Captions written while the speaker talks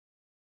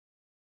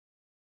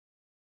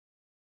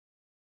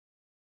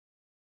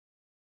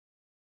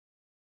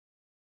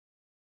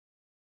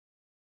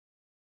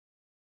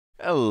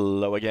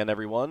Hello again,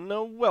 everyone.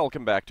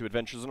 Welcome back to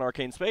Adventures in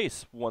Arcane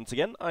Space. Once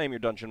again, I am your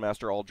Dungeon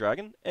Master,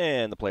 AuldDragon,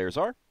 and the players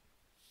are...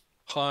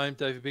 Hi, I'm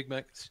David Big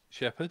Mac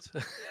Shepherd.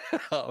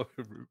 I'll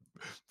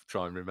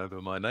try and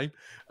remember my name.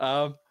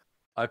 I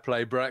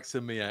play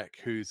Braxon Miacc,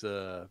 who's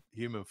a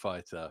human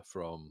fighter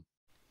from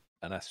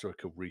an asteroid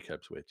called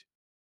Recap Switch.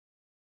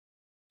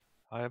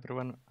 Hi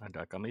everyone, and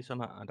I'm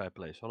Kamisama, and I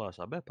play Solas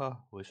Ebha,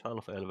 who is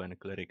Half-Elven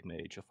Cleric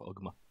Mage of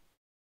Ogma.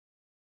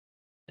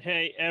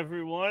 Hey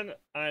everyone,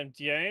 I'm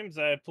James.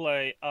 I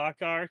play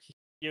Ockar,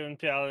 human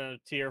paladin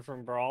of Tyr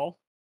from Brawl.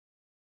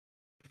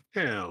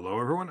 Hello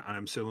everyone,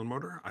 I'm Salem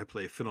Motor. I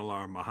play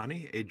Finnel'ar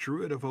Mohani, a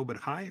druid of Obed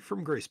High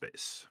from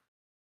Grayspace.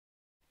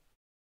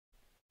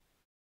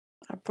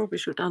 I probably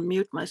should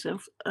unmute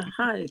myself.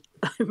 Hi,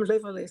 I'm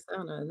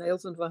Levalithana, an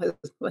Elven Violet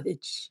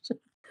Mage.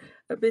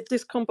 A bit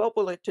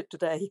discombobulated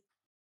today.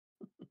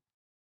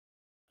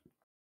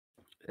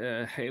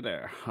 Hey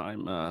there,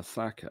 I'm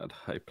Sakad.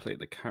 I play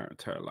the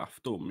character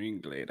Lafdul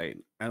Moonglade,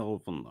 an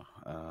elven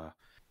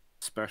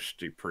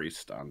specialty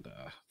priest and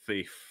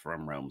thief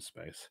from Realm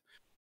Space.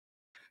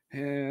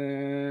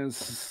 His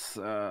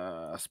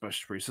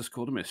specialty priest is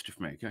called a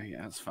Mischiefmaker.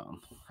 Yeah, it's fun.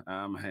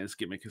 His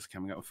gimmick is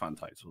coming up with fun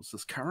titles.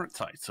 His current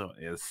title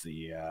is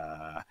the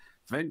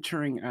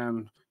Venturing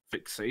and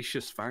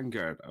Vexatious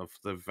Vanguard of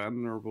the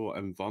Venerable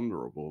and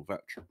Vulnerable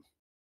Veteran.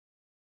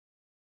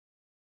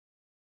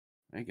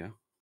 There you go.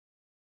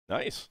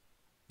 Nice.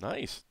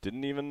 Nice.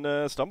 Didn't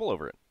even stumble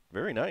over it.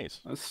 Very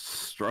nice. I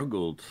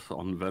struggled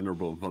on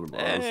Venerable and Vulnerable.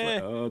 I was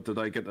like, oh, did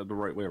I get that the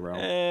right way around?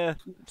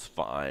 It's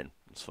fine.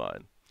 It's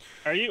fine.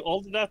 Are you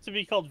old enough to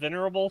be called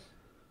Venerable?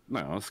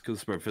 No, it's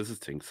because we're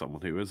visiting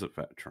someone who is a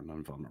veteran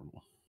and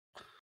vulnerable.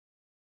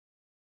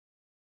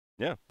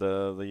 Yeah,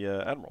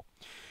 the Admiral.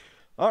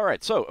 All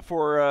right, so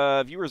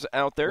for viewers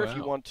out there, if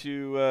you want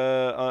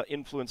to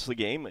influence the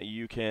game,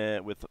 you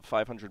can, with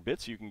 500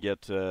 bits, you can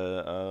get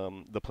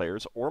the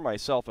players or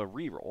myself a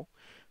reroll.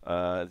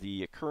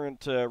 The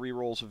current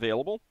rerolls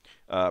available,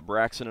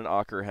 Braxon and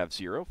Ockar have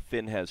 0,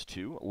 Finn has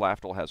 2,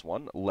 Lafdul has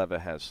 1, Leva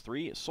has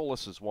 3,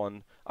 Solas has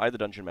 1, I, the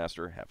Dungeon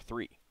Master, have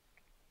 3.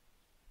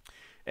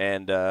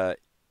 And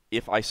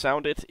if I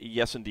sound it,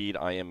 yes, indeed,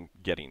 I am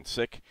getting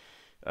sick.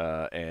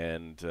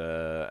 And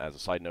as a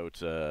side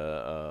note,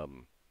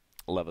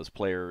 Leva's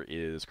player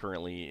is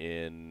currently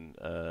in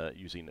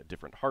using a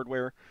different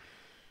hardware,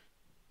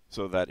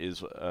 so that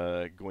is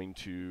going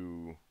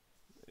to.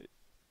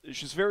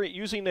 She's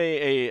using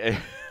a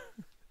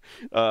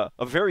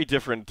very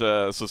different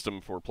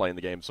system for playing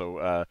the game.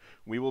 So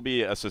we will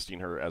be assisting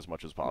her as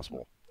much as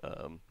possible.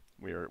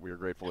 We are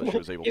grateful that she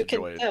was able to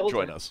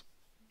join us.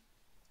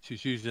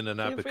 She's using an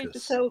Feel free to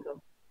abacus. tell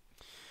them.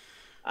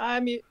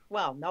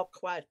 Well, not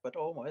quite, but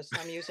almost.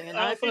 I'm using an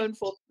iPhone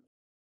for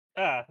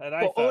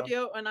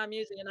audio, and I'm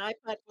using an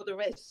iPad for the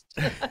rest.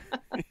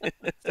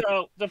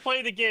 So, to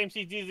play the game,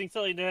 she's using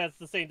something that has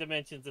the same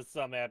dimensions as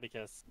some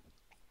abacus.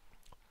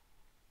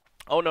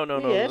 Oh, no.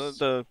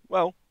 Yes.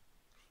 Well,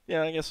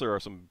 yeah, I guess there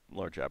are some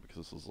large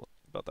abacuses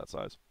about that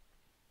size.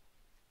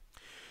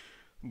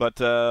 But,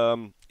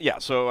 yeah,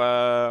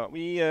 so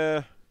we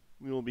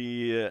will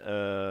be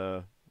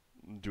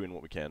doing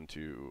what we can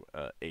to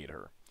aid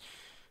her.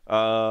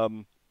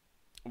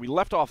 We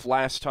left off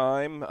last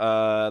time.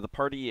 The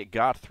party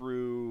got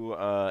through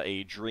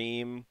a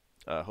dream,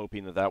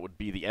 hoping that would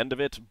be the end of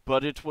it,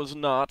 but it was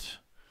not.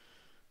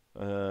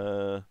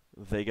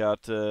 They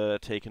got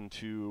taken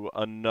to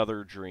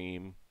another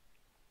dream,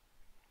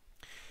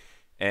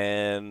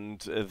 and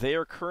they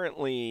are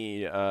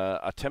currently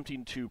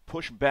attempting to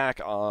push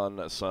back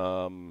on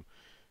some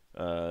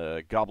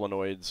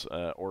goblinoids,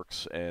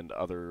 orcs, and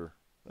others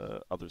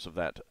of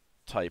that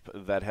type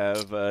that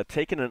have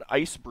taken an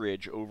ice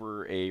bridge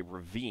over a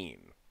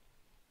ravine.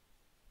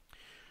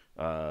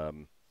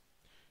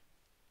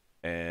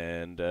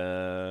 And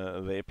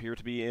they appear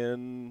to be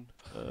in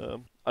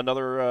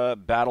another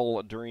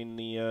battle during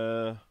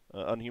the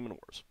Unhuman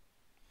Wars.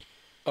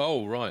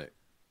 Oh, right.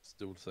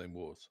 Still the same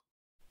wars.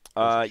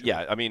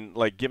 Yeah, I mean,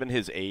 like, given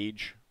his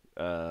age,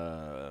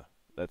 that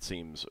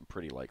seems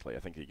pretty likely. I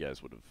think you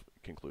guys would have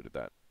concluded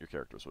that. Your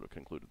characters would have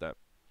concluded that.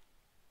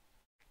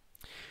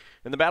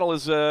 And the battle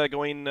is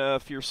going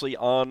fiercely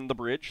on the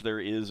bridge. There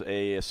is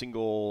a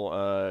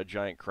single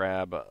giant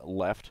crab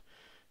left,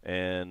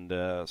 and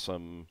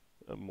some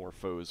more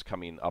foes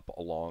coming up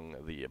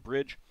along the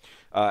bridge.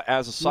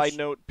 As a side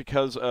note,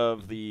 because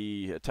of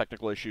the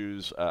technical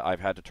issues,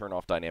 I've had to turn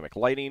off dynamic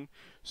lighting.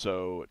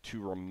 So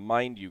to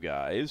remind you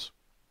guys,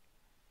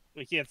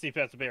 we can't see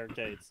past the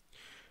barricades.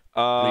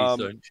 Please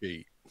don't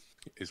cheat,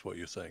 is what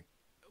you're saying.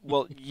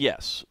 Well,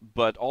 yes,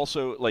 but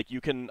also, like,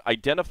 you can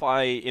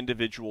identify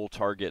individual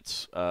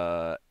targets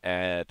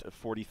at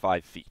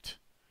 45 feet.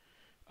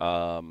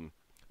 Beyond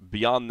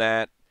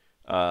that,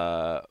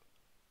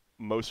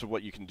 most of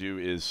what you can do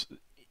is,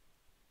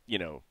 you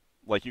know,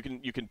 like, you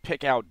can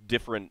pick out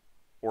different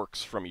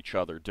orcs from each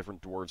other,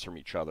 different dwarves from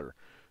each other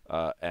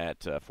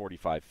at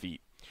 45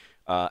 feet.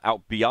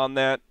 Out beyond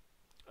that,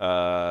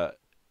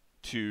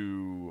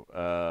 to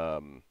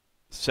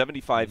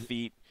 75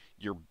 feet,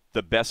 you're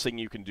the best thing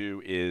you can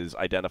do is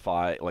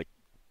identify, like,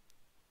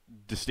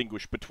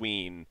 distinguish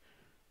between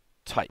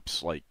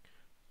types. Like,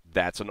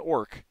 that's an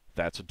orc,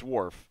 that's a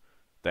dwarf,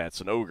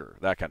 that's an ogre,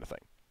 that kind of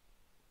thing.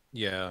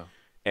 Yeah.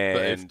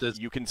 And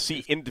you can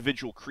see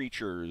individual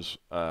creatures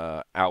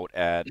out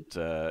at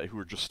who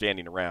are just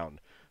standing around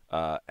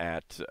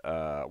at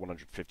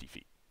 150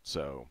 feet.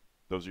 So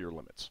those are your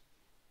limits.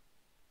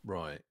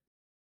 Right.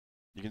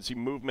 You can see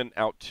movement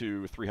out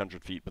to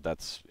 300 feet, but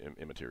that's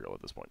immaterial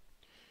at this point.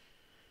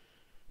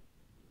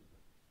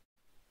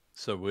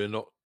 So we're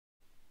not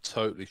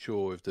totally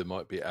sure if there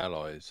might be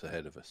allies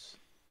ahead of us.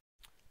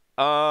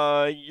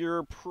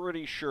 You're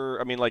pretty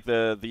sure. I mean, like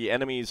the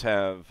enemies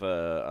have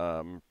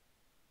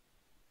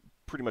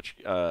pretty much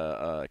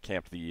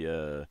camped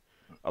the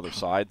other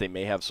side. They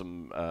may have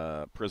some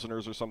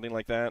prisoners or something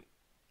like that.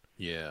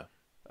 Yeah.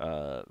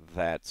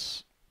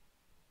 That's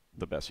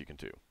the best you can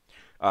do.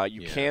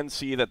 You can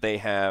see that they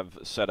have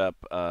set up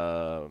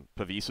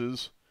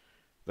pavises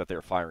that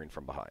they're firing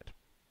from behind.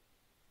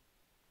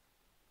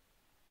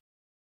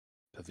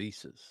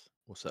 Pavises?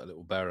 What's that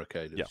little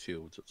barricade of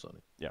shields or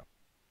something? Yeah.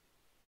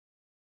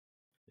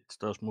 It's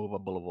those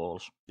movable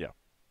walls. Yeah.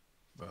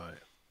 Right.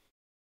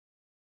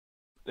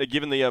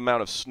 Given the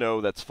amount of snow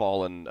that's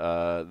fallen,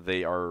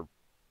 they are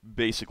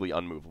basically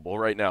unmovable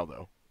right now,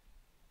 though.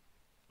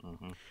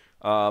 Mm-hmm.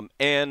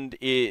 And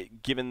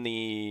given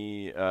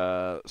the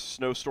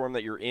snowstorm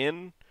that you're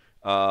in,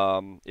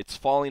 it's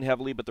falling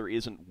heavily, but there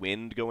isn't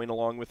wind going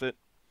along with it.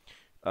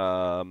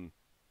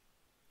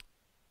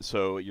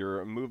 So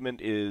your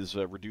movement is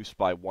reduced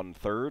by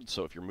 1/3.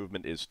 So if your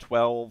movement is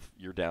 12,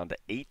 you're down to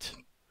 8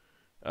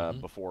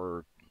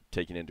 before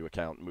taking into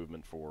account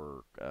movement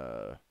for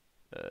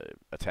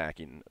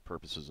attacking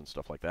purposes and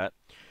stuff like that.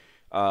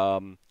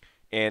 And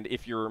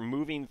if you're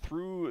moving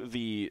through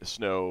the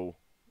snow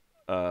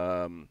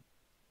to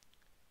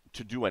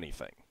do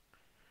anything,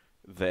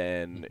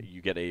 then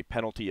you get a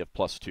penalty of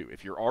 +2.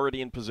 If you're already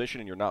in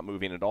position and you're not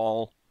moving at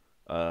all,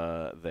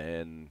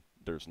 then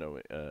there's no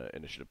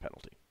initiative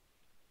penalty.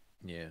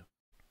 Yeah.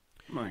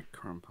 My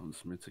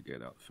crampons mitigate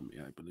that for me,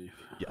 I believe.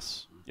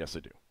 Yes. Yes, they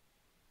do.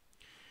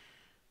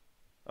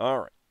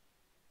 All right.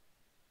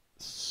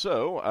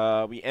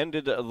 So, we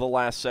ended the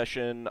last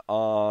session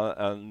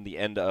on the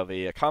end of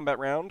a combat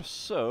round,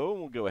 so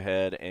we'll go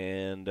ahead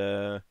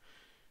and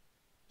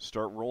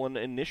start rolling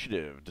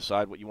initiative.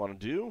 Decide what you want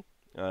to do.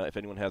 If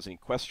anyone has any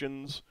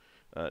questions,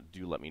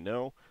 do let me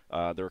know.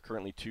 There are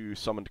currently 2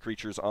 summoned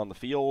creatures on the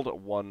field,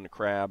 1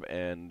 crab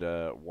and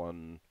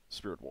 1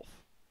 spirit wolf.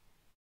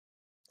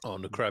 Oh,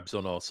 and the crab's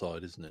on our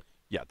side, isn't it?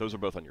 Yeah, those are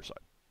both on your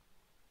side.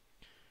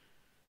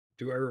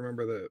 Do I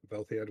remember that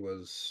Velthiad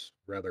was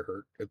rather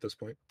hurt at this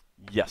point?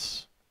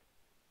 Yes.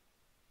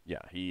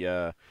 Yeah,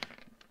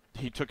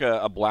 he took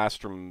a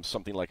blast from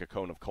something like a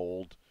cone of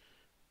cold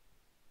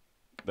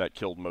that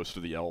killed most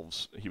of the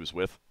elves he was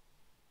with.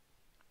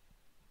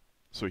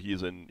 So he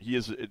is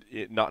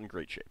not in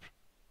great shape.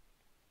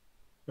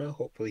 Well,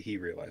 hopefully he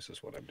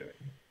realizes what I'm doing.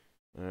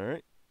 All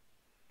right.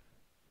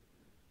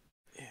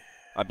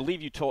 I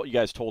believe you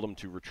guys told him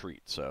to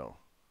retreat, so.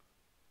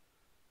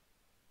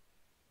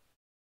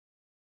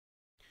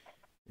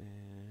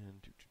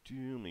 And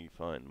let me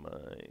find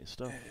my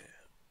stuff.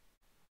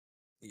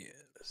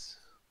 Yes.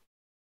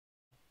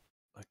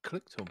 I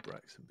clicked on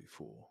Braxon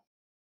before,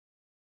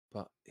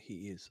 but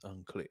he is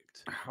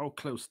unclicked. How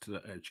close to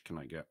the edge can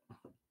I get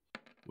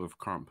with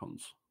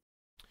crampons?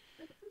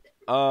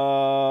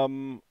 I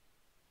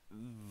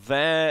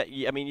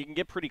mean, you can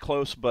get pretty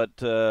close, but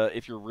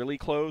if you're really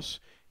close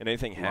and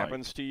anything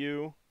happens to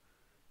you,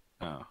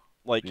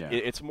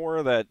 it's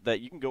more that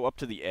you can go up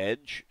to the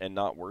edge and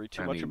not worry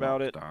too much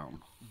about it.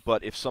 Down.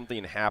 But if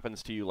something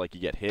happens to you, like you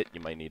get hit, you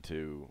might need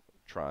to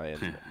try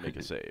and make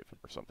a save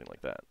or something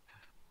like that.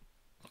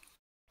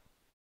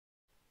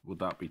 Would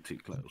that be too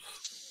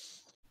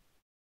close?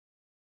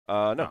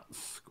 No.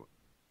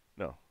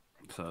 No.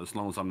 So as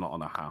long as I'm not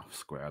on a half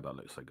square, that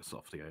looks like it's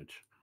off the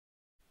edge.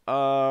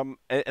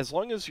 As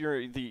long as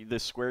the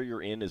square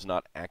you're in is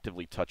not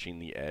actively touching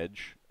the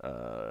edge.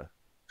 I'm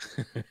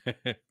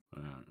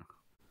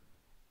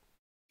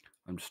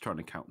just trying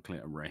to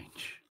calculate a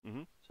range.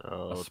 Mm-hmm.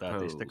 So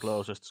that is the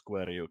closest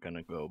square you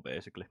can go,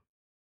 basically.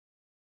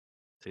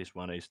 This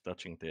one is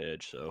touching the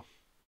edge, so.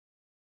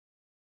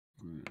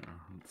 Yeah,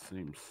 it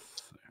seems.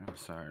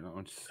 Sorry, no,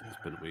 it's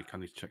been a week. I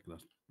need to check the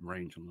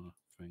range on the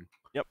thing.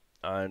 Yep,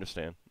 I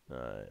understand.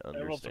 I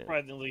rolled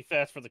surprisingly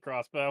fast for the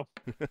crossbow.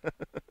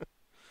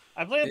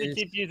 I plan to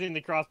keep using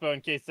the crossbow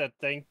in case that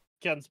thing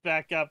comes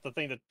back up, the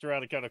thing that threw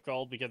out a cone of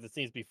cold, because it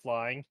seems to be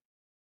flying.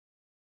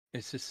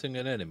 Is this thing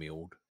an enemy,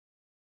 Ord?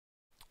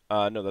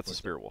 No, that's a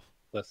spirit wolf.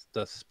 That's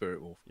a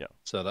spirit wolf. Yeah.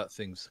 So that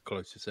thing's the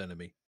closest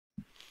enemy.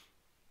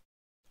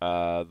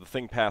 The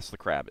thing past the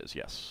crab is,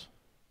 yes.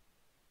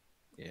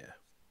 Yeah.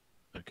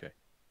 Okay.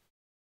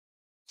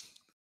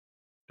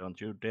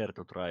 Don't you dare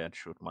to try and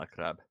shoot my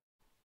crab.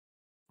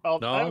 Oh,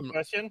 no, I have a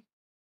question.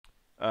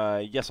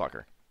 Yes,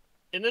 Ockar.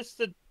 In this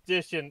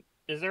edition,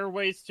 is there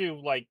ways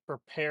to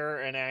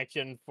prepare an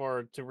action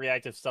to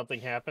react if something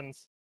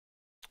happens?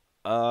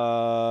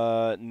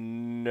 No,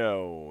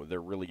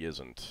 there really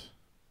isn't.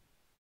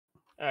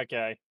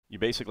 Okay. You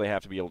basically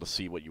have to be able to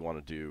see what you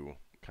want to do,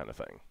 kind of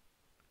thing.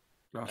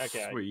 That's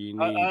Okay. where you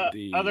need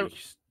the.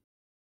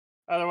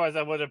 Otherwise,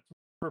 I would have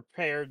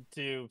prepared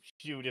to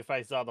shoot if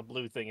I saw the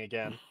blue thing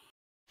again.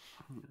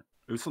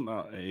 Isn't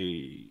that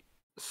a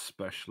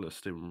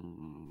specialist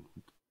in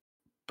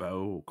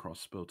bow or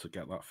crossbow to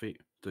get that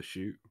feat to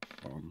shoot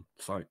on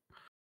sight?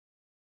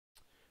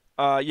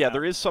 Yeah,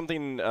 there is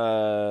something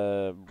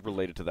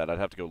related to that. I'd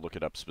have to go look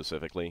it up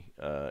specifically.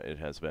 It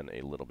has been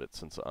a little bit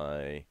since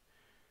I...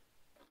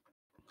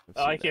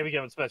 I can't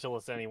become a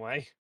specialist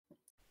anyway.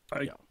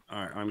 Yeah.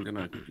 I'm going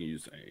to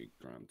use a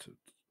granted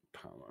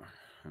power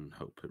and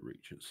hope it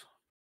reaches.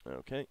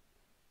 Okay.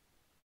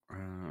 3.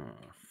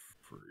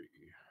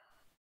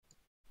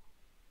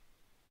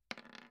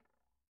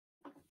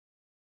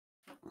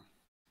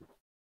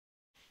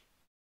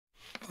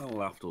 Well,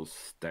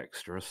 Lafdul's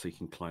dexterous. He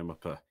can climb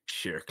up a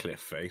sheer cliff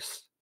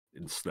face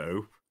in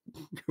snow.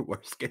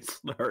 Worst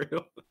case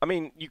scenario. I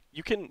mean,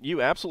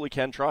 you absolutely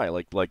can try.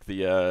 Like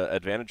the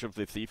advantage of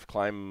the thief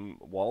climb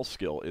wall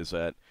skill is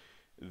that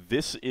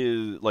this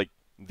is like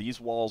these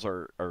walls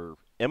are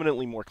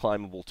eminently more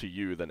climbable to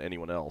you than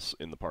anyone else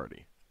in the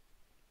party.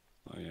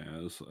 Oh,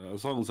 yeah,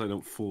 as long as I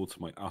don't fall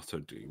to my utter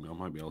doom, I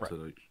might be able to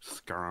like,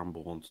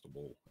 scramble onto the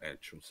wall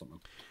edge or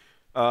something.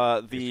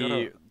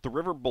 The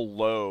river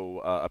below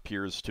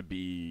appears to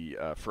be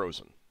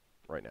frozen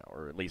right now,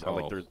 or at least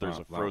like there's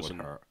a frozen.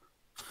 That would hurt.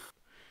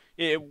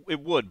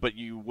 It would, but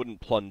you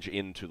wouldn't plunge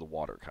into the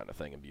water kind of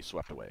thing and be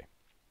swept away.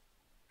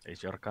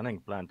 Is your cunning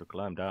plan to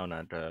climb down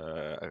and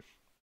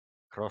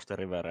cross the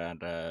river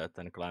and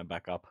then climb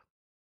back up?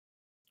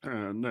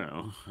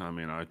 No, I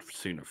mean I'd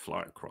seen it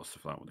fly across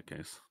if that were the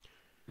case.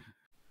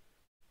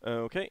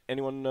 Okay,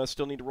 anyone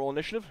still need to roll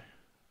initiative?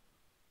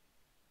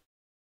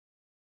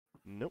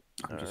 Nope.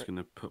 I'm just going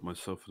to put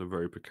myself in a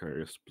very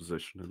precarious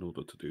position in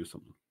order to do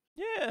something.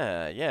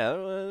 Yeah,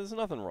 there's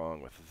nothing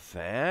wrong with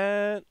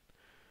that.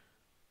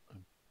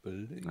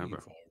 Believe I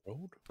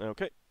rolled.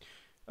 Okay.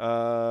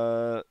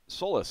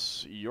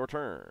 Solas, your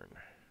turn.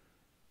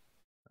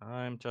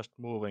 I'm just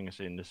moving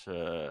since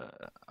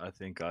I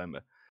think I'm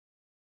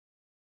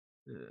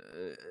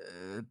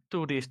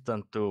too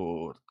distant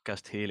to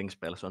cast healing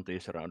spells on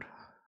this round.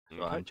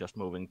 So Okay. I'm just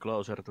moving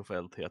closer to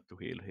Felthia to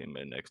heal him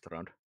in next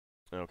round.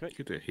 Okay. You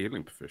could do a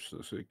healing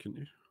proficiency, can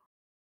you?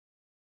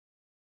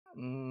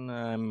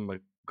 I'm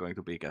going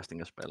to be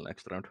casting a spell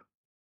next round.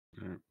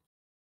 Yeah.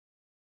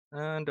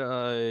 And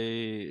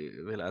I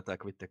will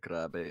attack with the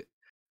Crabby.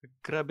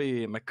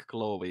 Crabby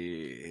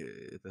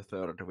McClovey the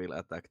third will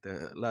attack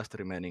the last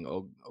remaining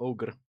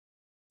ogre.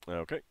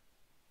 Okay.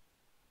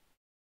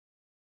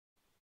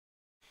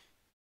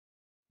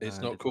 It's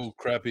And not called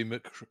Crabby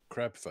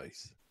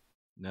McCrabface.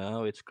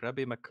 No, it's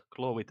Crabby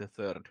McClovey the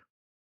third.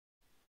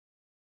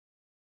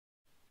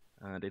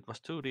 And it was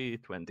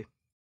 2d20.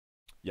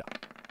 Yeah.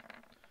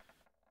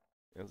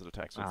 As it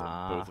attacks with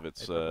both of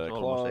its it was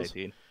claws. almost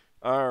 18.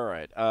 All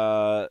right.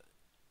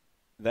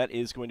 That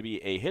is going to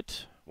be a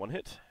hit. 1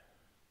 hit.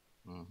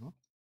 Mm-hmm.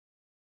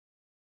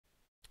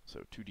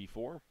 So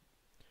 2d4.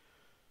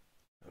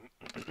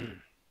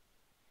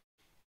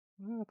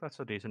 That's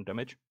a decent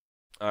damage.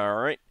 All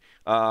right.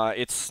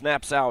 It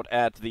snaps out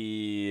at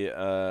the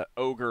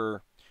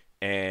ogre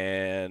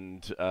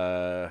and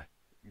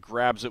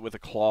grabs it with a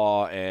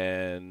claw,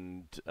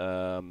 and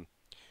the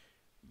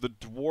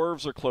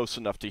dwarves are close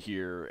enough to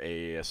hear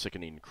a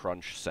sickening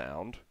crunch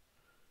sound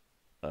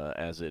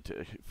as it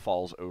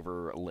falls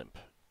over limp.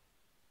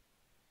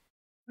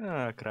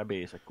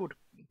 Crabby is a good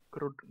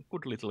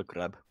little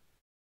crab.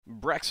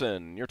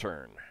 Braxon, your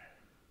turn.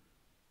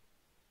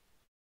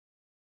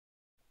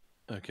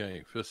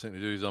 Okay, first thing to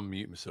do is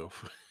unmute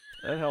myself.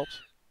 That helps.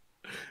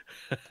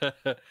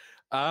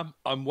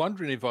 I'm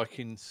wondering if I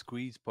can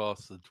squeeze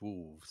past the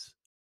dwarves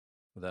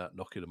without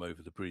knocking them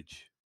over the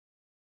bridge.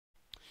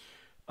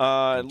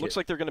 It looks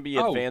like they're going to be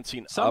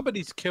advancing up.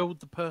 Somebody's killed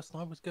the person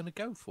I was going to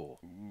go for.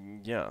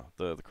 Yeah,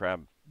 the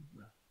crab.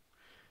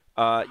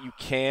 You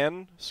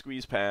can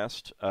squeeze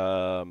past.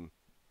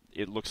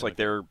 It looks like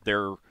they're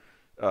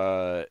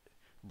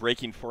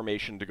breaking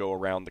formation to go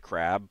around the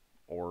crab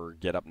or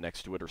get up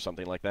next to it or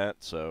something like that.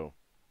 So,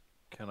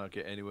 can I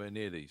get anywhere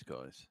near these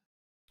guys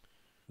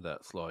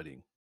without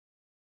sliding?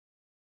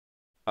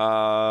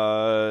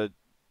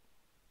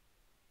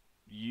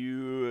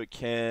 You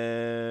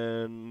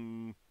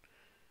can.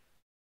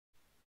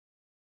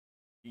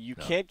 You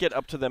can't get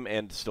up to them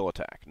and still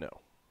attack.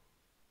 No.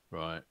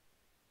 Right.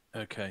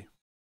 Okay.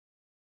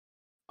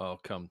 I'll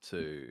come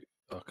to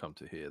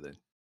here then.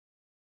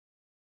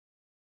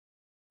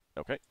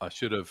 Okay. I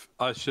should have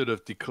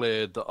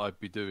declared that I'd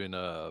be doing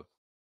a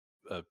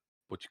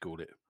what you call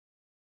it,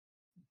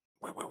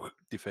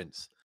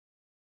 defense.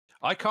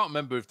 I can't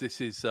remember if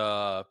this is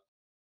well,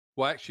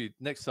 actually,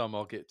 next time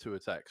I'll get 2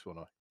 attacks, won't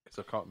I? Because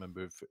I can't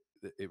remember if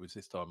it was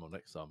this time or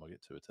next time I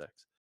get 2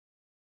 attacks.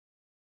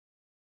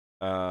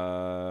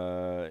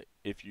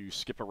 If you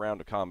skip a round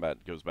of combat,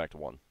 it goes back to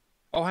 1.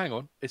 Oh, hang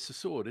on. It's a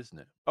sword, isn't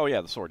it? Oh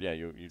yeah, the sword. Yeah,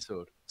 you.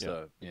 Sword. Yeah.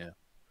 So yeah,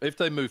 if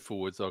they move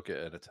forwards, I'll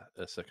get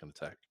a second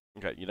attack.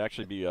 Okay, you'd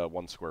actually be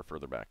 1 square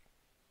further back.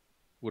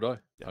 Would I?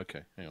 Yeah.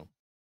 Okay, hang on.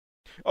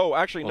 Oh,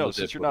 actually, On no. the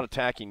Since dead you're not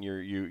attacking,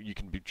 you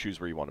can choose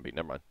where you want to be.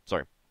 Never mind.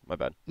 Sorry, my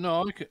bad.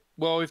 No, okay.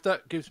 Well, if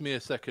that gives me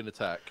a second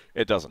attack,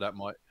 It doesn't. that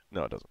might.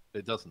 No, it doesn't.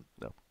 It doesn't.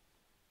 No.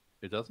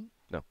 It doesn't.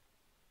 No.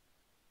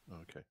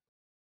 Okay.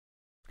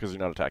 Because you're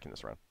not attacking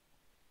this round.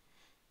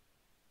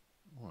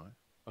 All right.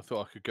 I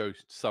thought I could go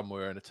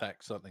somewhere and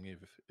attack something if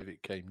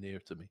it came near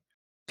to me.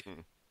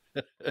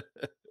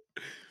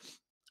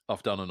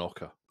 I've done an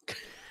Ockar.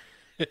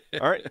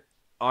 All right,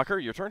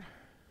 Ockar, your turn.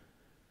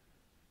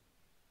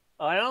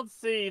 I don't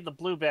see the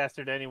blue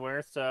bastard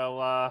anywhere,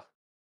 so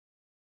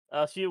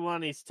I'll shoot one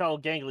of these tall,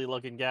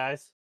 gangly-looking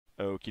guys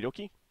Okie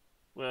dokie.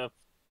 with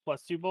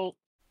 +2 bolt.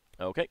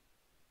 Okay.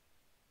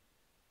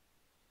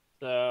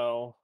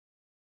 So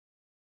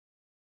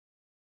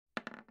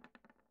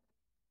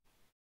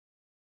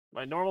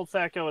my normal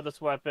attack with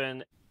this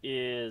weapon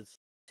is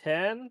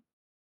 10.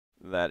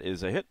 That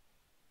is a hit.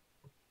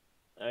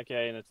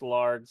 Okay, and it's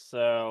large,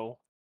 so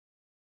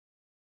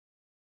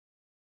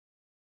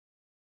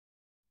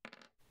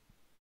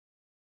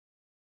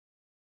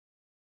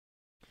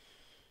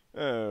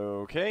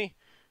Okay.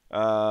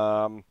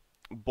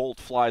 Bolt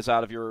flies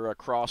out of your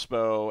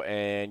crossbow,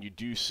 and you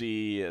do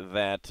see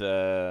that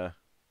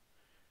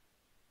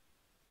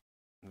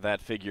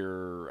that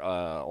figure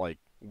like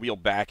wheel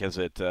back as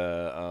it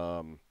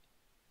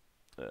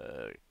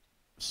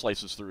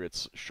slices through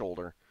its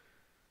shoulder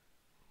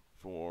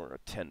for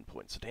 10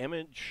 points of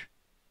damage.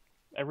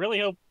 I really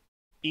hope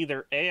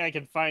either A, I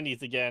can find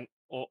these again,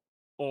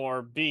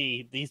 or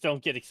B, these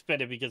don't get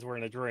expended because we're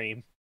in a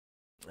dream.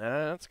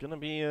 That's gonna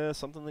be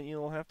something that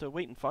you'll have to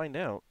wait and find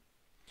out.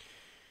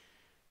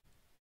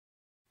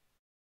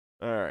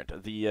 All right,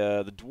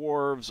 the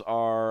dwarves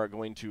are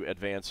going to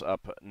advance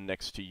up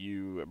next to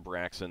you,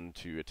 Braxon,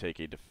 to take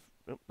a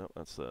oh, no,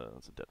 that's a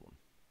dead one.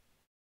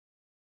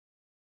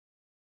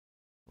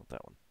 Not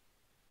that one.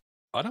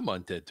 I don't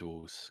mind dead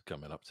dwarves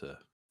coming up to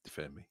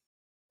defend me.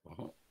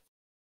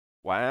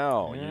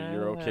 Wow,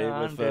 you're okay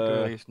with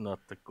undead is not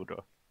a good.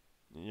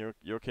 you're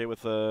okay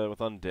with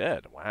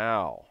undead.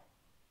 Wow.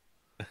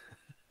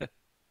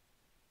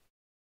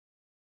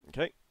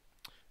 Okay.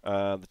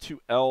 The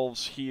 2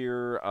 elves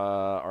here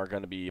are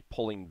going to be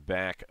pulling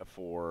back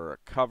for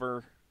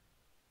cover.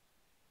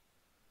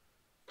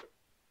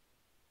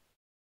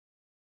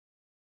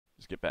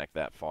 Just get back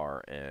that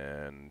far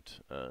and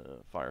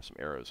fire some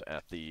arrows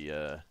at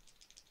the...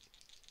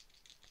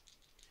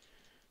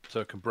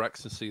 So can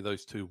Braxon see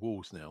those 2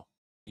 walls now?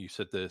 You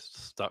said they're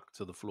stuck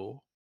to the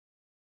floor?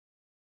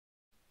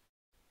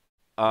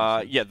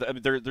 yeah,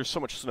 there's so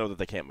much snow that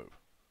they can't move.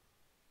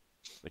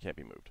 They can't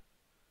be moved.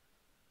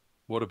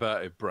 What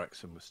about if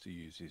Braxon was to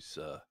use his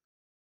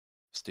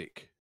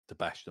stick to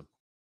bash them?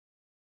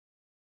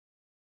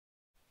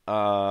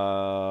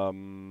 I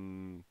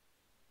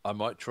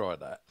might try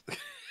that.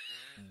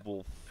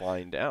 We'll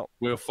find out.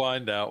 We'll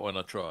find out when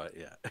I try it,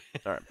 yeah.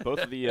 All right, both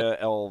of the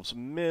elves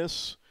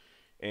miss,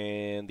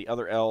 and the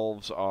other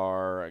elves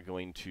are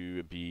going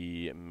to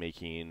be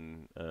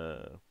making...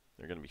 they're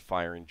going to be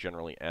firing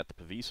generally at the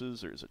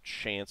Pavises. There's a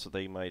chance that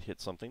they might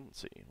hit something.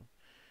 Let's see.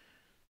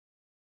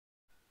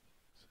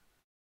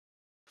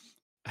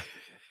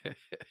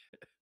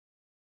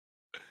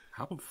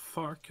 How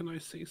far can I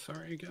see?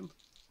 Sorry again.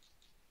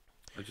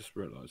 I just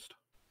realized.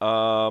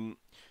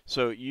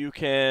 So you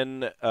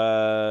can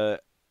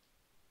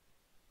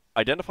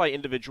identify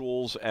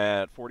individuals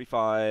at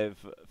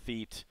 45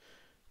 feet.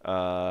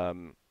 At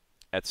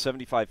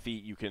 75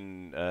 feet, you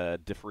can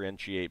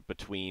differentiate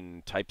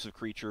between types of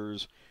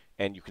creatures,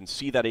 and you can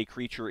see that a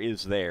creature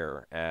is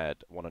there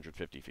at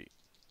 150 feet.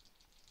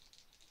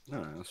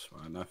 No, that's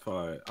fine. If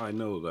I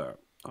know they're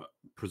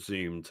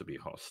presumed to be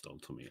hostile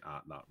to me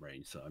at that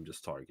range, so I'm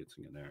just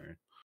targeting an area.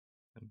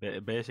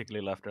 Basically,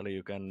 Lafdul,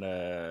 you can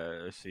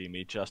see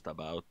me just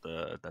about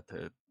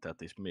that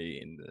is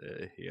me in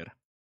here.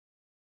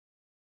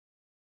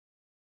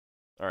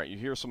 All right, you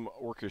hear some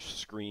orcish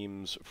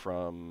screams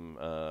from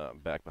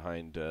back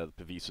behind the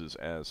Pavises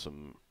as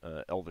some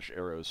elvish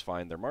arrows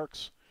find their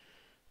marks.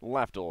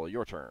 Lafdul,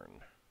 your turn.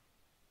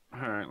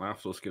 All right,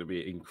 Lafdul's going to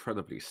be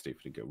incredibly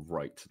stupid and go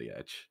right to the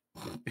edge.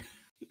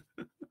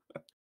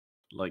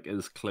 Like,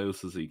 as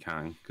close as he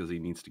can, because he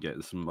needs to get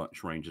as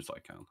much range as I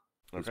can.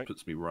 This Okay.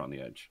 puts me right on the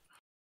edge.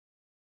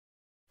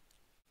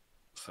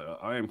 So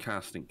I am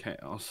casting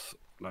Chaos,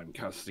 and I'm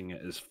casting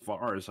it as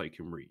far as I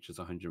can reach, as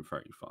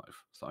 135.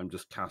 So I'm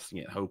just casting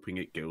it, hoping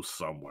it goes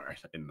somewhere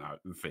in that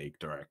vague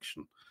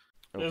direction.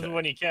 Okay. This is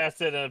when you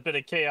cast it and a bit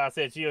of chaos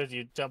hits you as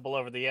you tumble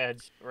over the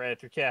edge right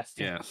after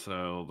casting. Yeah,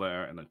 so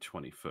they're in a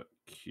 20-foot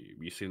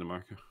cube. You see the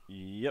marker?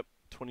 Yep,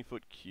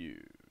 20-foot cube.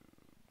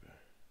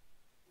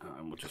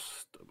 And we'll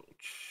just double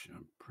check.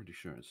 I'm pretty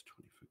sure it's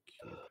 20-foot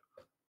cube.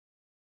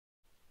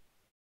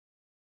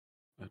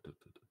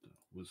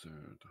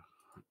 Wizard.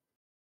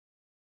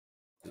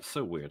 It's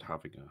so weird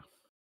having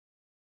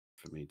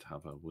for me to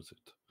have a wizard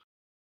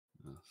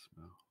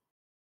spell.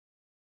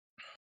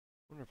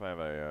 wonder if I have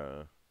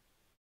a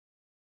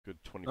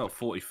good 20 Oh,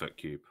 foot 40-foot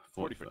cube.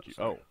 40 foot cube.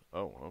 sorry.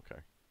 Oh,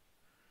 okay.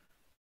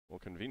 Well,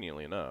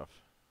 conveniently enough.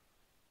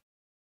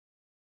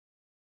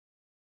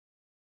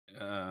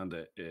 And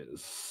it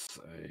is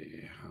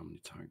a... How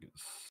many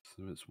targets?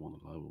 It's one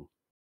level.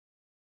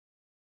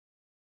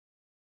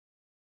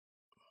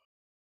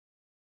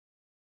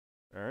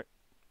 Alright.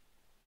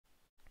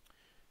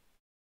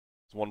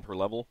 It's 1 per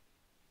level.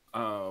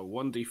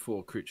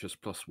 1d4 creatures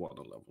plus 1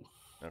 a level.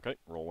 Okay,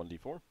 roll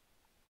 1d4.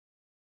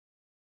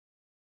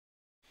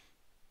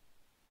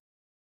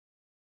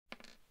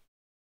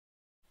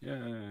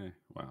 Yay.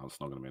 Wow,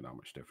 it's not going to make that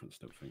much difference,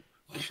 don't think.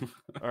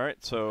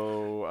 Alright,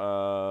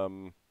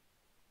 so,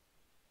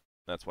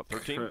 that's what,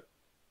 13?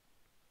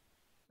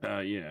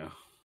 Yeah.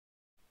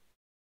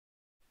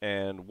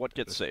 And what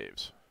gets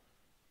saves?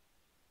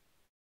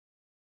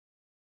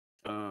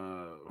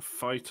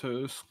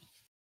 Fighters,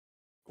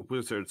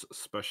 wizards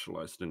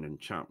specialized in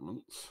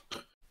enchantments,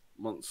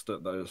 monster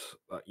that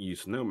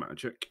use no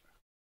magic,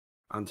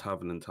 and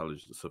have an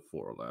intelligence of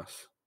 4 or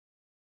less.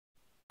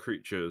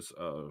 Creatures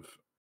of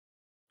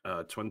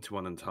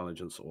 21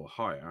 intelligence or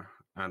higher,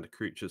 and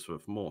creatures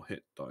with more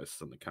hit dice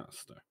than the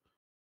caster.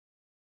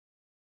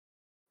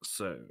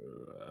 So,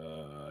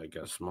 I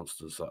guess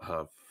monsters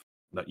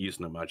that use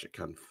no magic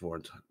can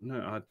afford...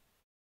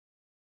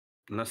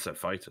 unless they're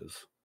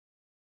fighters.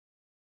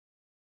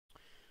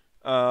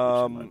 Which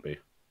it might be.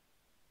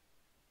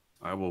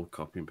 I will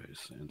copy and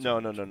paste it. No.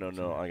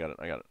 I got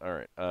it.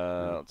 Alright,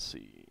 let's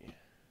see.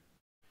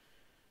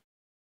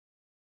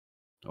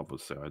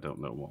 Obviously, I don't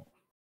know what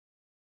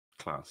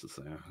classes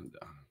they are.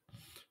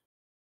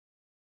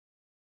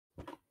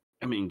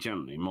 I mean,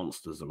 generally,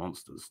 monsters are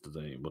monsters.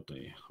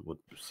 Would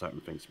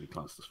certain things be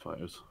classed as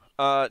fighters?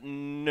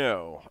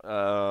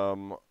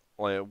 No.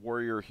 Like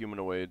warrior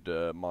humanoid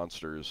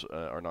monsters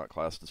are not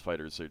classed as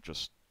fighters. They're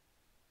just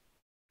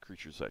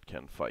creatures that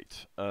can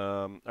fight.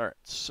 Alright,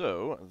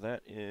 so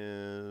that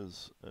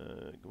is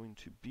going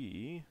to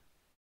be...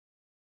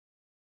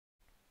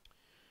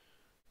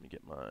 Let me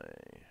get my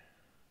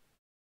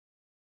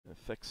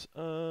effects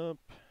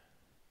up.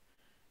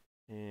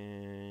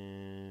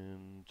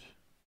 And...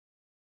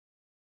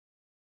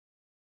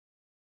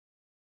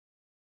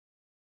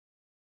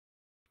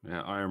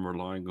 Yeah, I am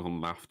relying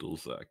on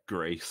Lafdul's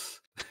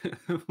grace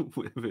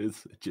with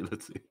his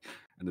agility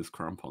and his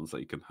crampons so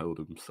he can hold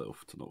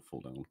himself to not fall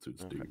down to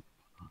his doom.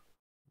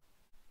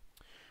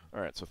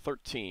 Alright, so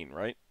 13,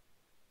 right?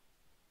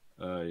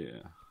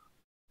 Yeah.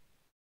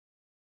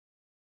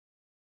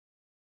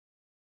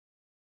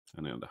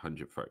 And on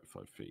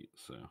 135 feet,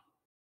 so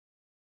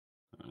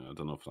I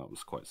don't know if that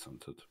was quite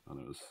centered. And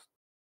it was,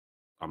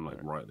 I'm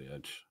like right at the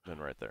edge. Then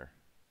right there.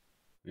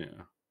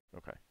 Yeah.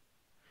 Okay.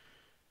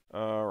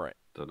 Alright.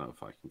 Don't know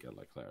if I can get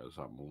like there. Is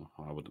that more?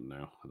 I wouldn't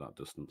know at that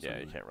distance. Yeah,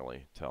 you can't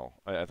really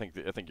tell. I think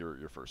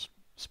your first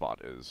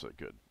spot is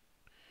good.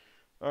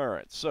 All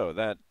right, so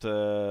that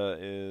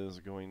is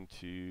going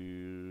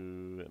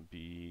to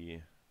be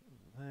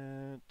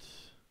that.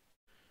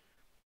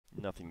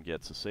 Nothing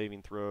gets a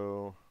saving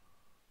throw.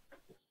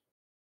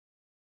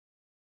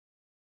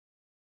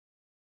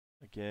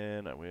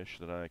 Again, I wish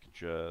that I could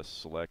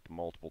just select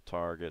multiple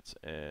targets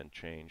and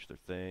change their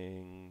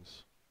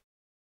things.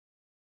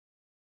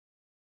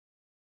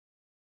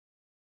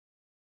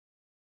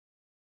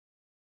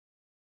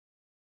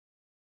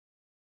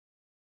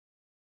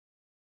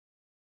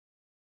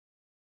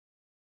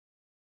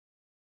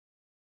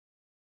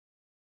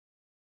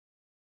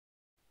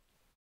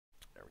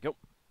 There we go.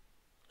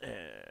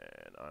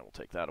 And I will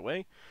take that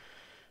away.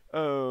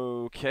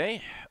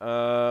 Okay.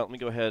 Let me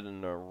go ahead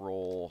and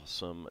roll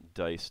some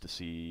dice to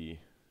see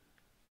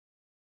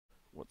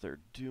what they're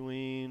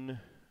doing.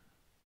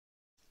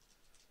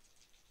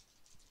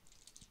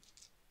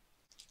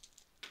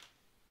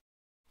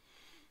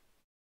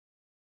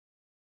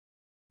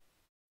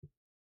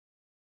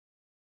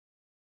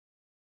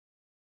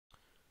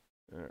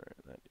 Alright,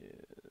 that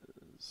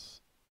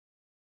is...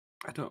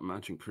 I don't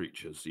imagine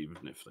creatures,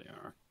 even if they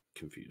are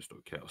confused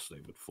or chaos,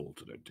 they would fall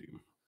to their doom.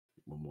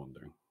 I'm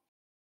wondering.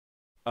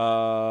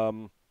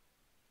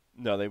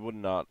 No, they would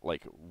not,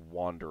 like,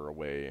 wander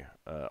away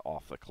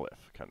off the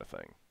cliff kind of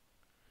thing.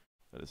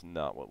 That is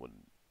not what would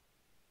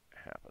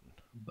happen.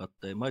 But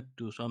they might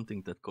do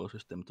something that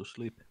causes them to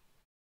sleep.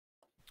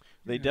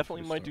 They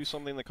definitely might do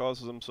something that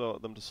causes them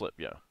to slip,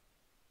 yeah.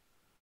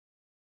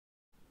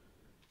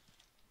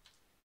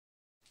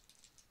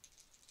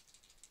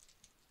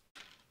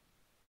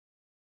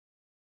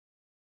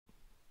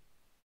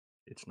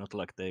 It's not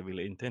like they will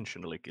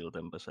intentionally kill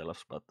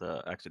themselves, but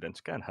accidents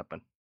can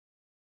happen.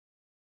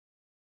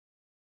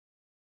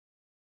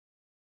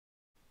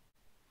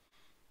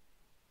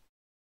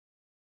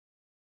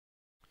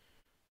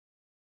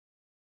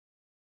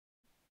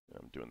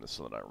 I'm doing this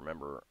so that I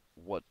remember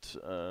what...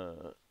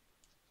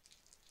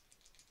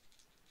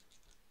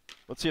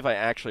 Let's see if I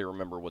actually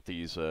remember what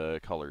these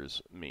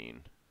colors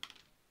mean.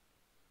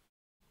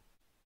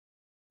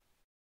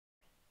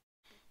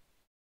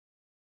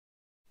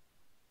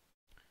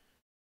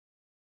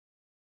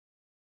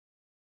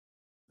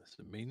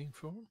 That's the meaning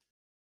for them?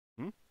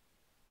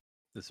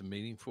 There's a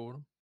meaning for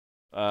them?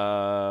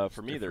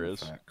 For me, there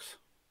is. Facts.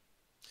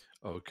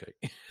 Okay.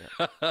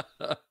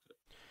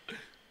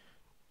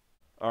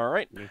 All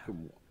right. You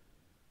can...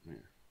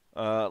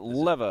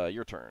 Leva,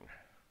 your turn.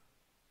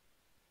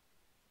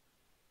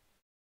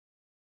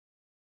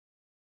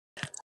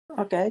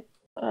 Okay.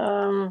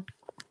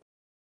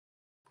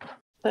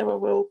 Leva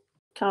will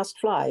cast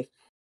fly.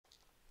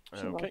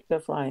 She Okay. won't go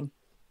flying.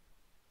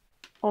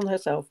 On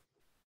herself.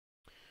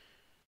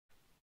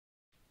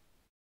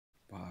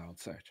 Wild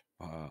search,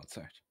 wild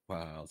search,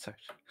 wild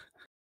search.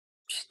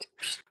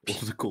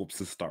 All the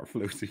corpses start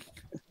floating.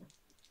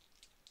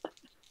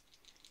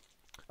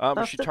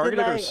 She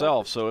targeted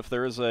herself, so if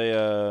there is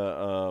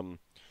a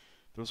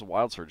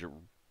wild surge, it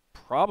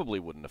probably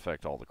wouldn't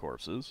affect all the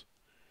corpses.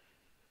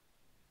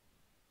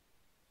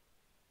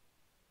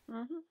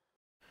 Mm-hmm.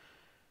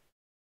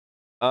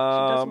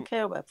 She doesn't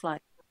care about flying.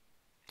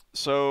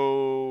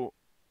 So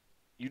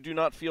you do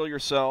not feel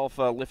yourself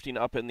lifting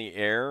up in the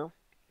air,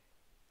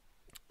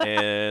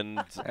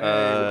 and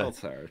Wild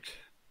search.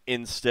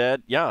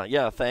 instead,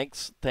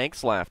 thanks,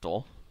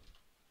 Lafdul.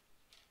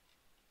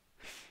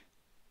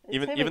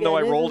 Even though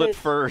I rolled it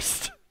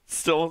first,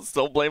 still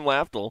blame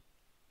Lafdul.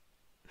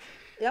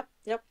 Yep,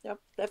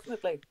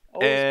 definitely.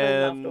 Always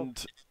blame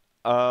Lafdul.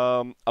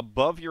 And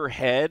above your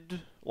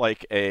head,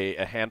 like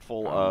a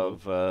handful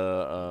of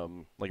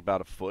like about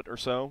a foot or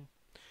so,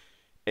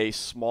 a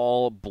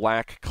small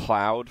black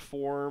cloud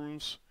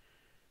forms,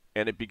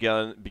 and it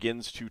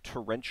begins to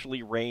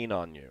torrentially rain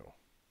on you.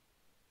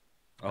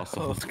 Oh,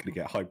 someone's going to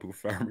get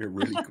hypothermia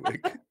really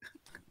quick.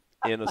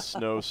 In a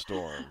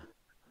snowstorm.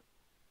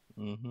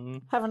 Mm-hmm.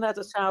 Haven't had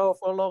a shower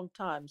for a long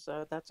time,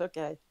 so that's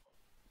okay.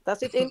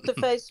 Does it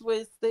interface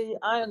with the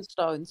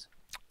ironstones?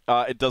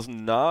 It does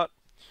not,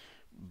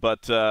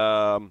 but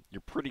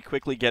you're pretty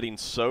quickly getting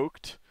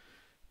soaked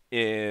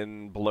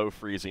in below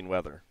freezing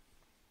weather.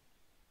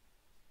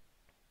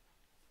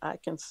 I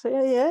can see,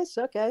 yes,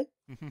 okay.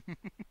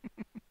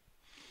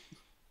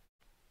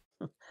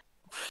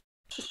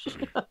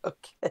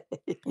 Okay.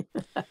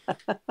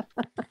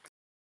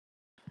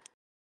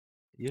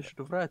 You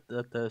should write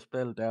that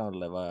spell down,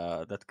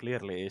 Leva. That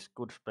clearly is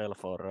good spell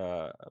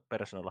for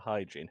personal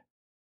hygiene.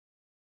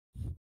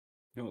 You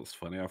know what's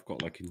funny? I've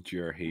got like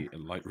endure heat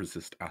and light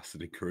resist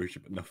acid and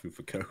corrosion, but nothing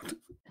for cold.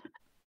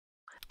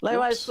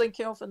 Leva is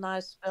thinking of a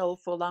nice spell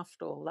for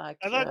Lafdul, like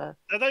I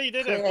thought you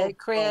did have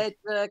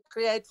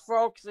create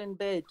frogs in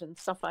bed and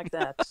stuff like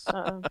that.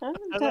 So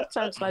that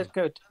sounds like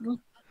good.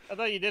 I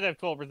thought you did have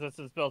cold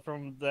resistance spells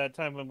from that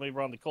time when we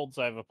were on the cold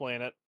side of the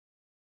planet.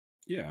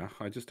 Yeah,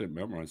 I just didn't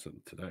memorize it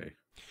today.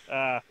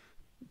 I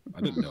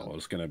I didn't know I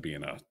was going to be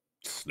in a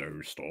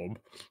snowstorm.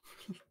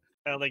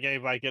 don't think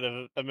anybody could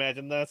have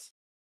imagined this.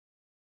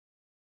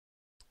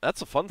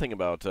 That's a fun thing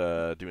about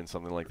doing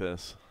something like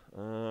this.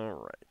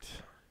 Alright,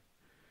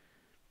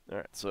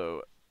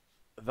 so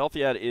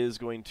Velthiad is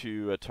going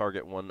to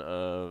target one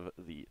of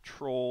the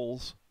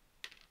trolls.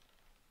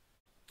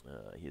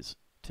 He is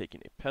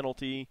taking a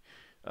penalty,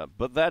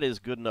 but that is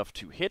good enough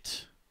to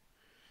hit.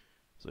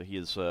 So he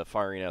is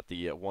firing at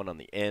the one on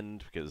the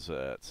end because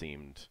it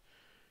seemed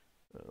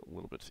a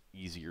little bit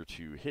easier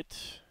to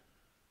hit.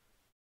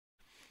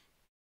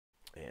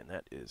 And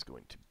that is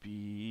going to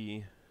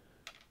be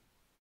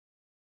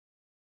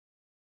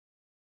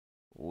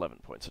 11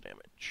 points of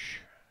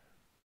damage.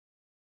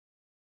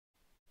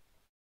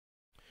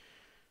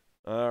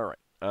 Alright,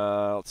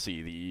 let's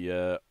see.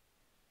 The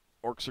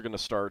orcs are going to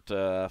start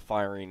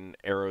firing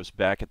arrows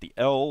back at the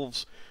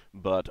elves,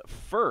 but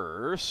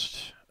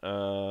first,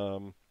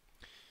 let's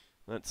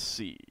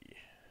see.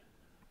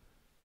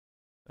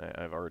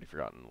 I've already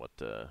forgotten what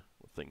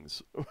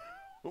things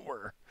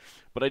were,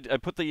 but I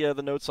put the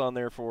notes on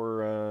there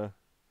for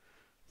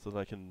so that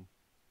I can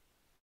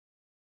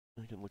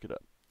look it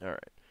up. All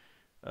right.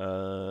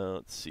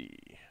 Let's see.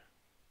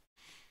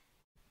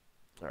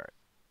 All right.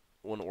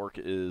 One orc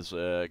is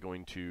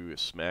going to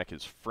smack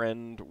his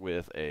friend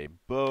with a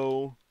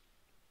bow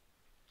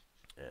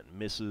and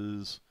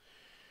misses.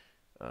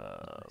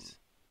 Nice.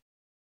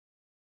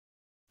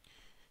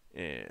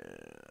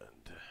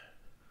 And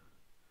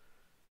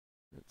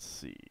let's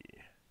see.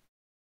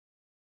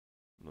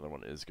 Another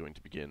one is going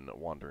to begin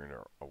wandering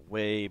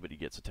away, but he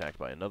gets attacked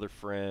by another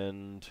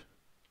friend.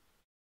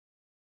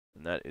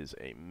 And that is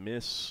a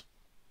miss.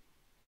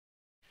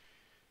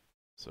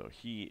 So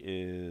he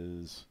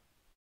is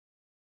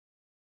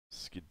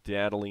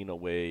skedaddling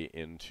away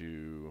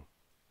into...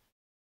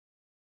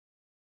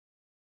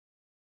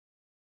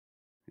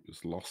 He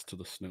was lost to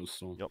the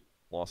snowstorm. Yep,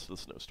 lost to the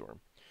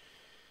snowstorm.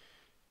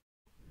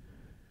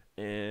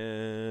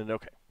 And,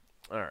 okay.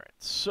 Alright,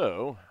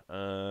 so...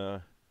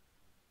 I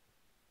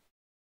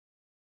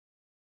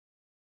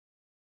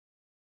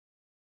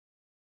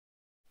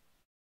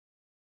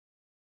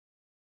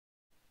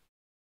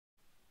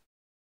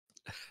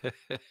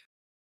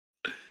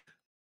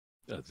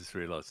just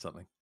realised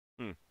something.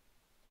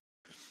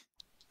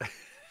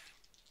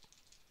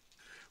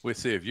 We'll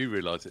see if you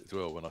realise it as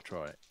well when I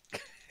try it.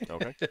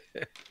 Okay.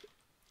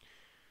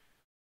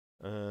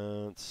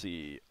 Let's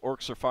see.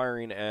 Orcs are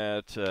firing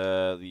at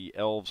the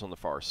elves on the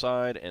far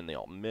side, and they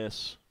all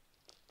miss.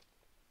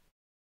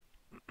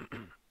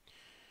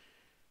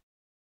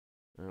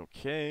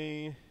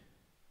 Okay.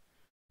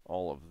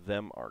 All of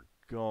them are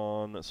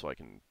gone, so I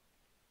can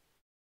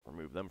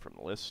remove them from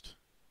the list.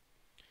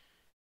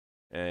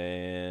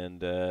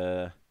 And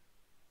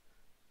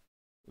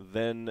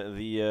then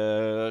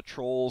the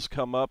trolls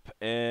come up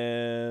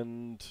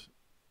and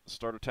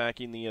start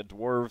attacking the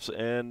dwarves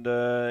and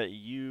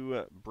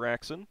you,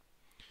 Braxon.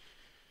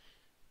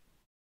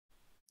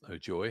 Oh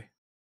joy!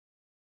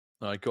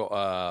 I got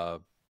a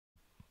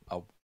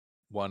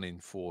 1 in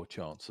 4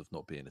 chance of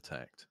not being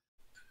attacked.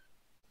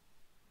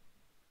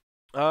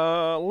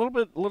 A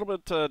little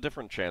bit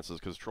different chances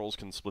because trolls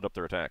can split up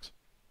their attacks.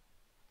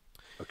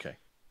 Okay.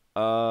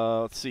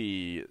 Let's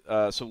see.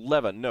 So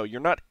Leva, no,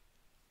 you're not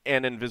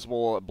an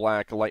invisible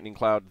black lightning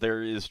cloud.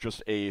 There is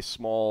just a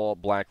small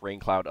black rain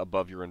cloud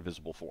above your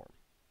invisible form.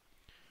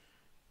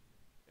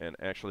 And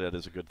actually, that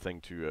is a good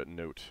thing to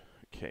note.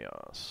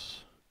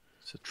 Chaos.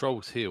 So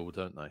trolls heal,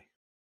 don't they?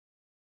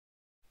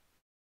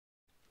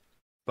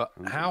 But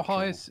how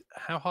high is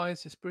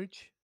this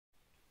bridge?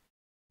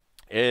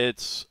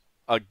 It's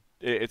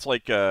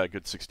like a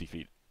good 60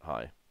 feet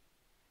high.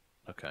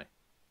 Okay.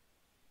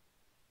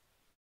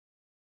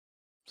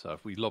 So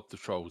if we lob the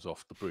trolls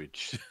off the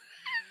bridge,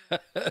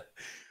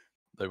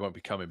 they won't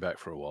be coming back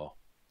for a while.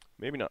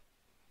 Maybe not.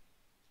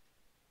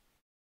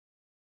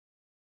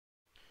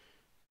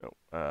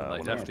 Oh,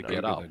 they'd have to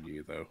get up. Than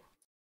you, though.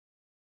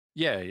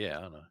 Yeah,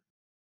 I know.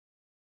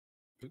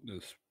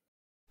 Goodness.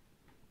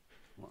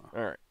 Wow.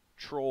 All right.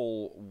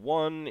 Troll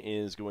 1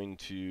 is going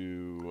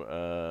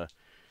to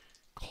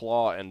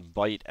claw and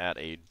bite at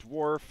a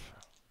dwarf.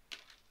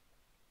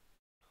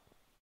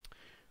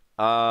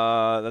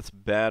 That's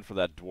bad for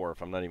that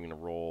dwarf. I'm not even going to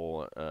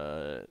roll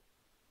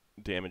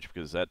damage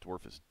because that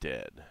dwarf is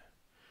dead.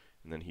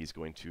 And then he's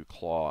going to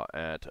claw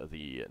at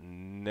the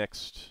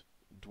next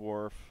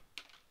dwarf.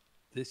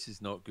 This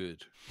is not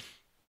good.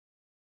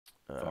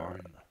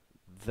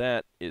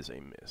 That is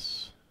a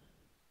miss.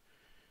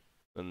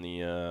 Then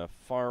the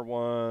far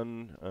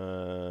one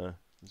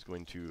is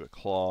going to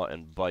claw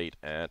and bite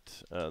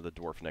at the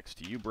dwarf next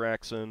to you,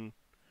 Braxon.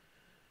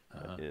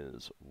 That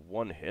is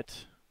 1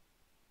 hit.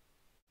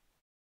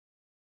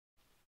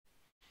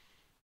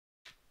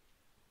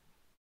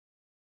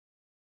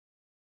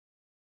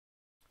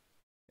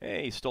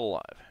 Hey, he's still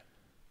alive.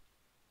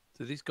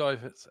 Do these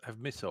guys have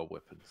missile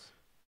weapons?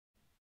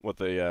 What,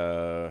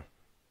 the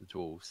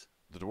dwarves?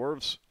 The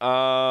dwarves?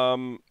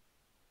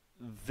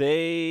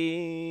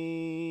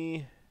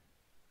 They...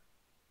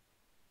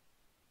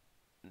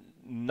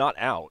 Not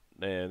out.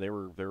 They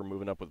were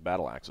moving up with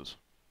battle axes.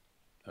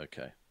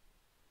 Okay.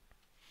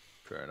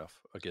 Fair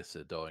enough. I guess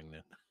they're dying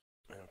then.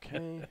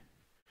 Okay.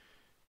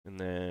 And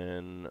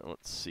then,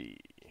 let's see.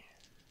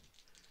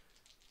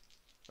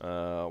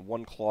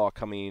 1 claw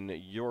coming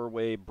your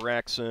way,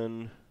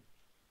 Braxon.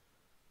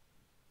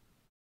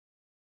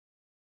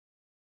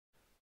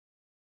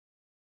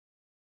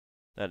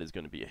 That is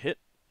going to be a hit.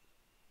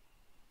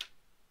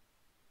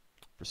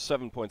 For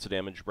 7 points of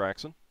damage,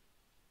 Braxon.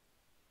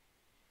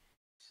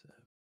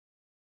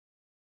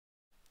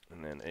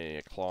 And then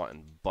a claw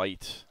and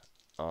bite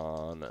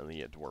on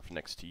the dwarf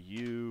next to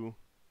you.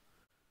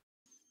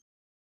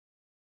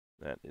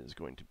 That is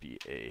going to be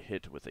a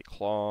hit with a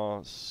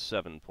claw,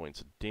 7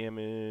 points of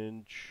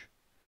damage.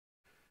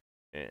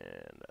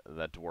 And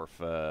that dwarf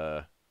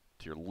to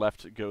your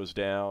left goes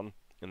down,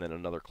 and then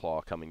another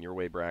claw coming your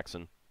way,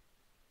 Braxon.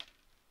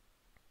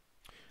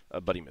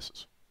 But he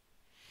misses.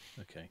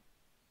 Okay.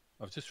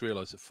 I've just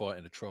realised that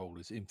fighting a troll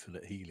is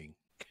infinite healing.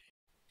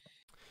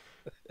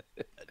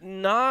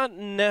 Not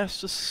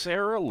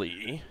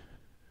necessarily.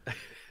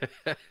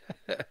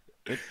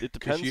 It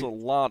depends a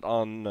lot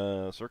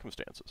on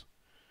circumstances.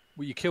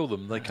 Well, you kill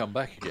them, they come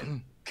back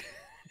again.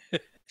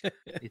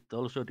 It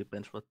also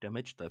depends what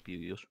damage type you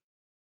use.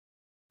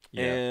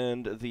 Yeah.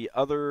 And the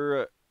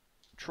other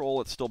troll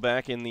that's still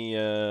back in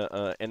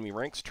the enemy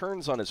ranks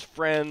turns on his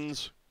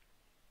friends.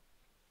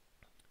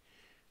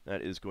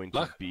 That is going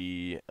to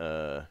be...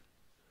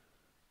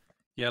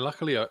 yeah,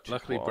 luckily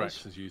claws.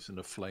 Braxon's using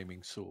a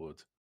flaming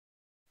sword.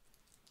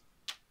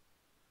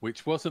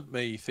 Which wasn't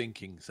me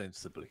thinking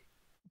sensibly.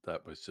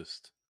 That was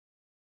just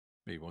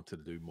me wanting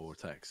to do more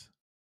attacks.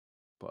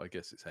 But I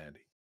guess it's handy.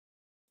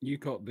 You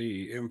got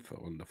the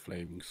info on the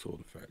flaming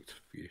sword effect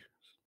for you,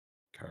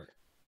 character.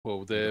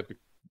 Well, they're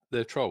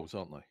trolls,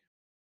 aren't they?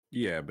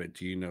 Yeah, but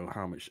do you know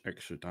how much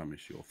extra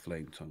damage your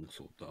flame tongue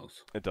sword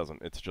does? It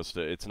doesn't. It's just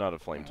it's not a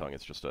flame tongue.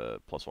 It's just a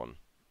 +1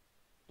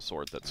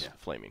 sword that's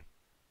flaming.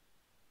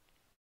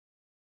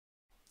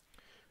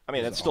 I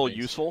mean, that's still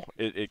useful.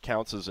 It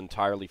counts as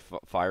entirely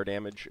fire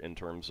damage in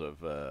terms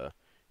of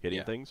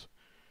hitting things.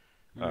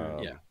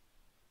 Yeah.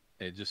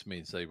 It just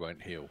means they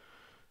won't heal.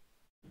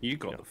 You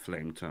got the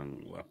flame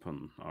tongue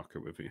weapon,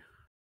 Ockar, with you.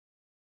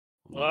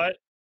 What?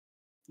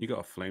 You got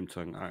a flame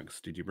tongue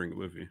axe. Did you bring it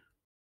with you?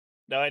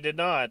 No, I did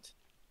not.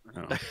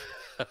 Oh.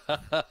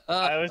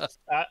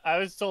 I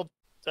was told.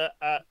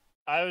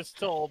 I was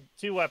told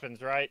 2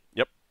 weapons, right?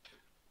 Yep.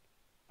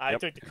 I Yep.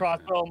 took the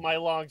crossbow and my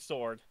long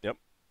sword. Yep.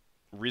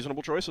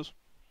 Reasonable choices.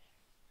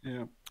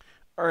 Yeah.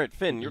 All right,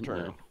 Finn, your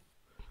turn.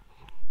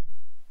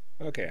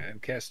 Okay,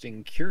 I'm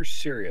casting Cure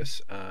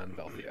Serious on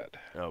Velthiad.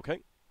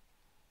 Okay.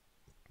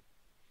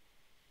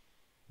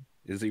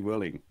 Is he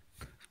willing?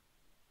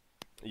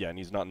 Yeah, and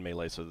he's not in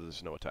melee, so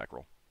there's no attack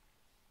roll.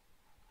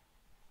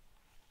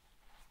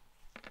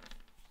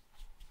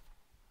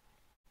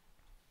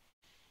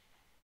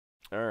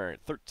 All right,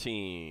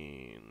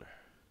 13.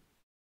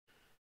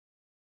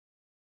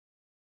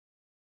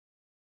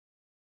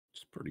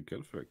 It's pretty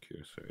good for a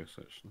Cure Serious,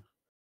 actually.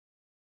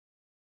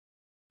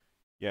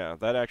 Yeah,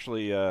 that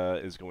actually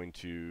is going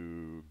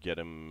to get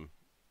him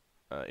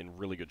in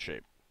really good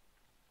shape.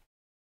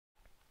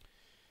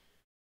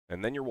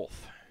 And then your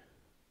wolf.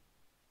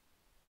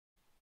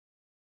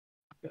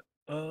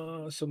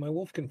 So my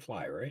wolf can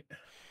fly, right?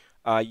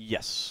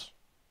 Yes.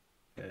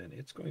 And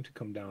it's going to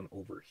come down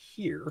over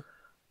here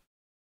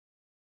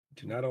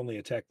to not only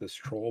attack this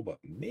troll, but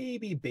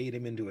maybe bait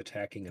him into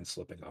attacking and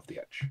slipping off the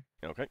edge.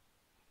 Okay.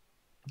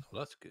 Oh,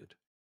 that's good.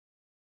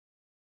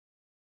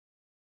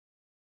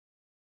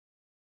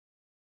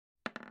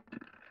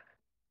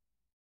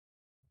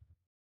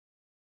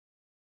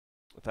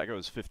 Attack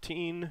goes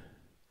 15.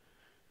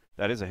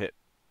 That is a hit.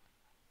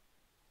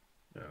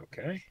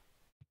 Okay.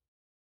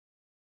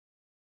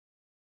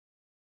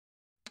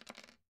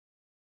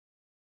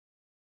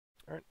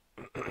 All right.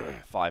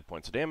 5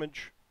 points of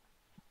damage.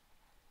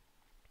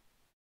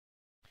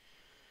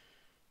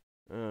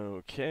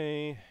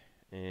 Okay.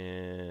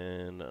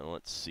 And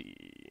let's see.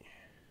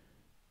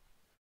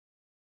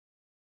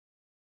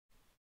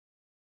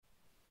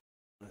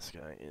 This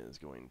guy is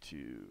going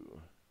to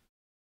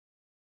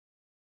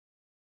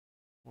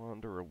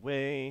wander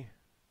away.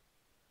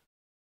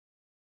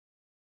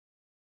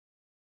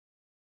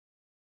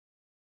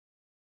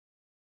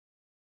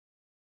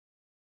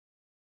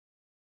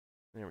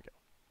 There we go.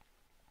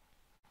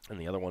 And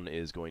the other one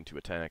is going to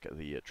attack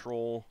the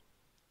troll.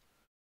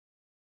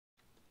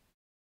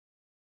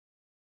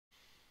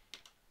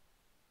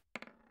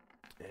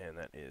 And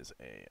that is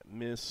a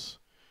miss.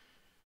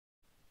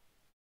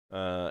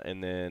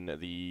 And then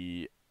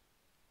the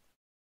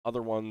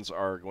other ones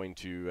are going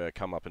to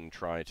come up and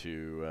try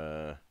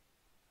to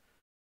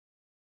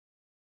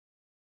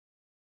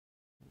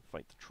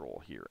fight the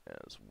troll here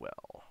as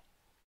well.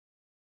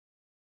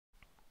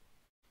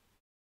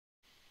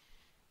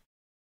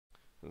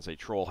 Since a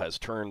troll has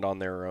turned on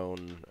their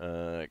own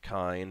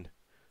kind,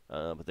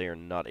 but they are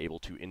not able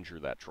to injure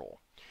that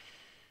troll.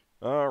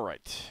 All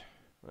right,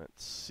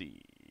 let's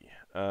see.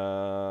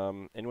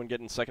 Anyone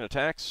getting second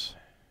attacks?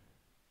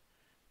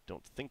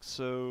 Don't think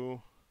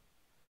so.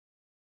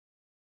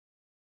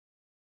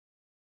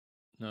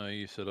 No,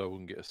 you said I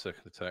wouldn't get a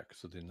second attack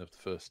because I didn't have the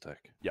first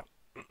attack. Yeah.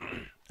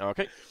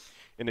 Okay.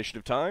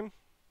 Initiative time.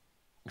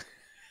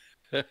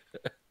 I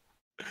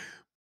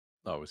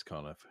was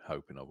kind of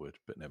hoping I would,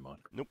 but never mind.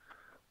 Nope.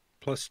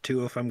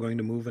 +2 if I'm going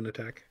to move and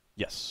attack.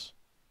 Yes.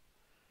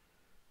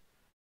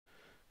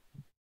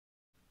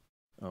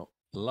 Oh,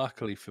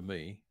 luckily for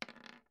me,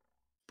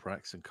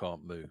 Braxon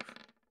can't move.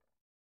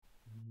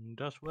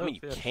 Does I mean, he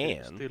Velthiad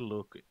can. still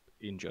look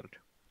injured?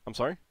 I'm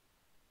sorry?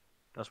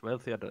 Does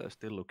Velthiad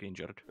still look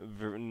injured?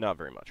 Not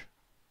very much.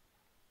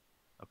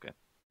 Okay.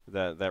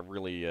 That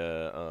really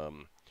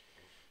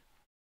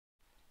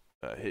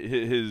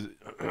his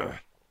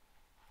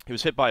he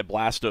was hit by a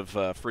blast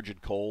of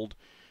frigid cold,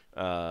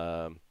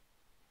 so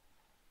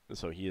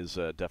he is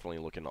definitely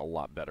looking a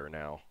lot better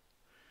now.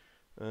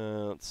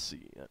 Let's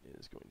see, that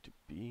is going to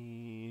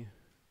be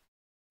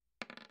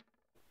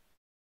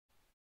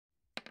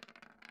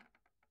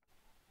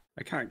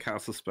I can't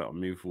cast a spell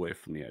and move away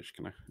from the edge,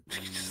 can I?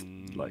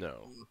 Like-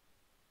 no.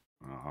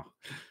 Oh.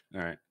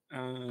 Alright.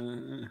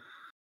 No,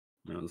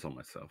 it's on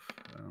myself.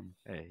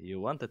 Hey,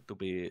 you wanted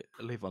to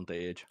live on the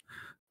edge.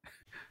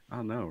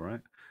 Oh no,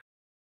 right?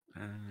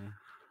 I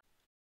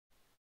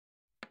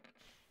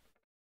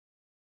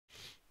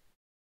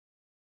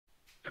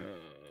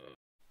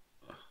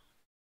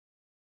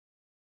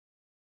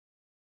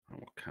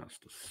will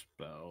cast a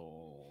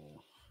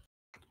spell.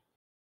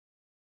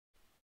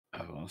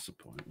 Oh, that's the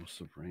point. What's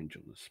the range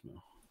on this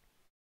spell?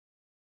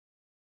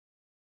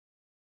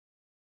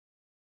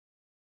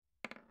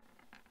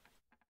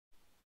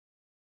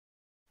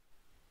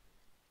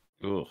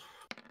 Ugh.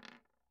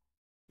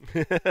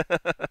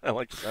 I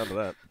like the sound of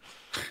that.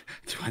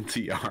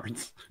 20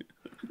 yards.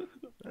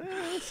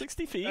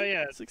 60 feet. Oh,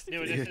 yeah, 60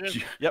 new feet.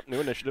 initiative. Yep, new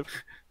initiative.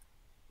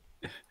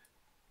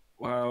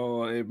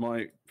 Well, it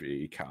might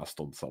be cast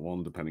on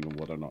someone, depending on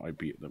whether or not I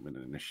beat them in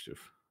an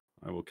initiative.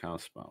 I will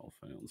cast Battle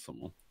Fey on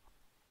someone.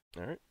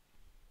 All right.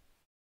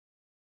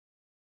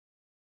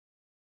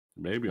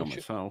 Maybe on Well,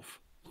 myself.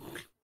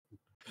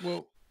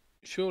 Well,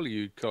 surely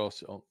you'd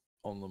cast it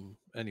on them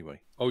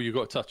anyway. Oh, you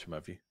got to touch them,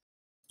 have you?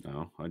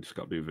 No, I just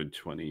got to be within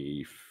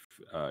 20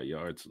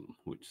 yards,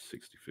 which is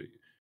 60 feet.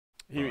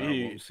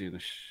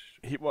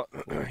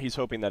 He's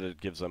hoping that it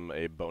gives him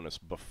a bonus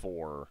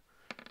before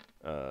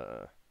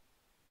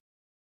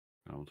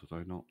Oh, did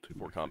I not?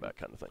 For combat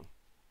kind of thing.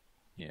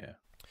 Yeah.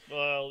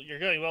 Well, you're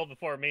going well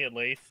before me at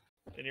least,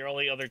 and your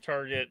only other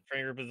target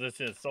trainer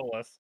position is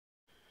Solas.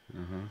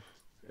 Uh-huh.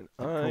 And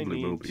That I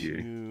probably will need be you.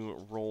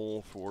 to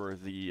roll for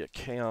the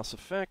chaos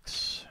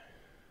effects.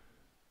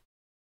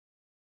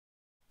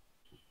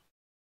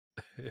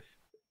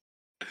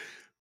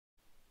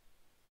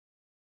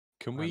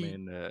 Can I we?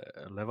 mean,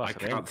 Leva's I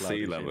can't rain cloud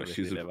see is Leva. really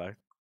She's Leva.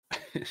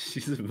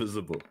 she's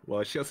invisible.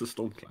 Well, she has a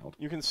storm cloud.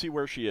 You can see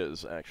where she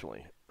is,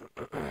 actually.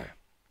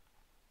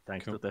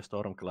 Thanks Cool. to the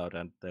storm cloud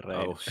and the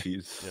rain. Oh,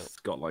 she's Yep.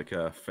 got like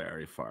a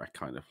fairy fire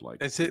kind of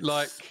like. Is it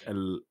like-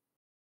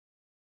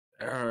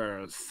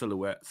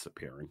 silhouettes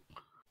appearing?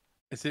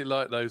 Is it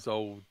like those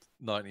old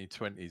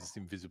 1920s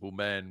Invisible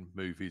Man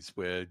movies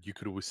where you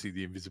could always see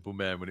the Invisible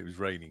Man when it was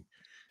raining?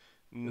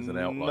 As an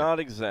outline. Not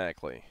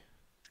exactly.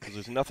 Because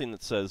there's nothing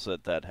that says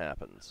that that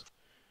happens.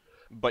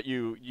 But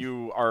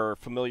you are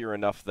familiar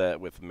enough that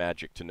with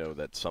magic to know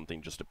that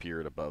something just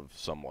appeared above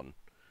someone.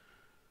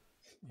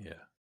 Yeah.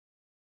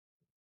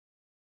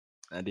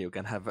 And you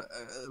can have a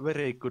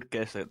very good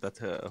guess at that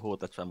who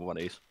that someone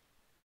is.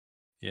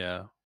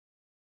 Yeah.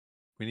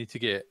 We need to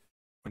get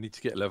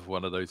Level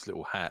one of those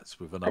little hats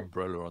with an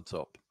umbrella on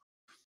top.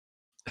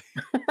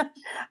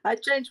 I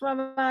changed my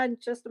mind.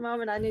 Just a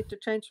moment. I need to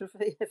change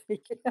the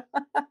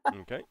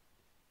Okay.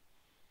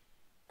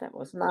 That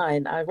was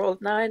 9. I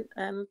rolled 9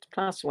 and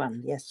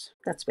 +1. Yes,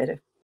 that's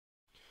better.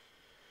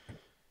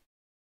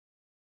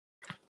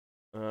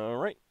 All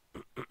right.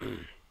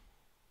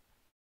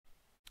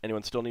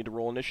 Anyone still need to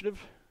roll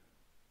initiative?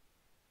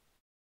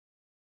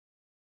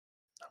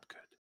 I'm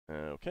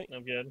good. Okay.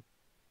 I'm good.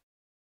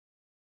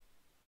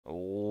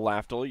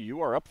 Lafdul,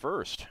 you are up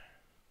first.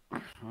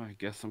 I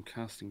guess I'm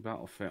casting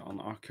Battle Fit on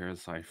Ockar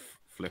as I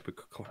flip a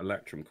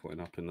Electrum coin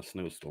up in the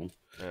snowstorm.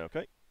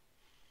 Okay.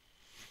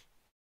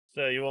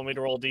 So you want me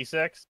to roll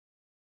d6?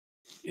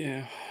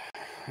 Yeah,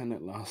 and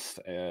it lasts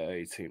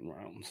 18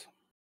 rounds.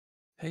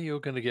 Hey, you're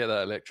going to get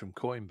that Electrum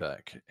coin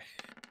back.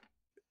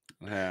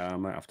 Yeah, I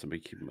might have to be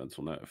keeping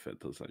mental note if it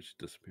does actually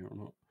disappear or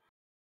not.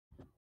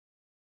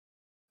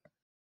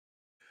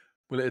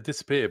 Well, it'll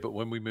disappear, but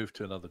when we move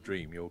to another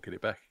dream, you'll get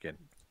it back again.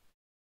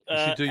 You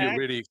Uh, should do your ac-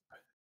 really.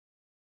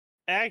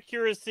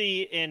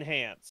 Accuracy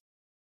enhanced.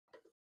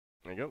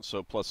 There you go.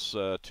 So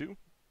 +2,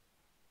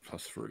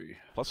 +3.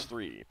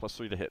 +3,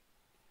 +3 to hit.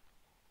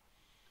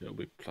 It'll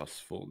be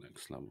 +4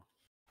 next level.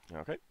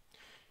 Okay.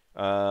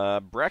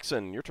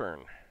 Braxon, your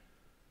turn.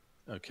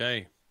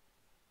 Okay.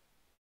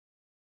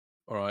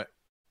 All right.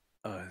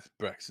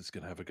 Braxon's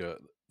going to have a go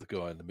at the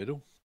guy in the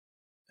middle.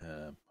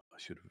 I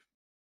should have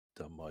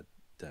done my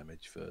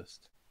damage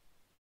first.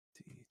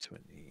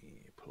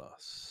 D20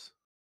 plus.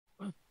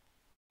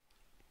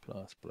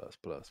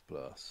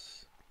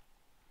 Plus.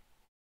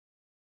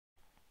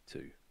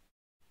 2.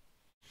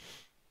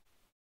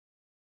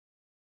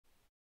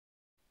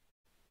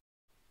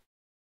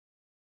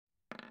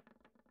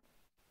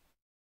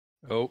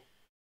 Oh,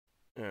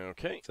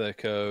 Okay.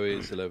 Theko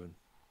is 11.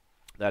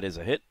 That is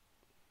a hit.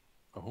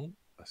 Oh,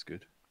 that's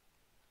good.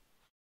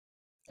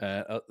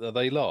 Are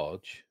they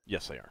large?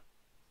 Yes, they are.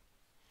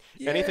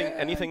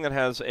 Anything that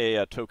has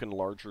a token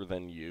larger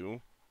than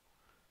you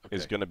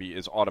is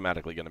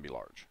automatically going to be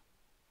large.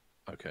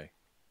 Okay.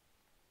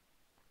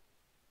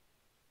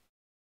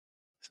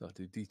 So I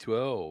do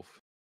D12.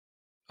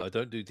 I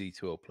don't do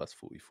D12 plus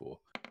 44.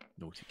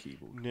 Naughty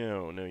keyboard.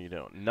 No, you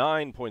don't.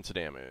 9 points of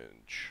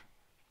damage.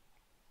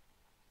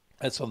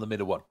 That's on the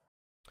middle one.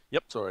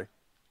 Yep. Sorry.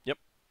 Yep.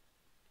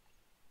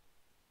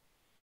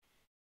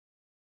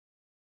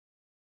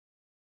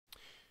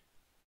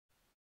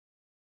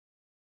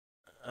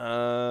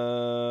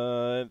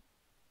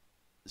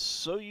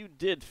 So you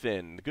did,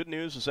 Finn. The good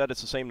news is that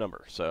it's the same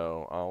number,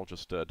 so I'll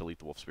just delete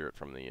the wolf spirit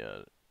from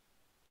the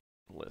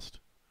list.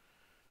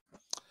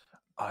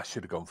 I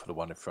should have gone for the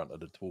one in front of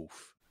the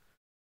dwarf.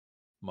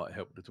 Might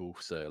help the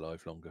dwarf stay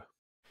alive longer.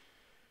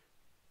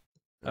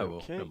 Oh well,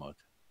 Okay. never mind.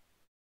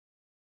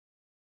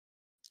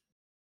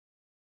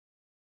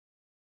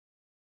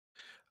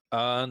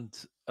 And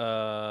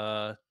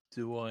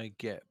do I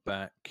get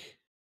back?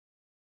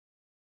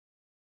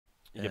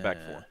 You get back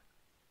 4.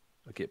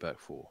 I get back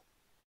 4.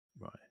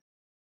 Right.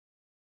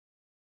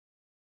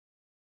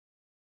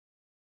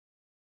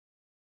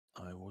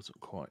 I wasn't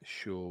quite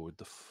sure with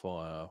the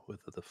fire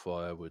whether the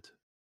fire would.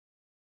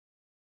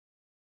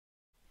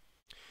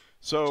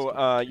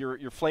 So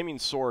your flaming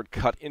sword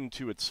cut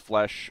into its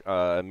flesh,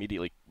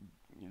 immediately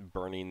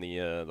burning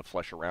the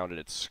flesh around it.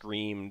 It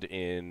screamed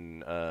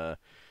in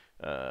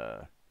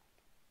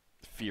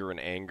fear and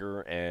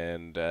anger,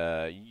 and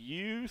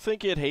you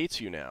think it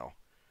hates you now.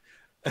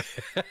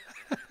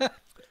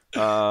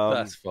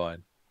 That's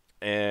fine.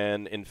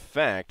 And in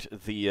fact,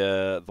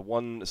 the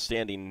one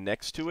standing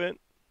next to it,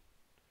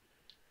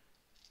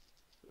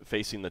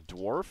 facing the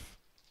dwarf,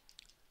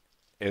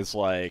 is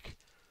like,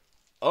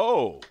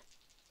 oh,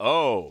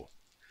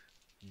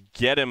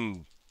 get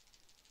him,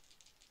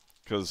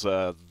 because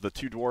the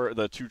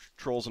two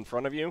trolls in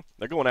front of you,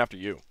 they're going after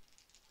you.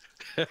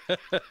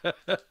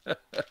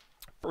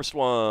 First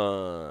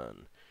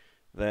one,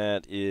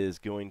 That is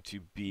going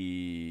to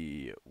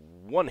be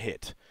 1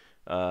 hit.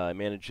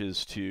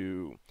 Manages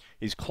to...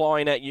 He's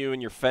clawing at you,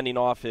 and you're fending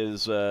off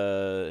his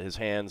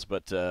hands,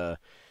 but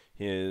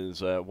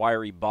his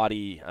wiry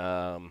body...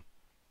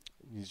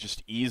 he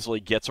just easily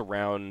gets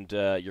around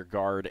your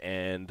guard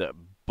and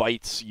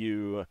bites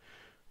you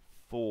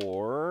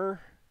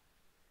for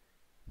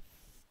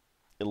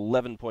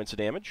 11 points of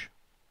damage.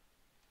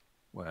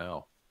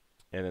 Wow.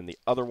 And then the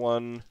other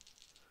one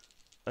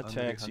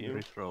attacks Hungry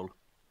you. troll.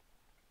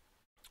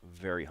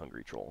 Very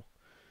hungry troll.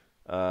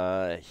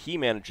 He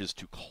manages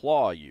to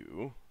claw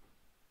you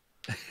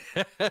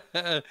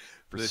for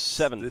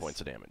 7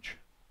 points of damage.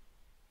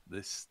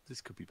 This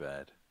could be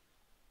bad.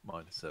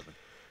 -7.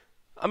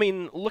 I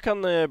mean, look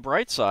on the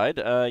bright side.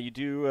 You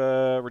do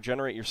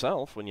regenerate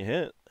yourself when you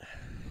hit.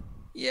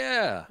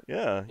 Yeah.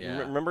 Yeah. Yeah.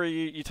 Remember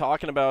you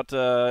talking about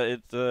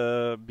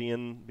it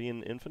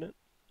being infinite?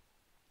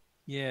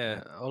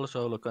 Yeah.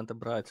 Also, look on the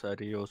bright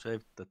side. You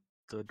saved the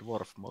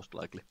dwarf, most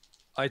likely.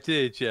 I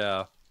did,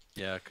 yeah.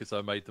 Yeah, because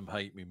I made them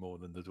hate me more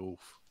than the dwarf.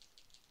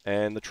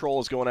 And the troll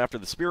is going after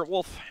the spirit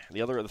wolf.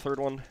 The third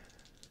one.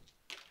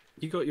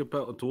 You got your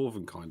belt of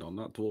dwarven kind on.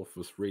 That dwarf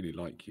must really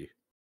like you.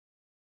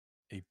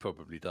 He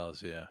probably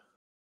does, yeah.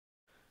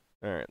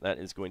 All right, that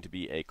is going to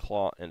be a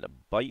claw and a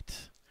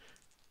bite,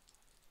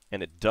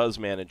 and it does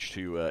manage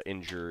to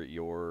injure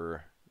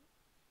your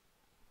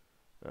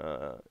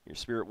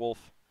spirit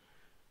wolf.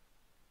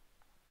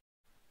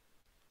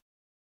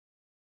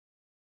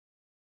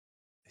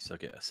 At least I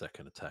get a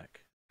second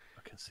attack.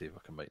 I can see if I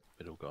can make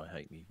the middle guy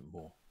hate me even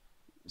more.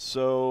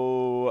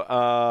 So,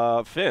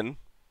 Finn,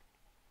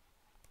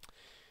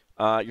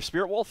 your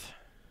spirit wolf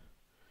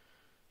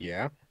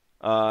Yeah.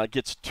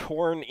 gets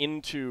torn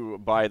into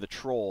by the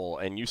troll,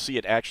 and you see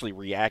it actually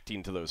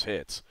reacting to those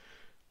hits.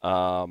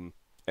 And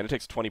it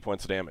takes 20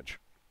 points of damage.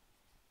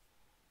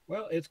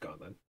 Well, it's gone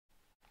then.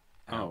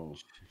 Oh,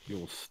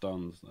 you're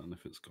stunned then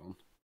if it's gone.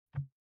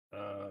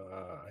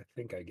 I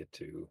think I get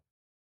to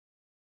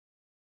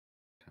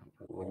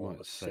We roll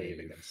might a save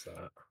against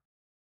that.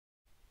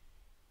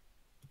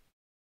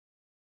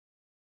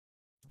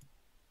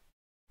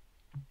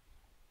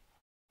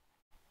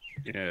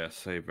 Yeah,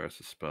 save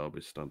versus spell.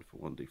 Be stunned for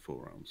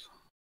 1d4 rounds.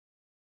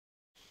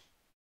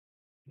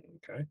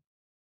 Okay.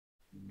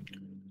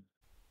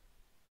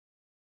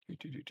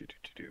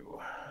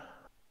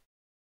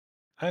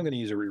 I'm going to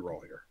use a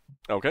reroll here.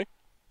 Okay.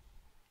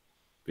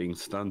 Being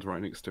stunned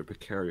right next to a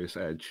precarious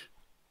edge.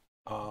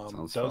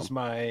 Sounds Does fun.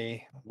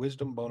 my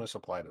wisdom bonus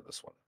apply to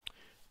this one?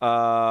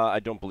 I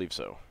don't believe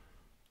so.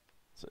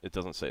 It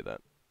doesn't say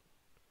that.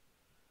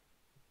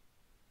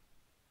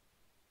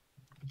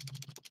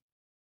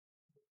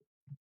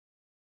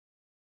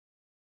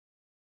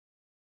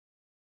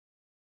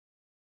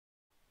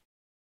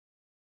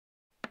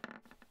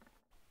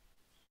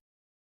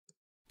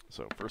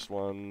 So first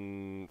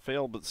one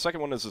failed, but the second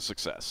one is a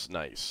success.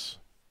 Nice.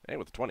 Hey,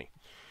 with a 20.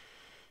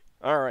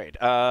 All right.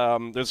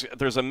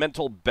 There's a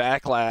mental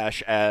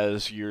backlash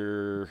as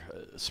your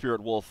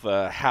spirit wolf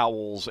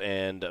howls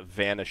and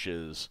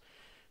vanishes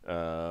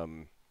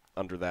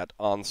under that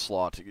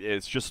onslaught.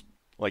 It's just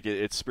like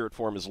its spirit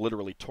form is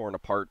literally torn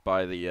apart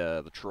by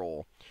the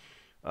troll.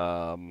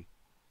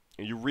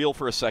 You reel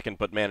for a second,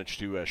 but manage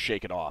to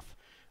shake it off.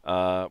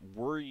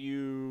 Were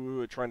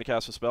you trying to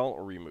cast a spell,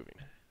 or were you moving?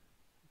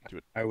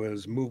 I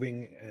was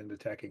moving and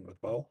attacking with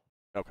bow.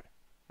 Okay.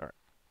 All right.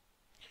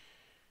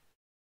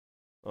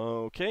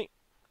 Okay.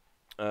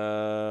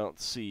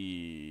 Let's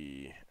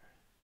see.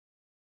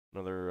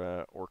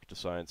 Another orc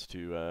decides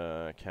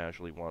to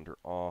casually wander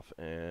off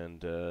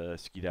and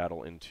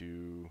skedaddle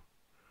into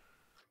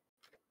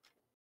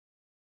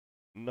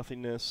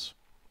nothingness.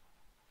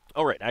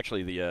 Oh, right.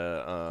 Actually, the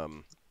oh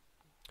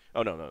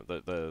no,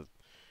 the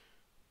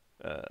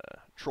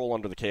troll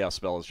under the chaos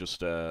spell is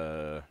just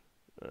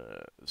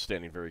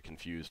standing very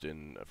confused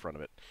in front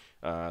of it.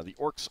 The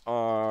orcs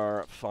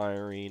are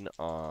firing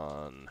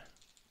on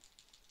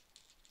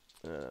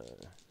the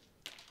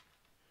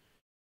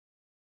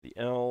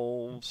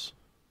elves,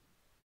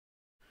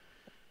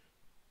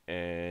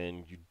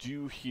 and you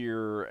do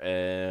hear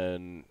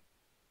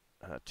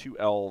two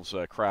elves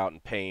cry out in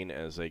pain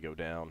as they go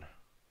down.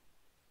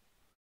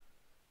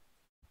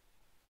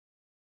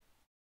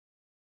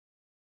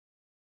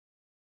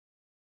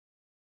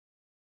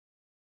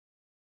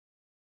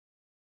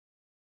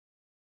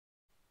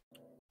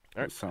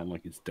 All right. Sound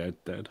like it's dead.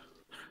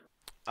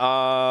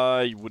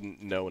 You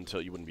wouldn't know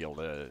until you wouldn't be able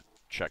to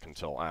check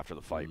until after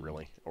the fight,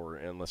 really, or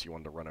unless you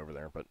wanted to run over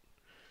there. But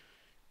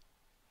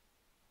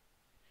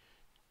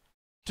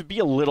to be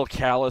a little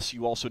callous,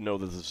 you also know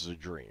that this is a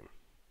dream.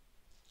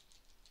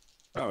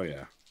 Oh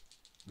yeah.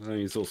 And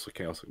he's also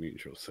chaotic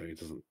neutral, so he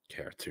doesn't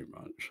care too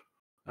much.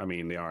 I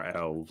mean, they are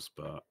elves,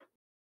 but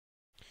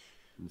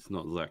he's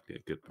not exactly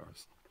a good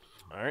person.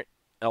 All right,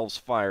 elves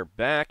fire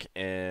back,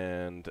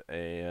 and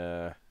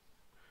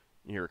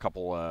you hear a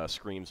couple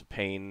screams of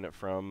pain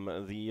from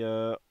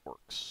the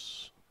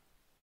orcs.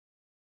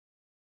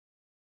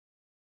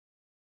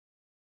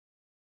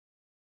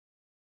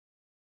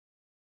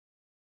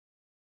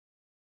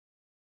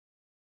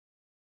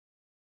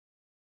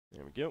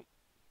 There we go.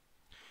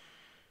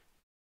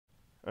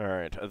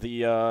 Alright,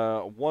 the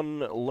one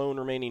lone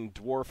remaining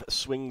dwarf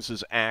swings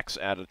his axe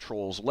at a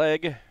troll's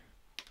leg.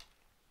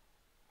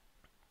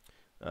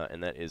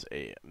 And that is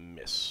a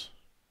miss.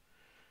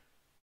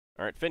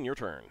 Alright, Finn, your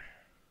turn.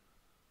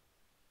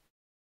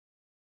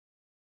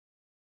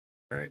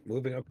 All right,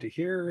 moving up to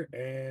here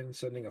and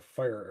sending a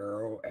fire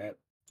arrow at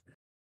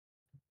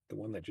the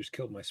one that just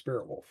killed my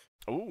spirit wolf.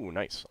 Ooh,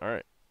 nice.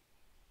 Alright.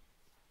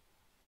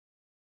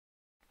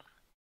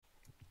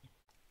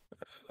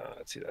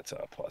 Let's see, that's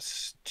a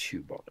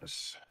 +2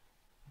 bonus.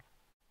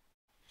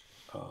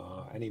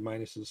 Any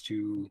minuses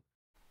to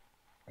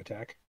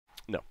attack?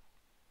 No.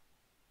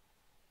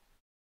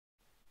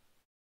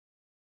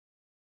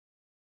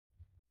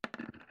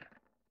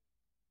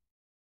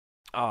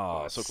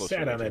 Ah, so close.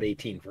 Sat on that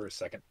 18 for a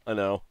second. I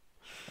know.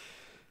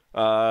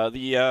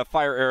 The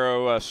fire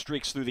arrow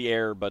streaks through the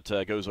air, but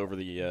goes over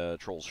the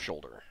troll's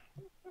shoulder.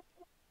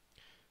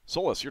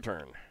 Solas, your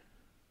turn.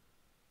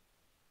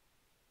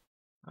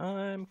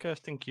 I'm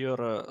casting Cure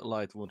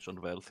Light Wounds on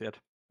Velthiad.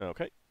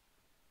 Okay.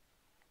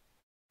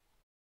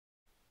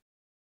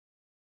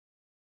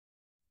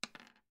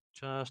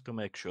 Just to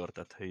make sure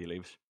that he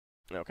lives.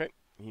 Okay.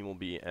 He will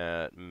be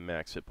at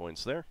max hit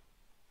points there.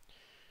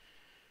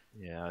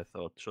 Yeah, I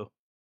thought so.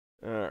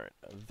 Alright.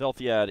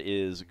 Velthiad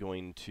is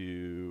going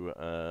to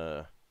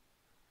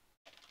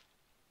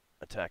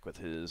attack with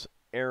his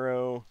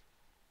arrow.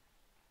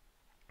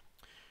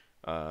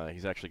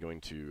 He's actually going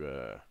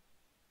to...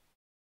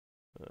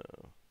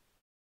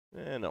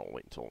 no, I'll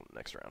wait until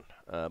next round.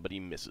 But he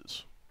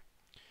misses.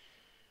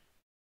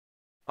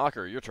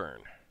 Ockar, your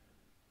turn.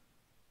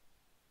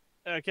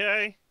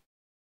 Okay.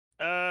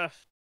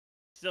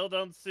 Still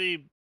don't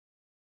see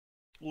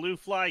blue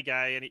fly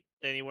guy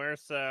anywhere,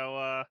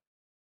 so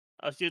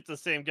I'll shoot the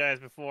same guy as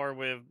before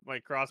with my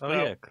crossbow.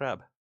 Oh yeah,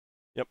 crab.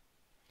 Yep.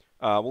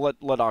 We'll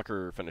let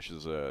Ockar finish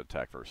his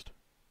attack first,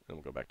 and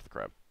we'll go back to the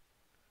crab.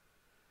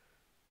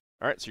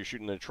 All right, so you're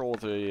shooting the troll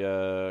with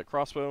a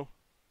crossbow.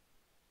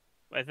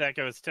 I think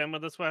I was 10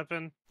 with this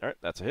weapon. All right,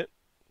 that's a hit.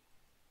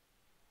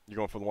 You're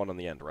going for the one on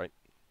the end, right?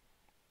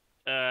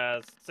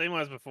 Same one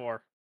as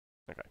before.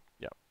 Okay,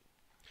 yeah.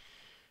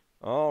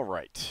 All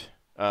right.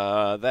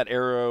 That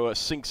arrow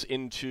sinks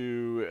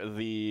into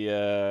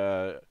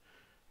the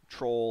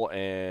troll,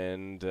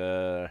 and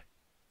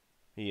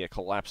he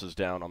collapses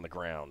down on the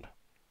ground.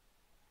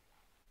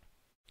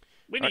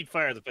 We need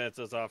fire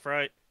defenses off,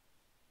 right?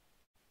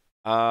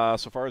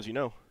 So far as you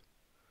know.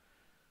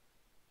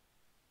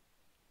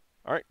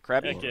 All right,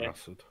 Krabby. Okay.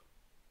 Acid.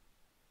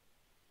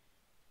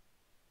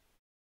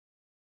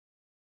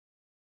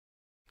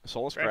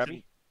 Solas, Braxon.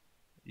 Krabby.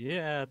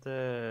 Yeah,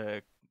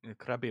 the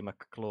Krabby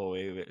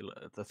McCloy,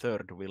 the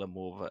third, will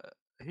move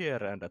here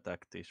and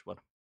attack this one.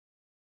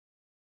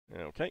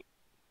 Okay.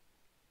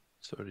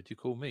 So did you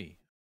call me?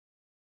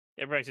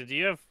 Yeah, Braxton, do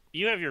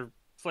you have your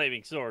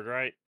flaming sword,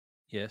 right?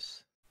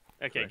 Yes.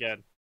 Okay, Correct.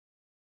 good.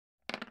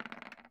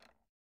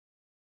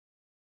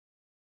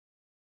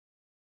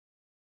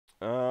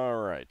 All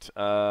right.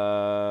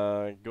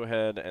 Go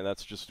ahead, and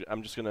that's just.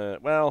 I'm just gonna.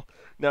 Well,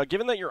 now,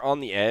 given that you're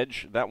on the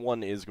edge, that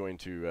one is going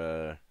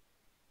to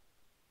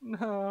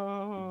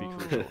No. be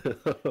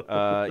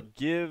crucial.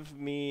 Give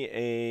me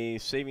a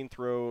saving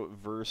throw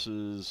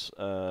versus.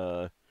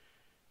 Let's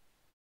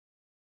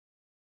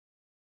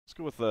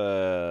go with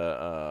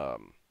the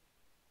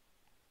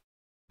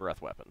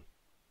breath weapon.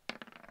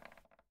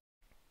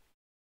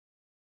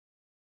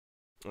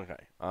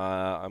 Okay.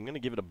 I'm gonna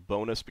give it a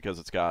bonus because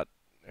it's got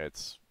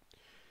It's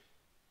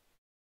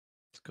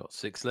got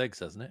 6 legs,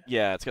 hasn't it?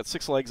 yeah, it's got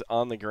 6 legs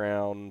on the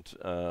ground.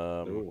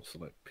 They're also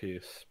like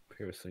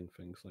piercing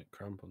things like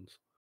crampons.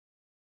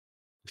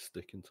 They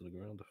stick into the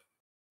ground,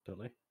 don't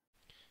they?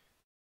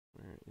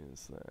 Where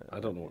is that? I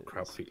don't know what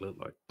crab feet look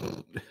like.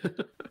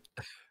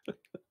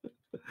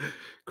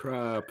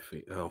 Crab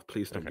feet. Oh,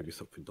 please don't give me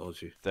something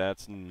dodgy.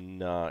 That's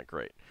not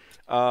great.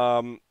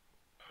 All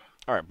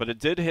right, but it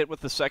did hit with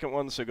the second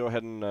one, so go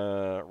ahead and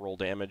roll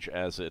damage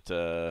as it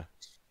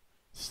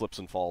slips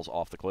and falls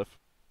off the cliff.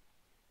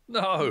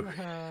 No!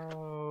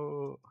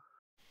 No.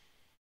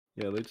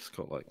 Yeah, they just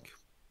got like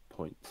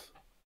points.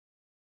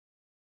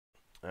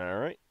 All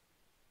right.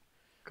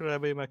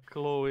 Krabby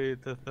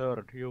McCloy the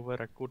third, you were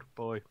a good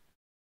boy.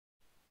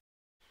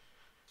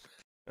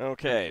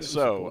 Okay, It was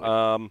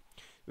so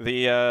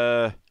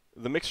the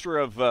mixture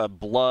of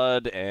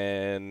blood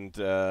and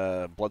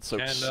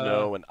blood-soaked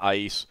snow and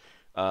ice,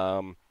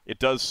 it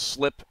does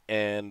slip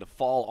and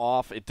fall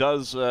off. It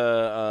does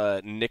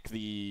nick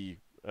the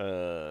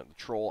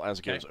troll as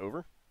it goes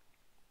over.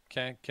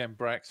 Can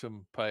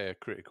Braxon pay a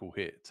critical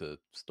hit to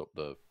stop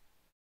the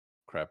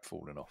crab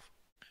falling off?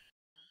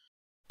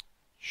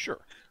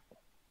 Sure.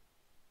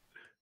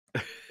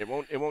 It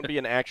won't be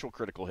an actual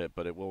critical hit,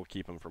 but it will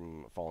keep him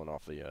from falling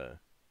off the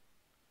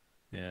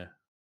the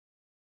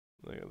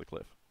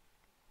cliff.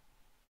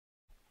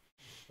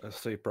 I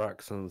see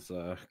Braxton's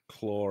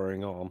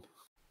clawing on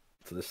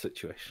to this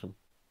situation.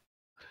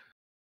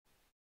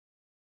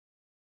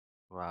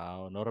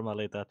 Wow,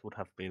 normally that would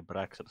have been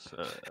Braxon's.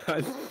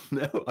 I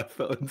know, I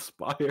felt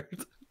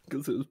inspired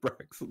because it was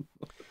Braxon.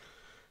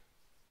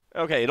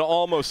 Okay, it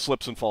almost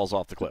slips and falls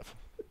off the cliff.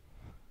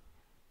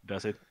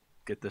 Does it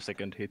get the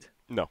second hit?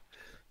 No,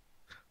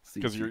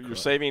 because you're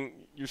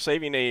saving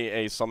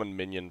a summoned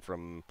minion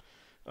from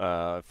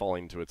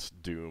falling to its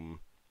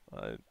doom.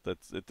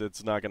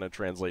 It's not going to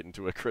translate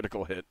into a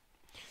critical hit.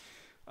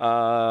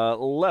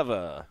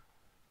 Leva,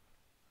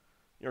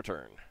 your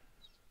turn.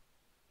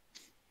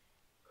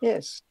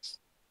 Yes.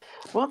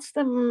 What's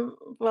the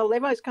well?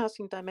 Leva is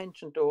casting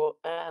Dimension Door,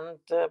 and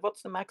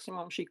what's the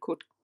maximum she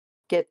could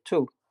get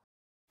to?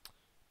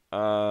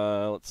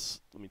 Let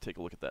me take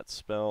a look at that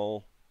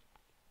spell.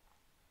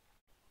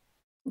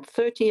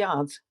 30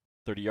 yards.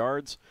 30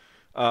 yards.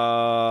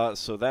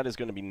 So that is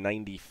going to be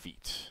 90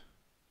 feet.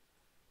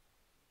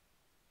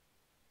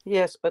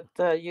 Yes, but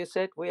you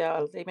said we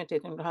are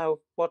limited in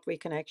what we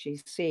can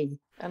actually see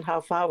and how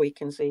far we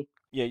can see.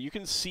 Yeah, you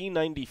can see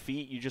 90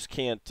 feet. You just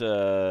can't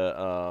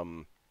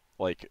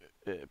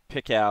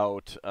pick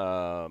out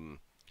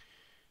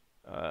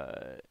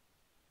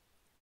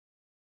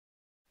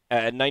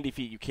at 90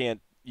 feet. You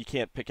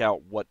can't pick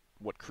out what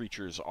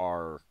creatures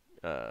are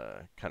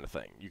kind of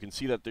thing. You can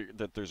see that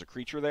there's a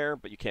creature there,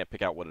 but you can't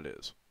pick out what it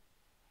is.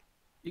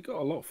 You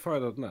got a lot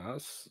further than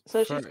that.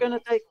 So she's going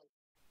to take.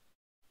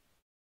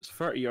 It's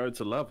 30 yards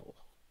a level.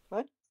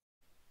 What?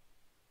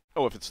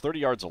 Oh, if it's 30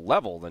 yards a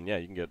level, then yeah,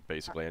 you can get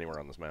basically anywhere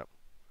on this map.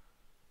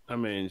 I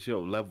mean, it's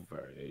your level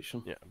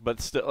variation. Yeah, but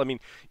still, I mean,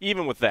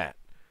 even with that,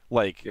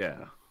 like...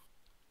 Yeah.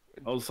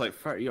 I was like,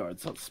 30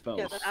 yards, that spells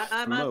Yeah,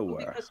 I'm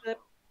nowhere. because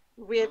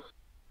we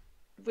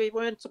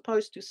weren't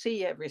supposed to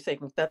see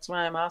everything. That's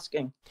why I'm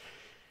asking.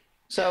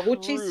 So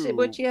would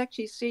she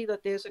actually see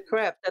that there's a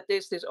crab, that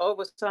there's this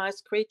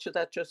oversized creature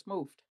that just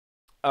moved?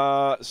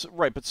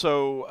 Right, but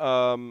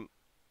so...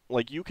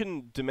 like, you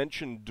can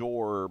dimension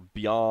door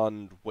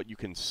beyond what you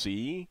can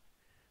see.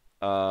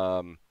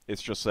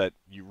 It's just that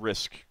you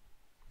risk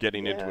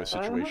getting into a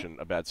situation,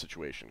 a bad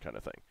situation kind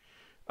of thing.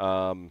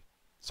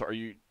 So are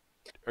you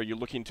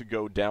looking to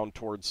go down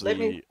towards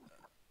down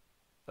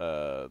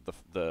the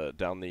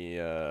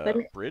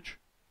bridge?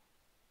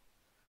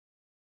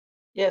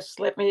 Yes,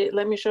 let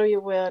me show you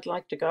where I'd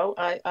like to go.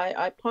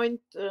 I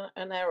point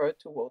an arrow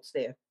towards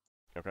there.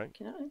 Okay.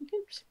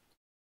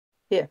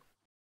 Here.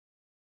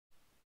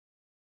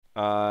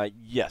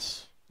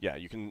 Yes. Yeah,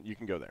 you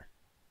can go there.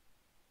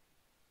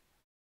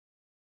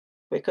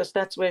 Because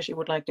that's where she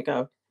would like to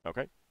go.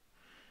 Okay.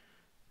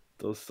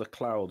 Does the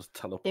cloud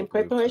teleport? In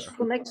preparation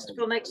for next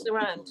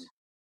round.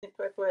 In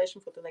preparation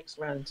for the next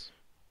round.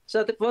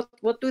 So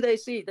what do they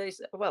see?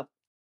 Is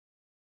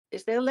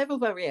there a level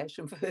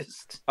variation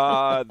first?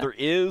 There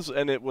is,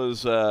 and it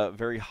was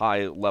very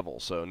high level,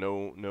 so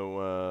no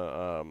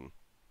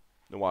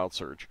wild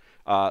surge.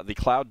 The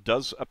cloud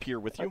does appear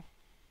with you.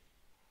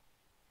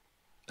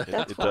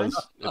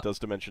 It does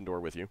dimension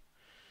door with you.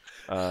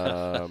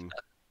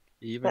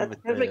 Even that's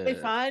perfectly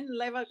fine.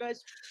 Leva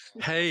goes.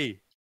 Hey,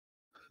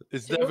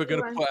 it's never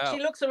going to put out. She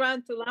looks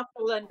around to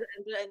Lafdul and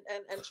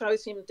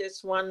shows him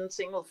this one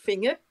single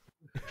finger.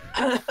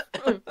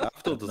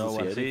 Lafdul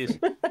doesn't see it.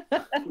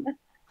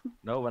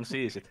 No one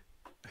sees it.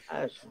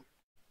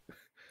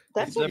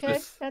 That's okay.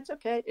 That's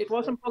okay. It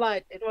wasn't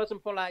polite. It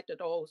wasn't polite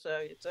at all. So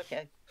it's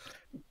okay.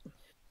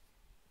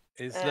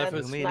 Is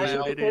Leva's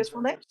prepares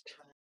for next?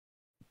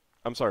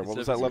 I'm sorry, what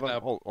was that, Leva?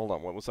 Hold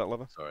on, what was that,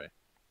 Leva? Sorry.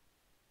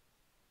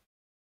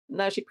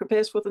 Now she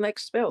prepares for the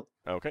next spell.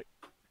 Okay.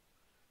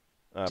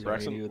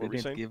 Braxon, what were you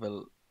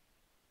saying?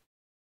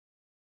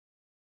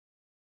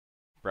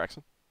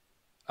 Braxon?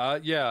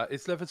 Yeah,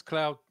 is Leva's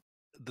cloud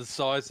the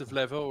size of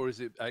Leva, or is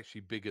it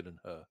actually bigger than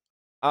her?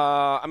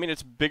 I mean,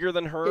 it's bigger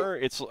than her.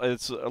 It's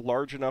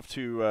large enough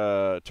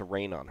to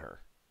rain on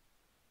her.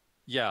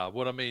 Yeah,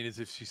 what I mean is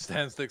if she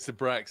stands next to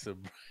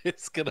Braxon,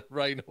 it's gonna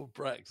rain on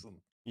Braxon.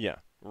 Yeah.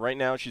 Right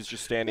now, she's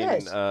just standing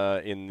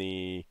in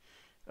the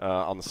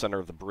on the center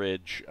of the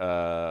bridge,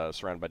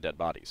 surrounded by dead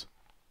bodies.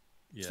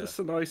 Yeah. Is this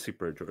an icy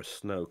bridge or a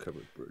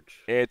snow-covered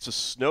bridge? It's a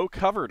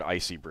snow-covered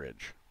icy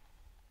bridge.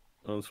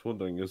 I was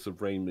wondering, is the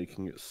rain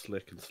making it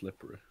slick and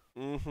slippery?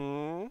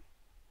 Mm-hmm.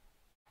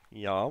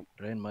 Yeah.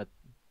 Rain might...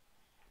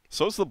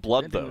 So's the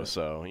blood, though,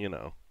 so, you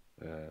know.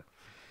 Yeah.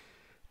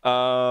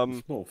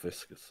 It's more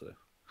viscous, though.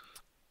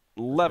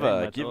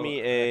 Leva, give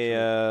me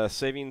a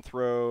saving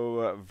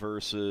throw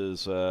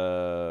versus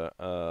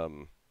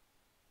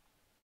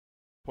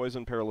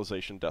poison,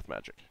 paralyzation, death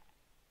magic.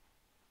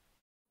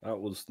 That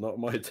was not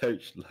my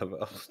intention, Leva.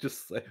 I was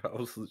just saying. I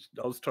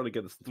was trying to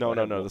get this. No.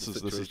 This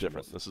is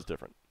different. This is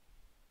different.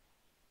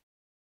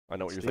 I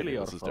know what you're thinking.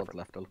 This is different.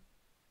 Lafdul.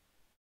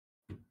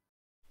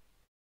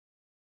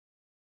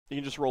 You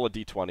can just roll a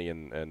d20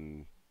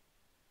 and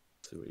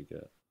see what you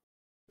get.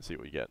 See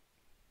what you get.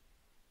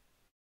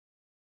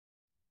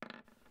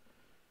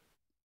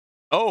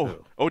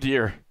 Oh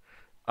dear.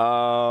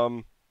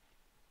 All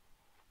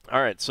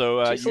right,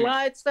 so she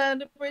slides down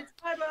the bridge.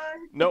 Bye bye.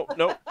 Nope.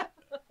 Nope.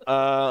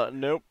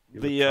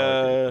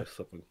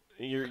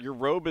 Your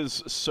robe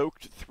is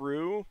soaked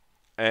through,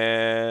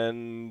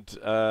 And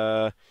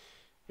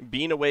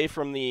being away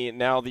from the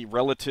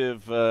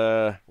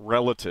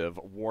relative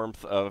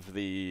warmth of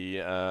the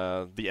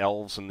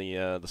elves and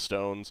the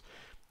stones,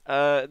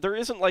 there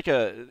isn't like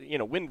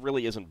wind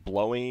really isn't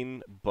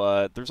blowing,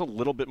 but there's a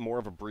little bit more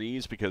of a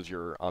breeze because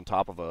you're on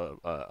top of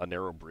a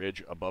narrow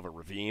bridge above a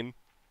ravine.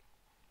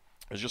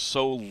 There's just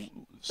so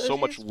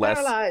much less.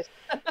 Paralyzed.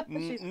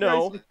 She's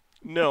No, frozen.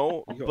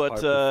 no, You got but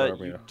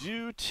hypothermia. you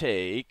do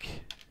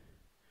take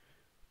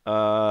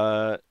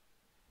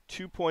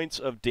 2 points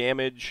of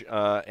damage,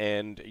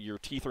 and your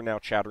teeth are now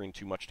chattering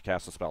too much to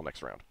cast the spell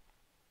next round.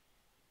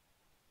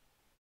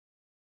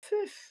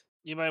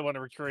 You might want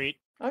to retreat.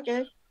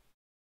 Okay.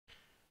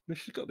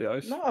 She's got the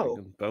ice No.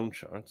 and bone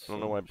shards. I don't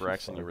know why,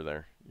 Braxon, you were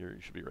there. You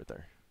should be right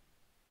there.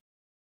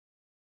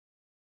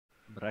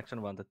 Braxon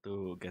wanted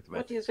to get wet.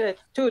 What do you say?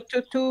 2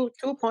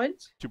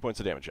 points? 2 points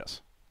of damage,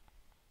 yes.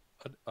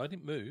 I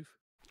didn't move.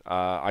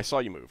 I saw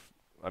you move.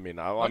 I mean,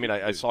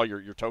 I saw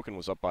your token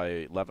was up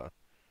by Leva.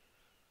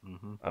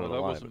 Mm-hmm. I don't know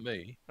that why, wasn't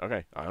me.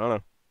 Okay, I don't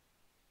know.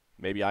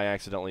 Maybe I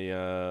accidentally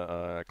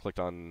clicked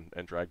on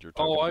and dragged your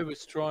token. Oh, I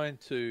was trying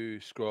to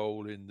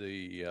scroll in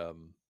the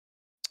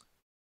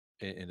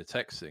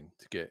text thing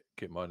to get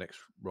my next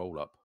roll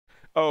up.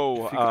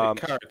 Oh, If you got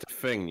a character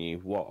thing, you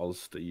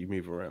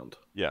move around.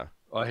 yeah.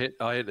 I hit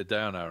the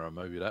down arrow.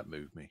 Maybe that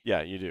moved me.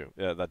 Yeah, you do.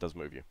 Yeah, that does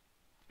move you.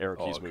 Arrow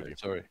keys move you.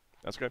 Sorry.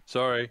 That's good.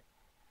 Sorry.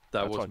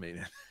 That That's was fine.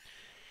 meaning.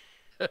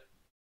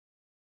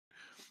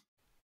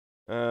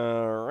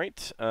 All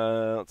right.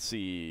 Let's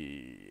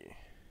see.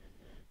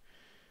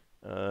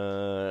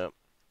 Gnolls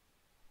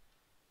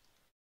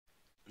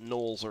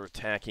are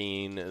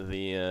attacking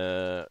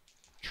the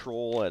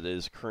troll that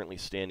is currently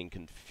standing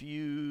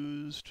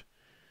confused.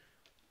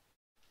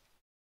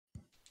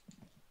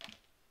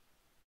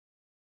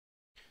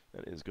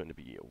 That is going to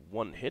be a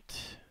 1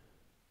 hit.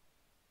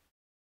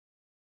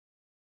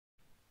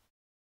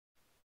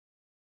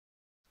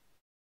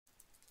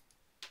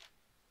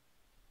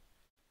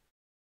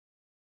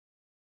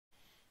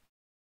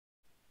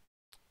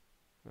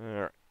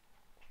 Alright.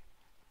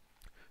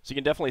 So you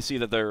can definitely see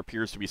that there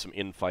appears to be some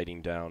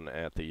infighting down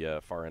at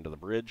the far end of the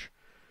bridge.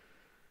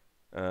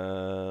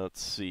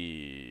 Let's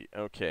see.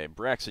 Okay,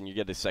 Braxon, you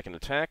get a second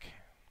attack.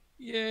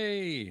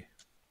 Yay!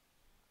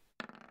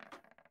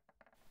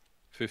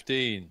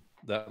 15.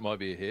 That might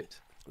be a hit.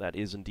 That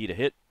is indeed a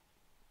hit.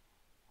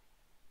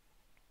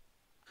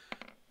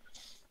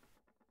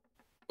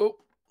 Oh.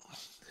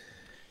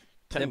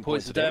 10 10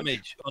 points of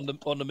damage on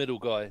the middle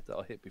guy that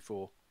I hit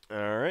before.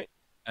 All right.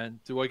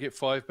 And do I get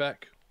 5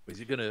 back? Or is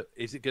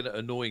it gonna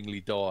annoyingly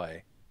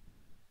die?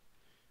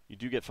 You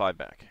do get 5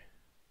 back.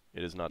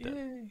 It is not dead.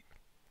 Yay.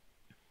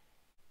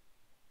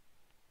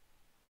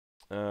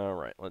 All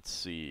right, let's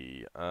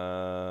see.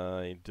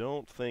 I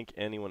don't think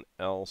anyone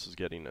else is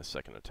getting a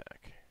second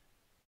attack.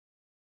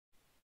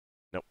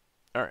 Nope.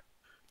 All right.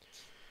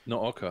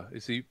 Not Ockar.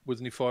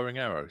 Wasn't he firing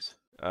arrows?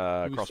 Who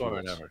was Crossbow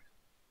firing bolts. arrows?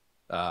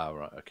 Ah,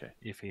 right. Okay.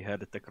 If he had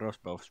the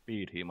crossbow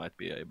speed, he might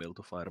be able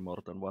to fire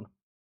more than one.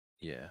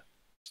 Yeah.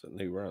 It's a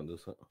new round,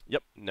 is it?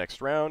 Yep. Next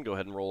round. Go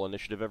ahead and roll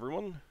initiative,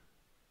 everyone.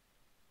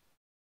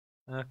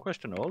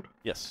 Question, Old.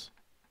 Yes.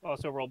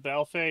 Also roll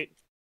Battle Fate.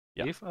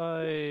 Yeah. If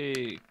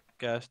I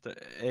cast the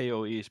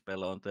AoE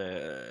spell on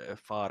the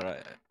far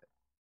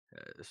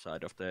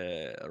side of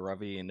the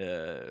ravine,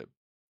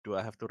 do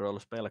I have to roll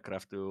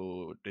spellcraft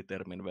to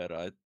determine where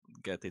I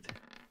get it?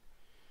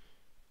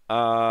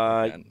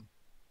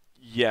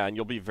 Yeah, and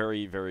you'll be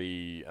very,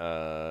 very.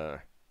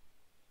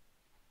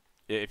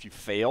 If you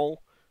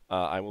fail,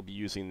 I will be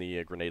using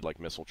the grenade-like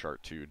missile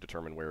chart to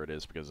determine where it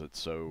is because it's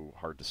so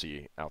hard to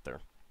see out there.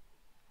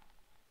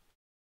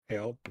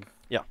 Help.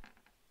 Yeah.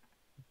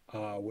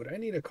 Would I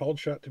need a called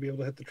shot to be able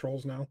to hit the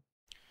trolls now?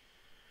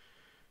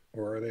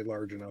 Or are they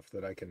large enough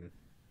that I can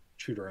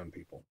shoot around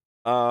people?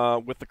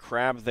 With the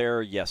crab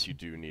there, yes, you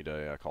do need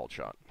a called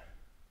shot.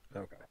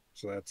 Okay.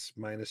 So that's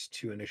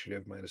 -2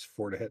 initiative,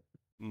 -4 to hit.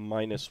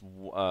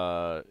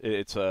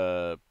 It's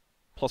a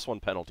 +1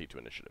 penalty to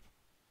initiative.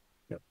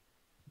 Yep.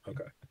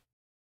 Okay.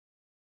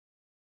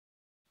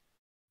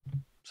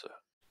 So,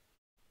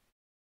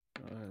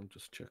 I'm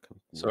just checking.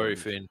 sorry,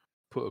 Finn.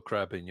 Put a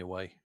crab in your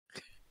way.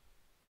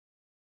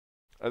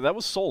 That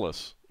was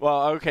Solas.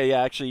 Well, okay,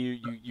 yeah, actually,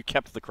 you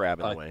kept the crab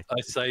in the way.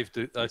 I saved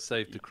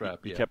the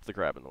crab. You Yeah. kept the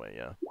crab in the way,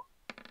 yeah.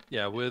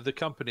 Yeah, we're the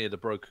company of the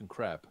broken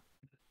crab.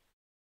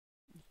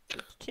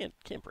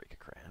 Can't break a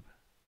crab.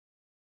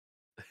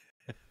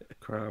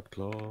 Crab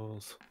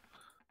claws.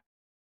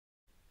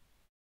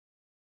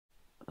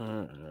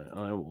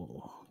 I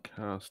will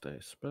cast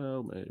a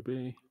spell,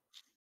 maybe.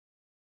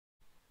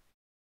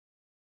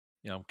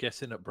 Yeah, I'm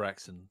guessing that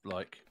Braxon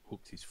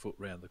hooked his foot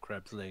round the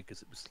crab's leg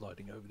as it was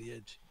sliding over the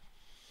edge.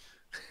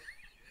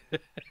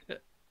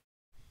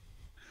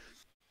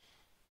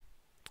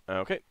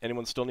 Okay,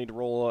 anyone still need to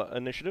roll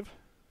initiative?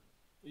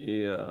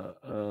 Yeah.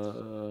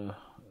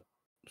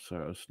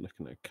 Sorry, I was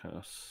looking at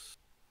cast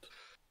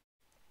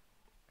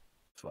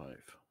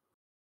 5.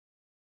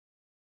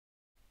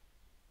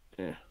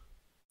 Yeah.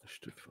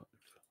 Initiative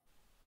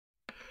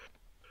 5.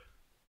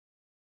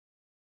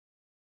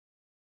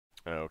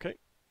 Okay.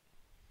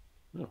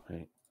 Oh,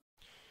 hey.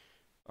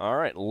 All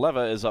right,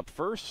 Leva is up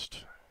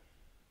first.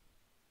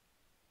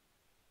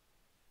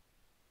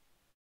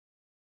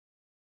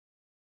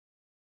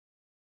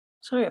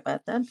 Sorry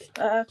about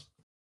that.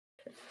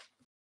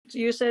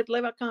 You said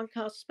Leva can't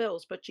cast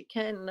spells, but she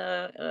can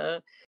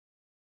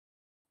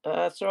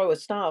throw a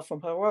star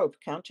from her robe,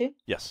 can't she?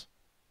 Yes.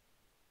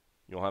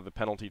 You'll have a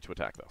penalty to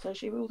attack, though. So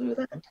she will do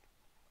that.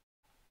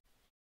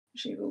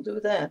 She will do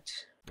that.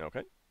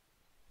 Okay.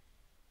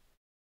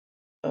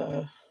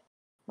 Oh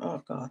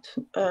God.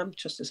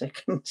 Just a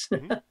second.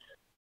 Mhm.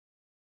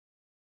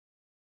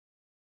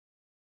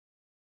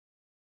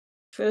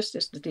 First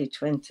is the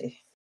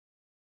D20.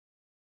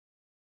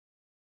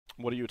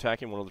 What are you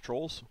attacking? One of the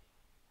trolls?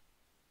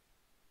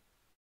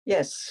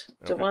 Yes,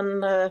 the Okay.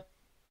 one.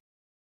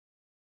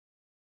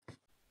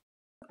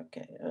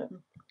 Okay.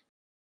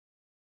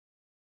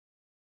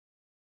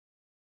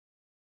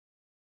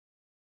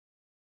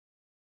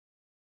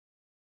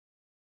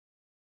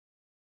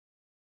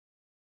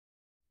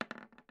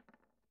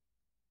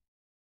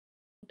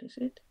 What is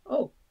it?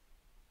 Oh,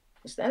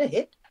 is that a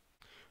hit?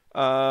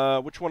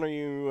 Which one are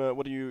you?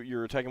 What are you?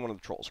 You're attacking one of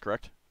the trolls,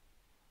 correct?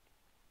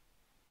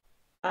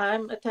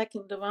 I'm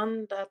attacking the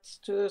one that's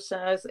to the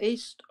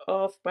southeast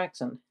of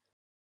Braxon.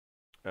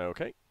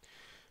 Okay.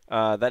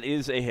 That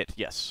is a hit.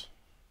 Yes.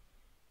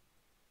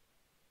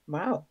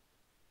 Wow.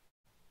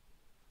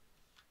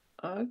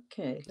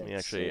 Okay. Let me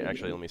actually,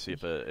 let me see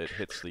if it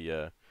hits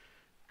the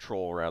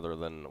troll rather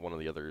than one of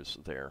the others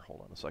there.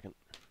 Hold on a second.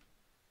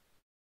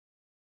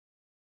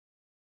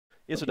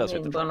 Yes, it does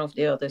hit the troll. One of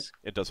the others.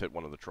 It does hit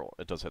one of the troll.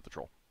 It does hit the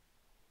troll.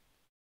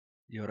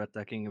 You're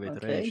attacking with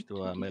Okay. rage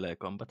to a melee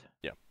combat.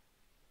 Yeah.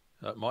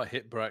 That might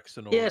hit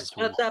Braxon or Yes,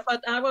 the dwarf.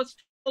 but I was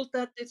told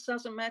that it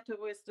doesn't matter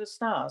with the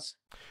stars.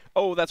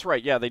 Oh, that's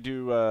right. Yeah, they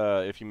do.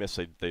 If you miss,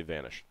 they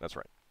vanish. That's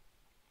right.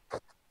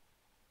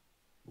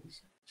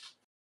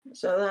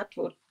 So that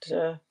would.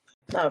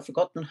 Now I've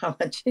forgotten how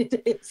much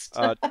it is.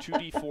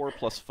 2d4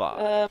 plus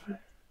 5.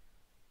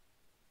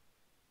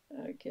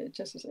 Okay,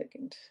 just a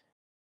second.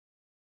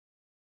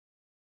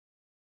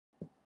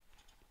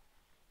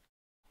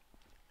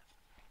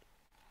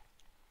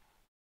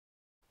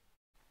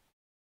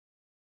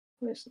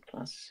 Where's the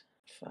plus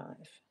 5?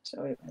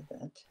 Sorry about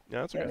that.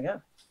 Yeah, that's There okay. we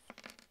go.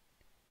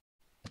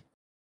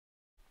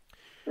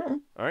 Hmm.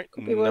 All right,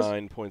 Could be worse.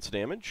 9 points of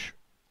damage.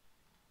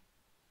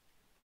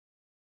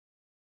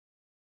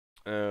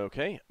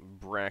 Okay,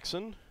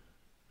 Braxon.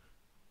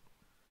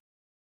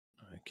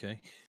 Okay.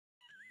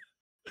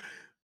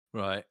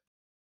 Right.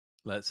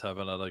 Let's have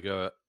another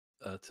go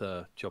at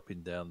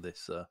chopping down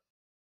this. Go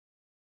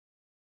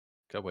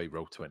away,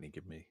 roll 20.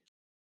 Give me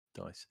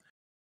dice.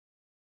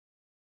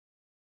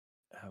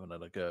 Have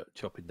another go at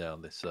chopping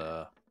down this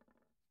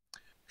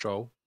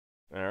troll.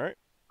 All right.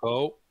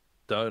 Oh,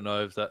 don't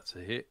know if that's a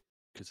hit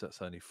because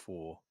that's only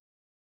 4.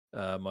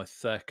 My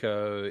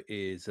Thaco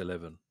is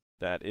 11.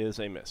 That is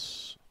a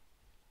miss.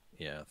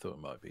 Yeah, I thought it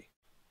might be.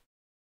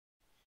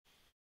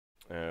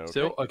 Okay.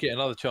 Still, I get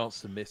another chance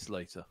to miss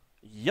later.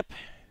 Yep.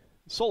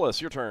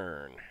 Solas, your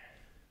turn.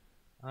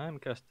 I'm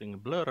casting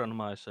Blur on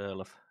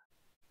myself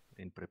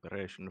in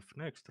preparation of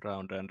next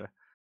round, and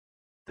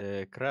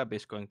the crab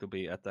is going to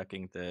be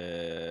attacking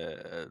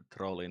the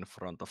troll in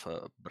front of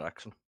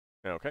Braxon.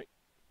 Okay.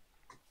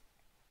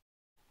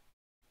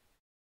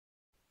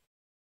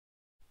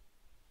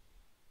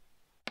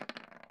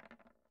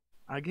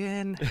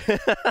 Again.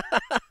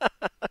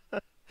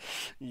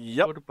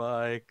 Yep.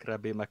 Goodbye,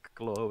 Krabby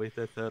McClowy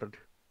the third.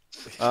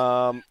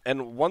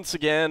 And once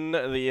again,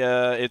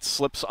 it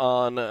slips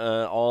on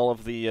all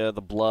of the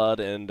blood,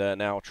 and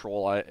now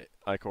Troll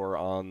Icor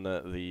on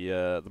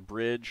the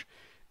bridge,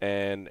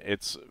 and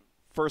its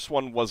first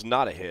one was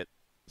not a hit,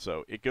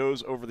 so it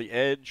goes over the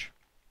edge,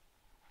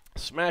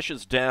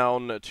 smashes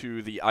down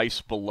to the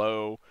ice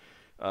below,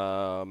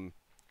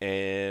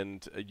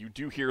 and you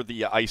do hear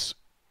the ice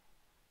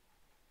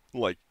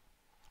like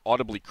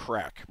audibly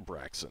crack,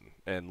 Braxon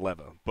and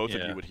Leva. Both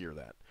of you would hear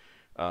that.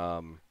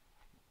 And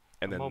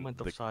a then moment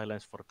of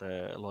silence for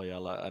the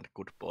loyal and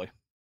good boy.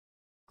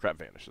 Crap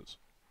vanishes.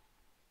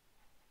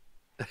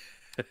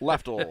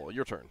 Lafdul,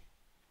 your turn.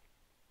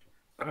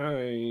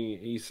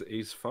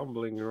 He's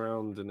fumbling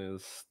around in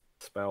his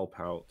spell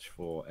pouch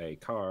for a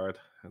card,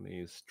 and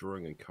he's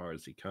drawing a card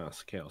as he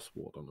casts Chaos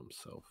Ward on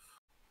himself.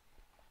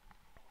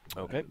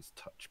 Okay. It's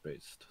touch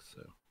based,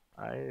 so.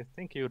 I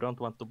think you don't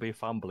want to be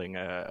fumbling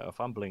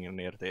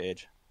near the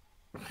edge.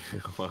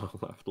 Well,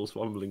 Lafdul's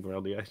fumbling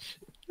around the edge.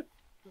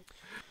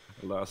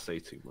 Last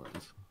 18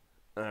 rounds.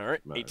 All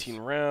right, Matters. 18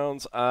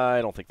 rounds.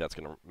 I don't think that's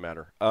going to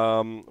matter.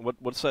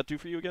 What's that do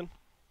for you again?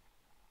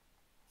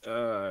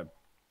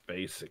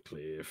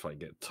 Basically, if I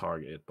get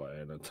targeted by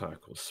an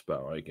attack or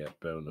spell, I get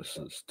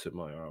bonuses to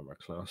my armor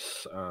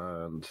class,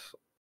 and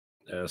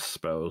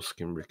spells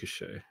can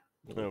ricochet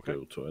or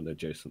go to an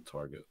adjacent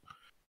target.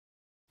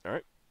 All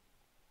right.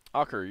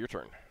 Ockar, your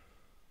turn.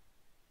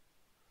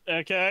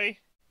 Okay.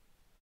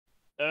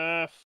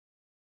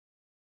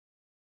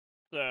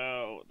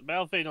 So the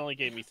Battlefield only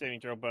gave me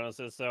saving throw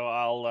bonuses, so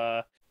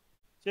I'll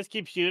Just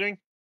keep shooting.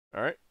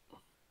 All right.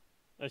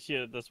 I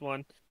shoot at this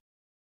one.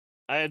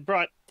 I had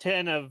brought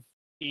 10 of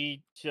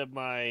each of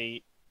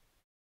my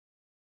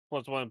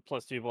 +1,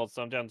 +2 bolts,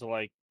 so I'm down to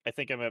like, I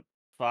think I'm at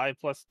 5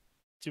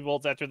 +2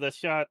 bolts after this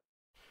shot.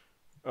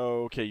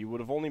 Okay, you would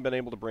have only been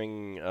able to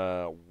bring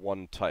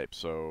one type,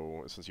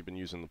 so since you've been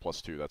using the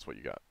 +2, that's what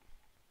you got.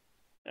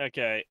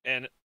 Okay,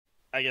 and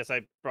I guess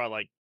I brought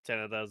like 10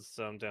 of those,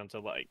 so I'm down to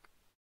like,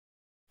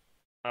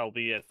 I'll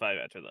be at 5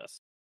 after this.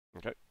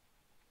 Okay.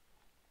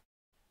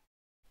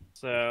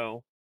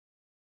 So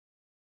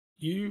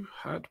You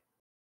had.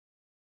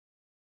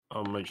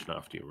 I'll mention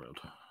after you rolled.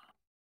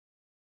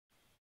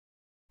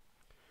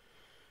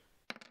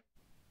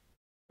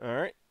 All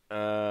right.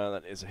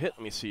 That is a hit.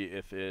 Let me see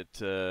if it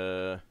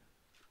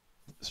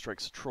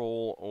strikes a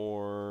troll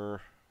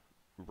or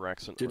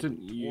Braxon.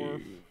 Didn't you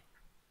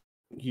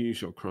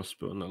use your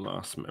crossbow in the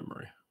last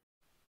memory?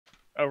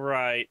 all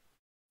right.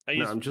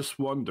 No, I'm just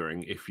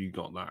wondering if you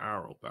got that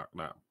arrow back,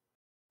 that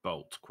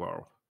bolt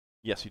quarrel.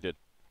 Yes, you did.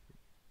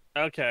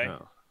 Okay.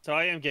 Oh. So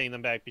I am getting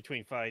them back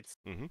between fights.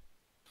 Mm-hmm.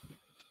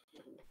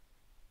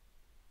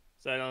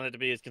 So I don't have to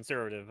be as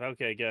conservative.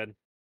 Okay, good.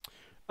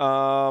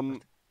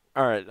 All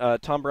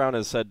right. Tom Brown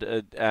has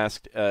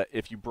asked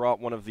if you brought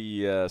one of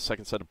the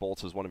second set of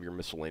bolts as one of your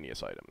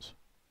miscellaneous items.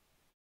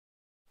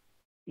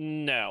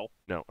 No.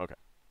 No. Okay.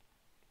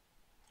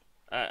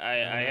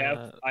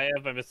 I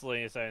have my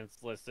miscellaneous items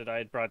listed. I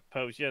had brought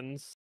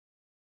potions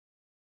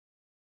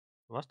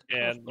Was the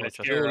and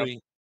crossbow just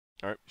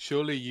mascara.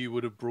 Surely you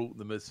would have brought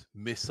them as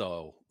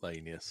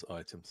miscellaneous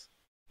items.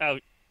 All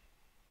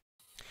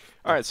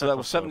right. So that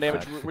was 7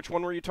 damage. bad. Which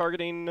one were you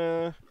targeting?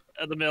 The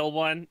middle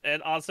one,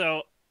 and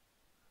also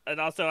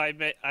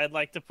I'd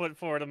like to put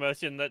forward a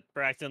motion that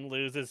Braxton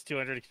loses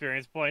 200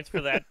 experience points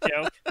for that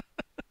joke.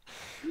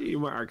 You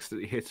might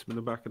accidentally hit him in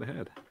the back of the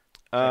head.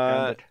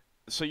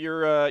 So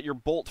your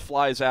bolt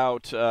flies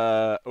out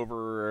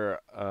over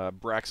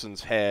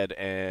Braxton's head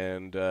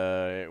and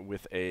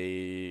with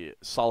a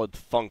solid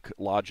thunk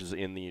lodges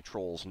in the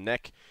troll's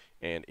neck,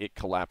 and it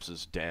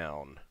collapses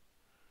down.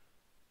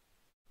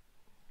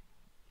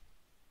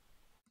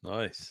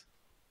 Nice.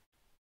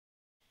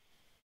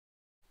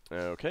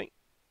 Okay.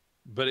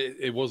 But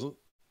it wasn't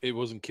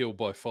killed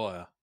by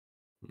fire.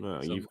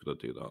 No, So- you've got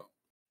to do that.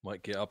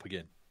 Might get up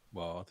again.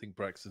 Well, I think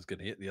Braxton's going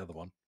to hit the other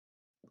one.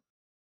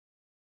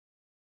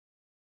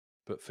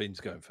 But Finn's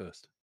going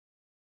first.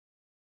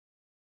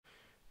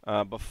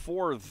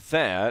 Before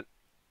that,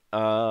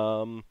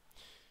 Lafdul,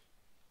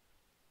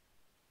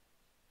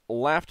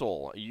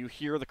 you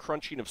hear the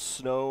crunching of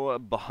snow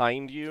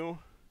behind you.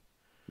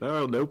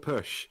 No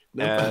push.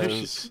 No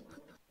push.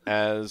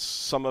 As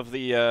some of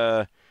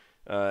the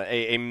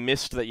a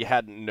mist that you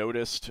hadn't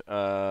noticed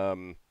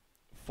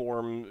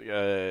forms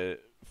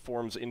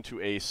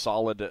into a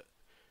solid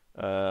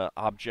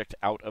object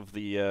out of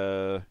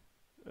the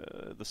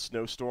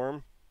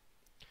snowstorm,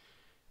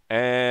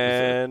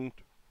 and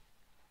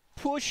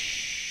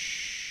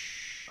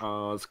push.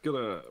 It's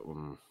gonna.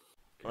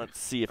 Let's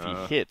see if he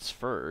Uh, hits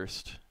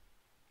first.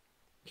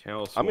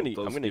 Chaos I'm Ward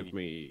gonna does give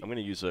me. I'm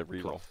gonna use a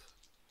reroll.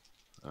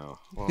 Oh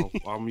well,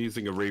 I'm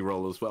using a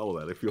reroll as well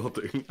then. If you're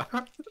doing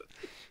that.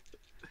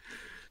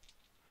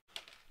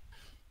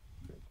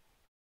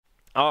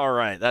 All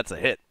right, that's a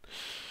hit.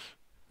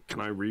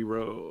 Can I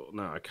reroll?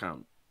 No, I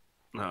can't.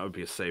 No, it would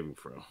be a saving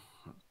throw.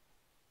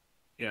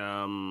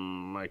 Yeah,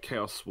 my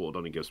Chaos Sword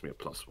only gives me a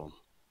 +1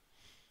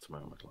 to my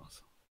armor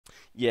class.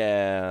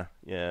 Yeah,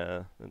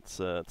 it's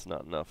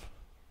not enough.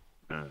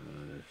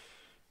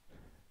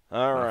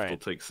 All right.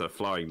 Takes a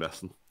flying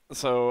lesson.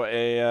 So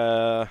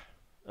a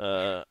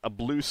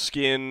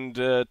blue-skinned,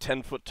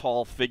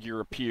 10-foot-tall figure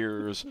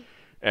appears,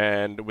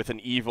 and with an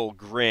evil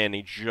grin,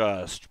 he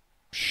just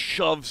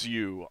shoves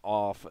you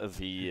off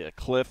the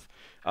cliff.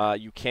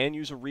 You can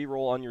use a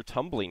reroll on your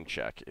tumbling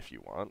check if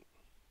you want.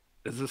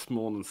 Is this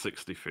more than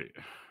 60 feet?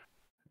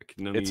 I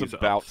can only It's use it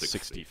about up to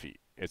 60 feet.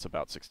 It's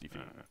about 60 feet.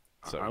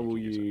 So I you will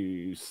can use it.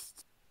 use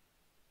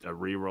a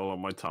reroll on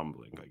my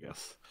tumbling, I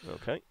guess.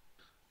 Okay.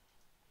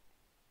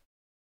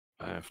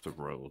 I have to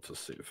roll to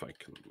see if I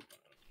can.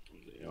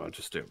 I'll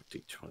just do it with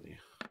D20.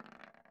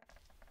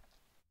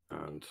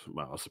 And,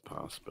 well, it's a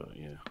pass, but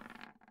yeah.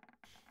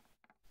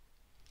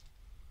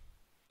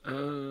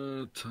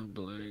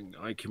 Tumbling.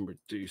 I can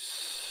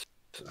reduce.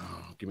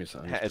 Oh, give me a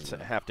second. It's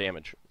half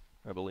damage,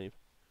 I believe.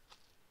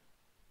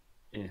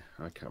 Yeah,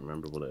 I can't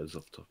remember what it is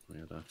off the top of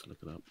my head. I have to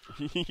look it up.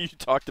 You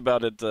talked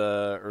about it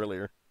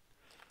earlier.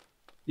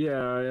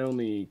 Yeah, I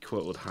only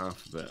quoted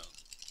half of it.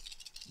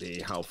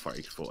 The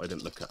Hellfire thought I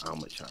didn't look at how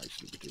much I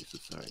actually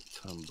reduces. Right,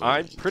 tumbling.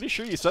 I'm pretty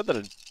sure you said that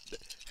it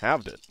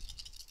halved it.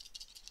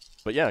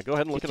 But yeah, go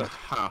ahead and look It's it a up.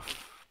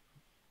 half.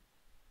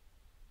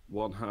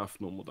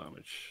 1/2 normal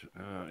damage.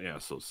 Yeah,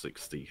 so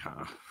 60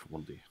 half.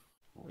 1d.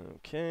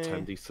 Okay.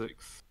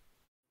 10d6?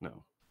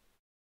 No.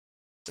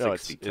 No,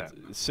 60,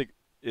 10.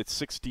 it's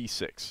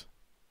 6d6.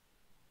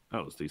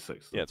 Oh, it's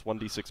d6. Yeah, it's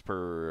 1d6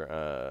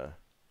 per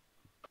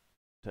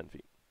 10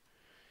 feet.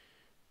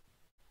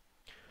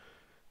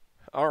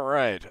 All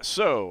right.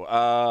 So,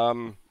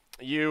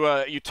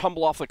 You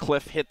tumble off the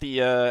cliff, hit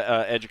the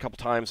edge a couple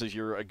times as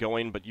you're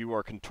going, but you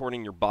are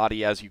contorting your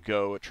body as you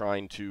go,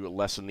 trying to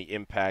lessen the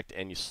impact,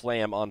 and you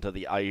slam onto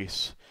the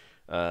ice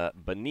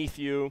beneath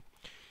you.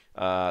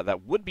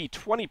 That would be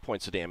 20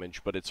 points of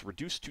damage, but it's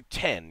reduced to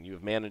 10. You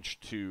have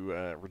managed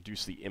to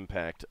reduce the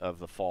impact of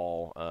the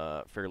fall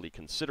fairly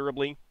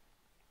considerably.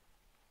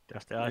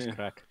 Just the ice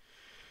crack.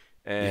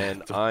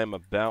 And I'm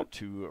about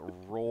to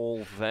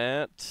roll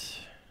that.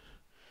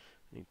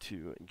 Need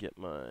to get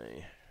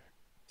my...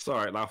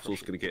 Sorry,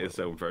 Lafdul's going to get his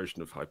own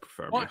version of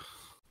hypothermia.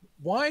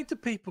 Why do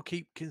people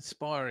keep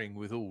conspiring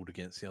with Auld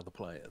against the other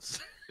players?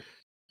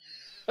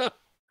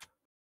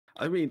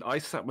 I mean, I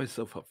set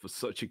myself up for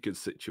such a good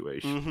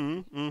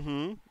situation.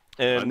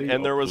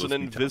 And there was an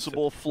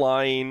invisible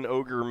flying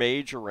ogre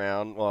mage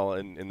around. Well,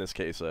 in this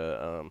case,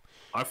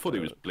 I thought he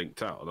was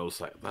blinked out, and I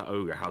was like, that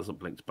ogre hasn't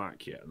blinked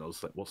back yet. And I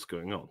was like, what's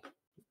going on?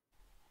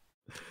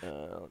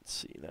 Let's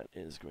see, that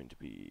is going to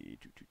be...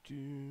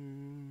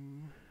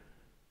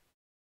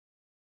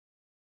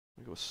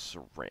 I'll go with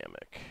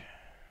ceramic.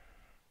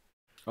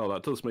 Oh,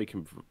 that does make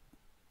him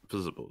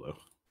visible, though.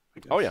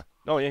 Oh, yeah.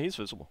 Oh, yeah, he's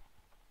visible.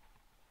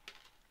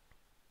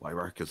 My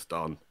work is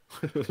done.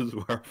 It was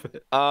worth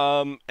it.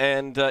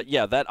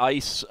 Yeah, that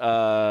ice...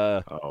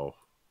 Oh.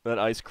 That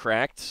ice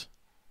cracked,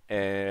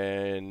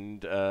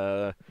 and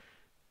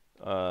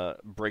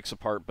breaks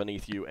apart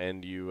beneath you,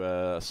 and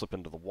you slip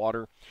into the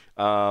water.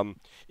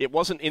 It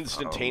wasn't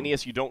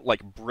instantaneous. You don't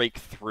like break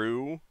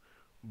through,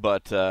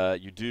 but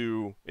you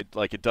do.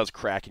 It does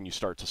crack, and you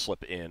start to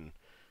slip in.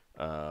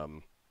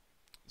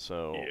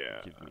 So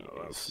yeah, give me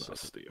that's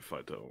nasty. If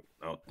I don't,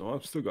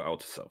 I've still got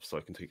outer self, so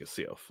I can take a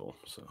CL full.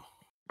 So,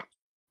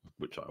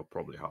 which I'll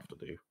probably have to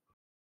do.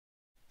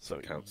 So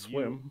I can't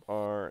swim. You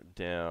are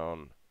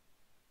down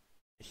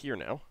here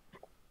now.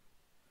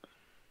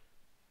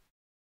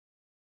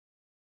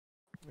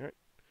 All right.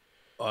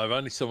 If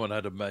only someone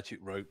had a magic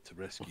rope to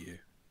rescue you.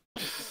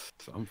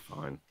 I'm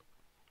fine.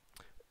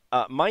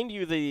 Mind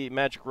you, the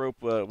magic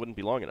rope wouldn't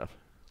be long enough.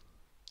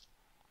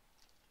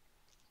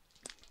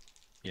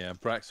 Yeah,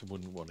 Braxon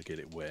wouldn't want to get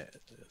it wet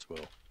as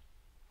well.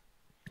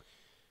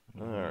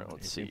 All right,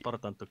 let's it's see.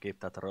 important to keep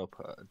that rope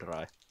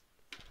dry.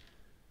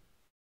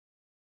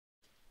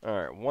 All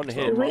right, one Do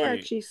hit. we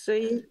actually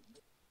see?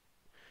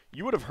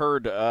 You would have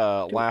heard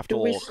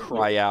Lafdul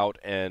cry out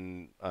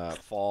and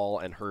fall,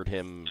 and heard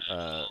him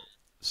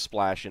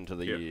splash into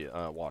the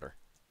water.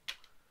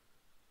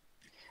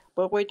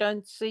 But we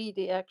don't see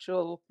the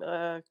actual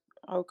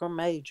ogre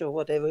mage or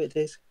whatever it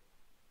is.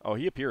 Oh,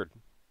 he appeared.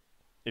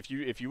 If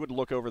you would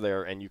look over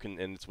there and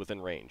it's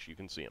within range, you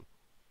can see him.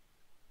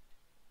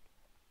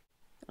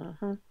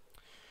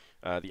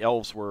 The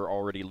elves were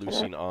already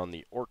loosing on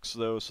the orcs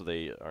though, so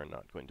they are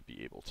not going to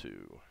be able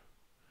to.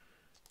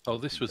 Oh,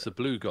 this was the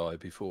blue guy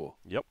before.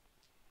 Yep.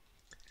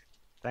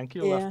 Thank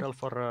you, Lafdul,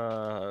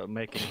 for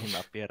making him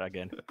appear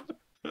again.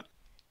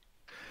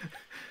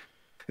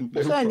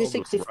 It's only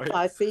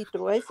 65 feet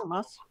away from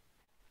us.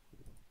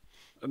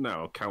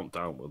 No, count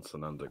downwards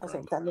and underground. I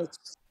think that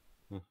needs.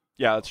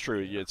 Yeah, that's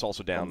true. It's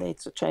also down. That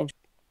needs a change.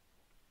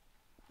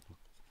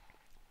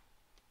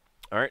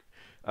 All right.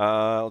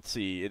 Let's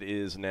see. It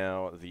is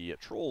now the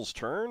troll's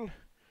turn.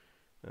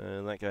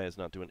 That guy is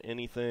not doing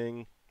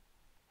anything.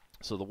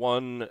 So the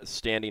one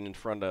standing in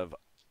front of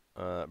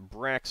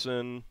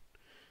Braxon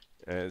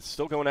is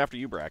still going after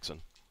you, Braxon.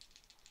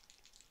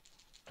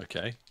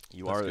 Okay.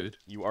 You good.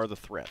 You are the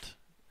threat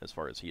as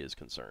far as he is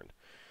concerned.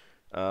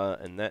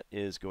 And that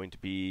is going to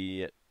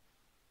be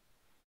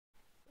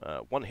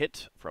one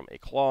hit from a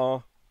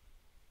claw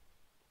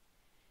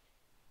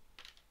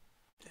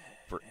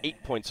for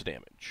 8 points of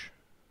damage.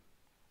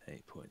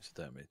 8 points of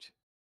damage.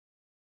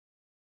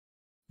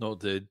 Not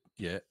dead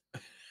yet.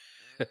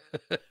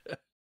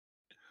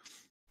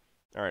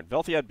 All right,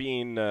 Velthiad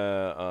being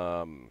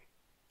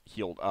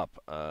healed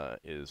up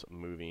is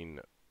moving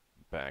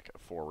back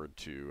forward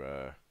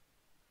to...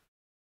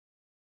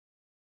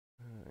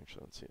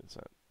 actually, let's see, is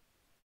that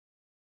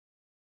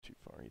too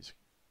far?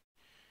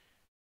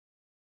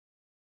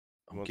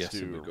 I'm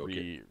guessing we've got to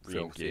get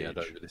Velthiad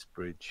over this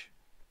bridge.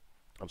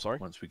 I'm sorry?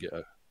 Once we get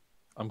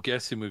I'm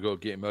guessing we've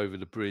got to get him over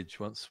the bridge.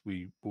 Once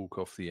we walk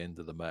off the end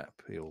of the map,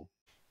 he'll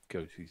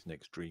go to his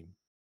next dream.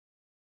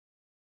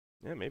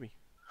 Yeah, maybe.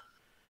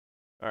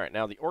 All right,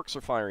 now the orcs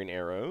are firing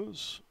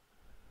arrows.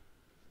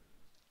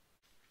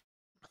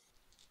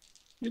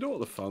 You know what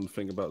the fun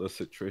thing about this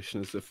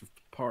situation is? If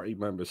party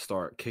members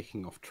start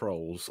kicking off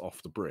trolls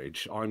off the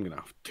bridge, I'm going to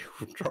have to deal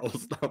with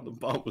trolls down the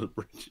bottom of the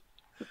bridge.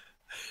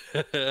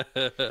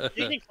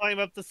 You can climb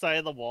up the side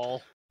of the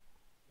wall.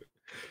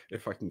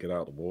 If I can get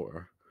out of the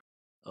water.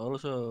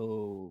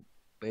 Also,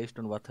 based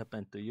on what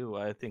happened to you,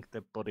 I think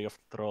the body of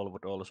the troll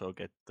would also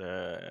get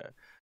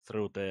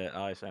through the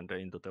ice and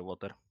into the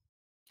water.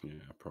 Yeah,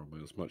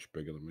 probably. It's much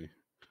bigger than me.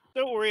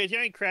 Don't worry, a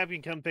giant crab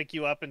can come pick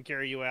you up and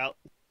carry you out.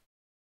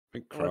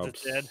 Big Once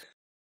it's crabs. dead.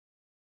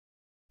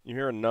 You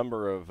hear a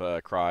number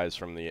of cries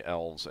from the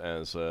elves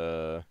as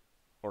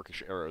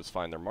orcish arrows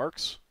find their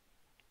marks.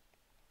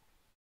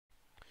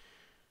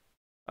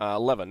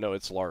 11, no,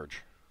 it's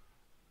large.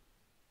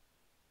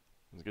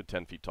 He's a good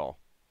 10 feet tall.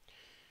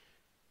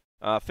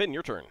 Finn,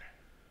 your turn.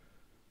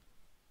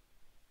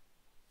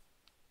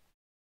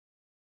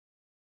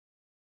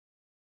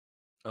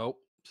 Oh,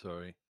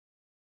 sorry.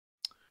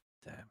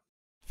 Damn.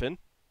 Finn?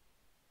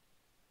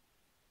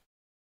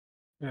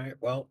 All right.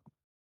 Well,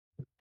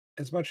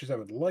 as much as I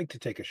would like to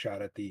take a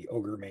shot at the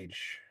ogre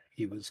mage,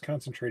 he was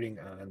concentrating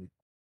on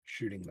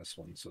shooting this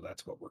one, so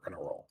that's what we're going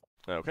to roll.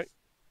 Okay.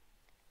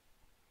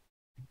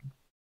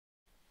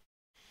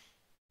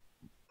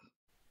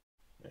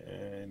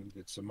 And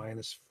it's a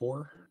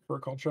 -4 for a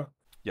call shot.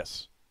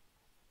 Yes.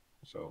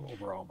 So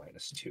overall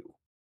 -2.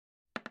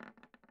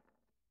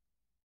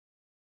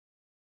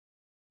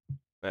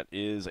 That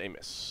is a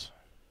miss.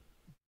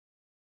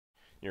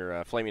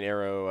 Your flaming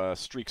arrow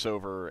streaks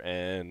over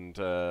and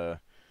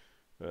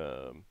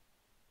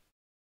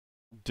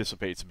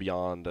dissipates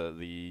beyond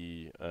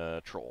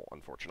the troll,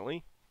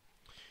 unfortunately.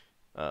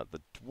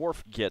 The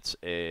dwarf gets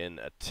an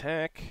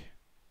attack,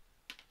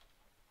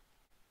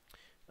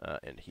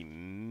 and he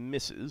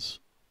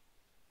misses.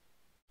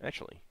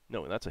 Actually,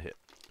 no, that's a hit.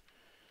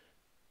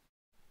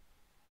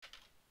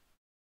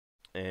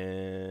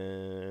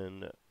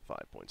 And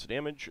 5 points of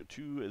damage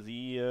to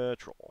the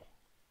troll.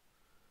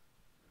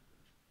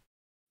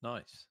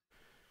 Nice.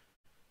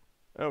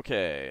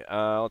 Okay,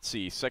 let's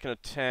see. Second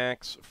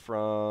attacks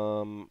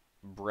from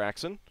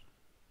Braxon.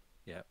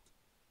 Yep.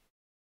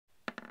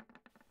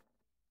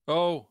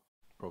 Oh,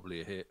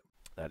 probably a hit.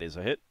 That is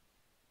a hit.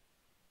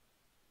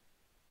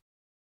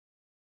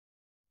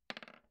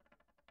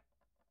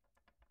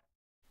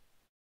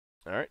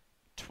 Alright,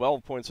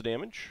 12 points of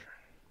damage.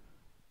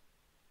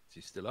 Is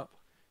he still up?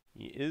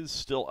 He is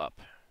still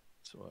up.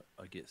 So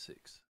I get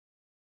 6.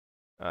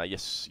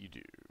 Yes, you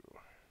do.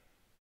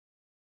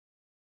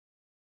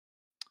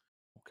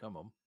 Oh, come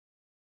on.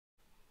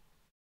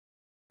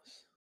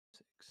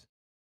 6.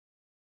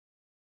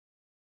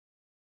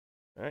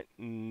 Alright,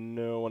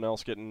 no one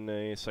else getting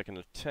a second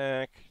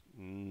attack?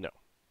 No.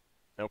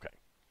 Okay.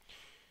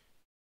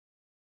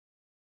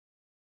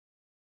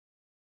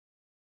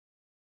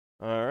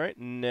 Alright,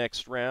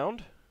 next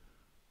round.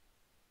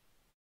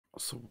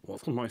 So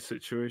what's my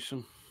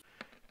situation?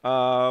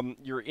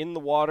 You're in the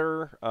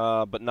water,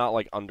 but not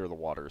like under the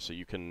water, so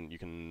you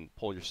can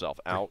pull yourself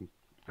out.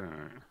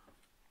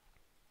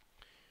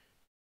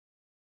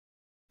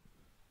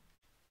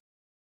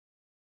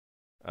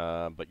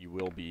 But you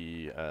will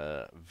be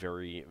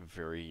very,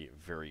 very,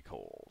 very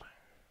cold.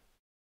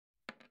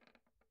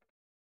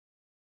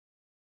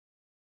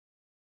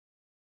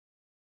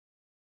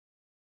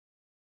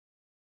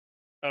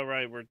 Oh,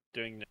 right, we're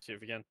doing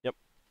initiative again. Yep.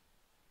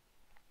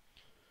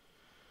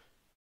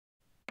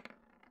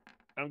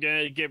 I'm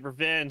gonna get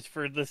revenge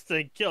for this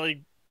thing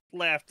killing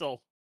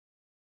Lafdul.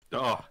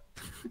 Oh,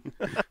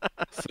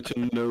 such a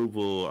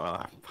noble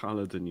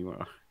paladin you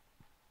are.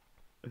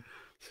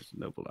 Such a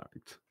noble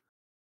act.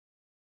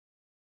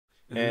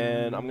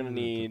 And I'm going to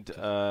need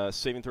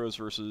saving throws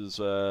versus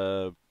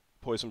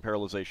poison,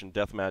 paralyzation,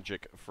 death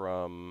magic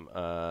from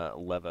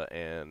Leva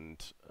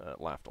and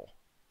Lafdul.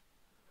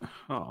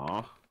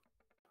 Aw,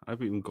 I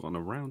haven't even gotten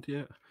around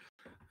yet.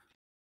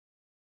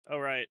 Oh,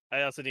 right.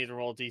 I also need to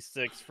roll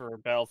d6 for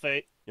Battle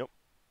Fate. Yep.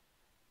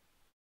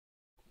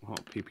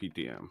 What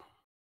PPDM?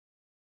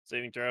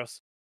 Saving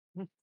throws.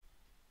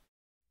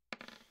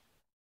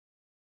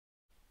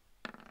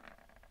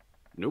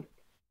 Nope.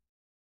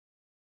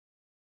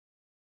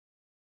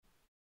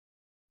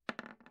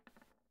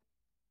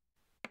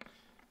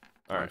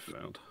 All right. I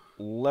failed.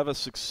 Leva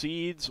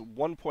succeeds.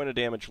 1 point of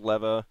damage,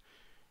 Leva.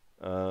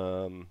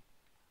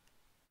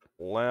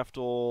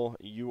 Lafdul,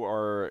 you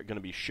are going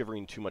to be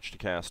shivering too much to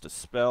cast a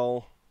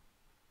spell.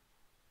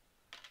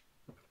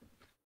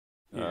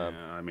 Yeah,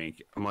 I mean,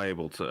 am I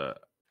able to?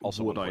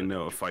 Also, would 1 I point of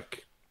know damage. if I?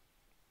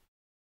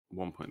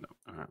 1 point.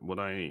 Would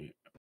I?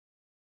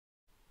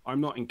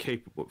 I'm not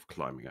incapable of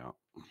climbing out.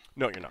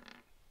 No, you're not.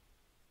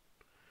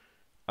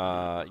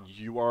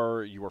 You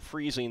are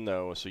freezing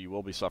though, so you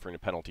will be suffering a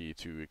penalty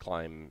to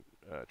climb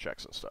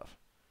checks and stuff.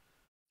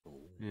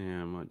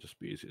 Yeah, it might just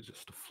be easier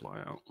just to fly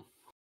out.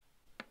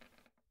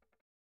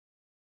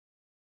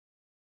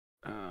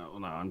 Well,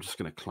 no, I'm just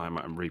going to climb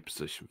out and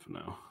reposition for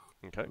now.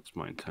 Okay. That's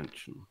my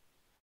intention.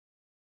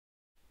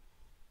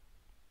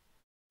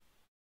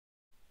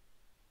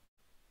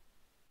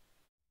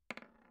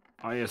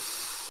 I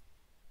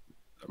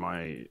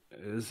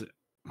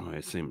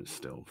assume it's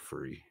still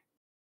free.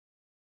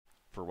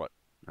 For what?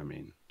 I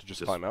mean, To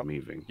just climb out?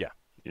 moving. Yeah.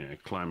 Yeah,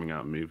 climbing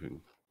out and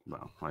moving.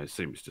 Well, I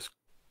assume it's just,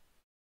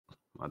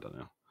 I don't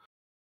know.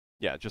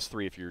 Yeah, just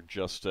 3 if you're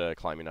just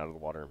climbing out of the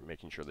water,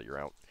 making sure that you're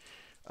out.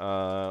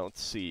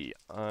 Let's see.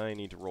 I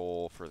need to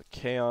roll for the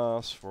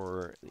chaos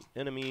for the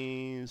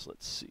enemies.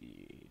 Let's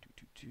see.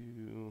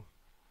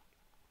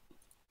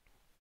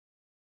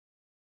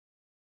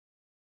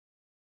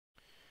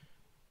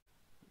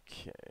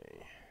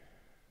 Okay.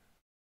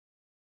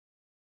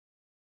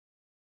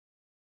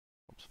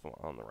 Oops, if I'm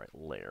on the right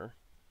layer.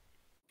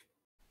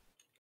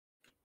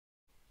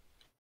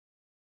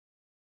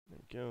 There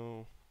we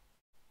go.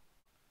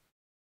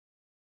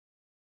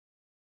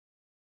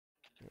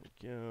 There we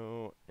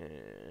go.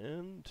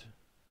 And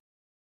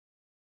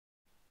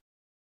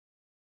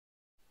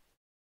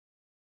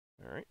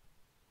all right.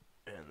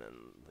 And then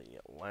the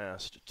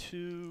last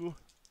two.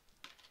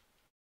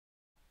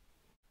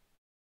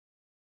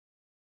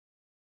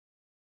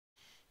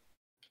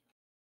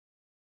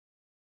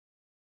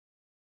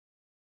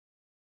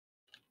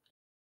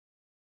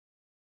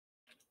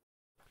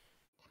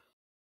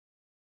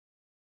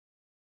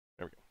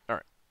 There we go. All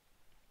right.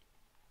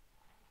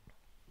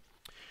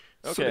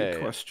 Silly Okay.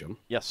 question.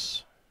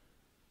 Yes.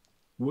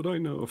 Would I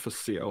know if a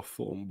CL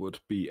form would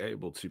be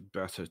able to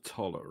better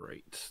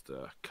tolerate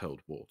the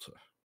cold water?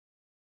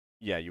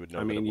 Yeah, you would know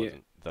I that mean, it yeah.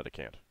 wasn't that it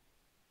can't.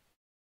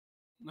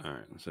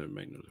 Alright, so it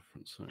made no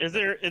difference. Is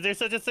there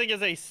such a thing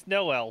as a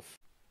snow elf?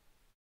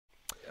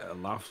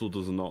 Lafdul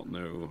does not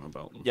know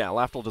about them. Yeah,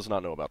 Lafdul does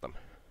not know about them.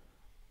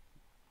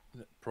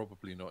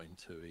 Probably not in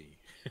 2E.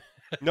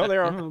 No, they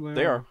are. No,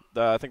 they are.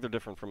 I think they're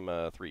different from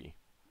 3.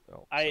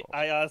 I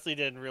honestly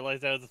didn't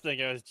realize that was a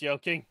thing. I was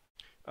joking.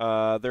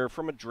 They're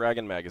from a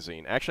Dragon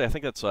magazine. Actually, I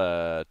think that's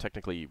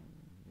technically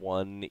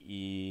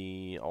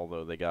 1E,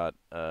 although they got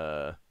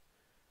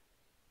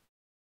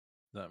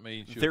That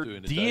means you're their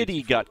doing a deity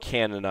day's got full-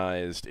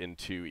 canonized in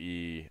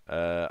 2E.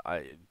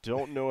 I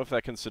don't know if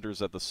that considers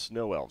that the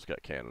Snow Elves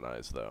got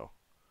canonized though.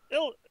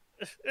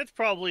 It's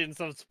probably in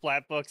some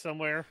splat book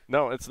somewhere.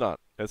 No, it's not.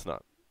 It's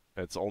not.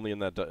 It's only in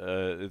that.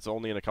 It's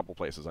only in a couple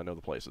places. I know the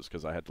places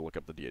because I had to look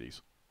up the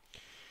deities.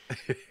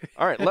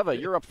 All right, Leva,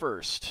 you're up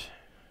first.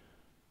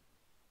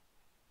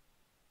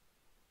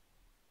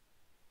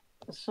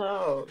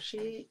 So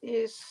she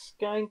is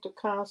going to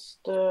cast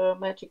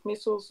magic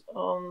missiles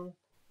on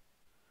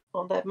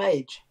that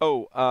mage.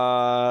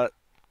 Oh,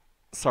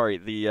 sorry.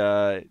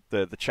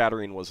 The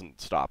chattering wasn't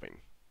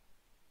stopping.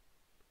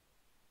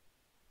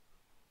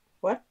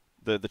 What?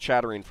 The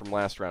chattering from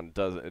last round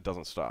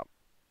doesn't stop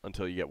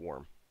until you get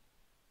warm.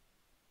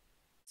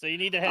 So you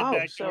need to head Oh,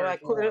 back. so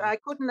to I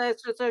couldn't.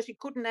 So she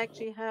couldn't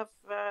actually have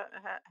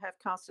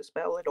cast a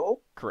spell at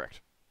all.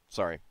 Correct.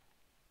 Sorry.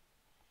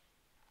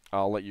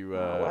 I'll let you. Oh,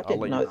 I I'll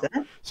didn't let know you.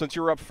 that. Since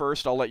you're up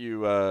first, I'll let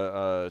you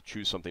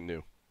choose something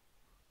new.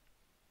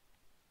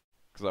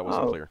 Because I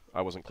wasn't clear.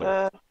 I wasn't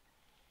clear.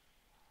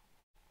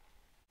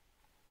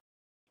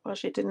 Well,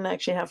 she didn't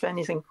actually have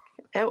anything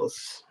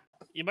else.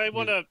 You might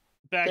want to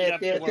back The-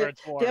 up the- to where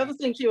it's warm. The other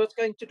thing she was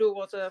going to do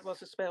was a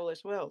spell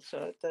as well.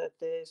 So that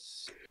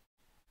is.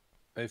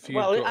 If you've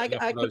Well, got I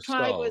enough of could those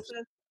try stars,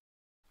 with.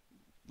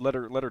 Let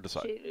her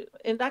decide.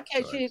 In that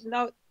case, Sorry.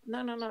 no.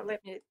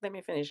 Let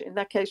me finish. In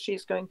that case,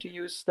 she's going to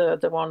use the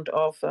wand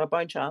of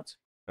bone shards.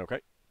 Okay.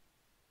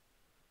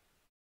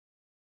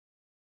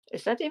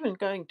 Is that even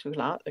going to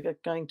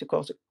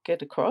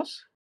get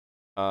across?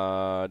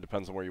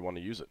 Depends on where you want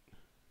to use it.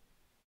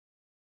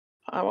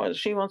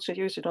 She wants to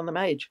use it on the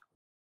mage.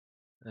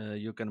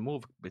 You can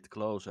move a bit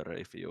closer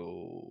if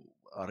you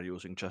are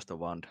using just a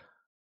wand.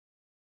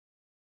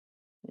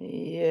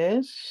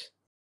 Yes.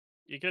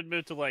 You could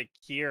move to like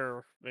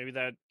here. Maybe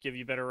that give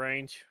you better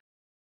range.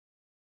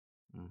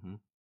 Mm-hmm.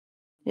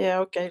 Yeah.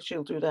 Okay.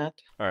 She'll do that.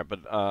 All right, but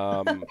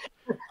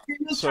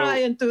We'll So- try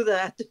and do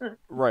that.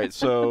 right.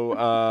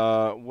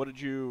 So what did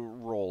you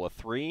roll? A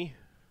 3?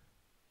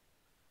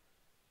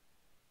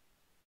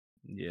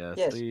 Yeah,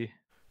 Yes. 3.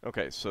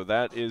 Okay, so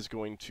that is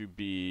going to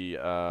be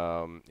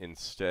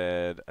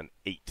instead an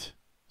 8.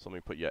 So let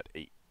me put you at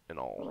 8 in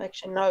all. Well,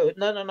 actually,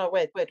 no.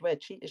 Wait.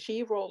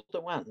 She rolled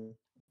the 1.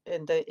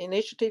 In the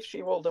initiative,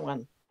 she rolled the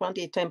 1.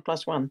 1d10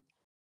 plus 1.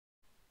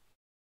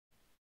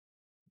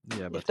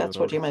 Yeah, but that's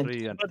what you meant.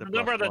 3 and But the the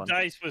number of plus the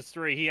 1. dice was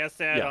 3. He has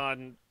to add Yeah.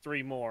 on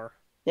 3 more.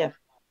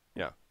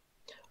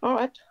 All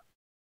right.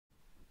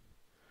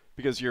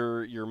 Because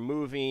you're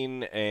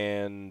moving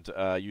and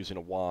using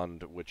a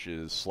wand, which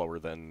is slower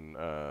than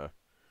right.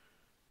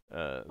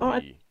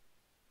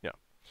 Yeah.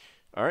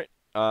 All right.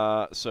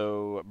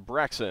 So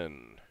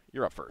Braxon,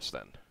 you're up first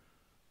then.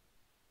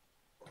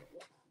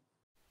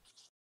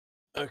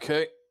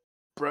 okay,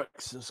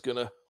 Braxon's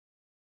gonna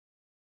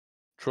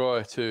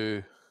try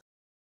to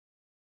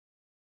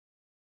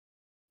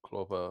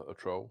clobber a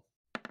troll.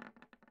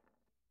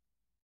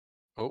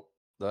 Oh,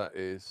 that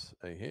is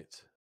a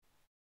hit.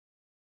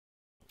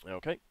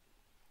 Okay.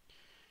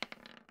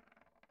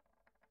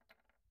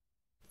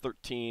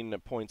 13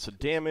 points of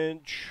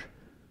damage.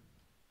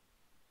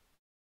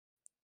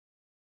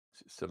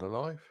 Is it still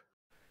alive?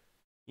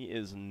 He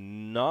is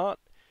not,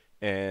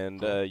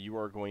 and Oh. you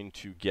are going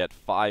to get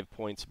 5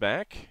 points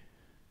back.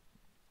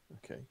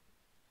 Okay.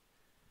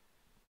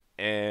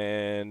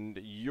 And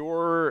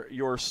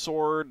your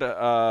sword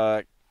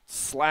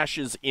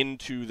slashes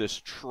into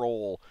this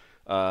troll,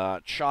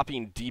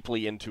 chopping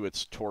deeply into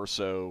its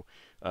torso,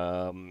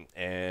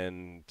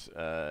 and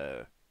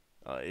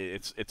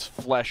its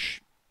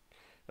flesh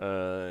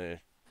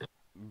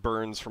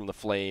burns from the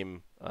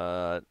flame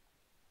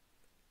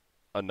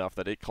enough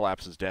that it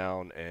collapses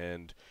down,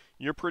 and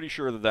you're pretty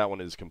sure that one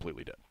is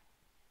completely dead.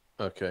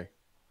 Okay.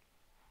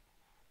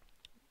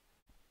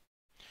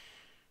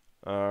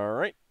 All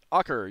right,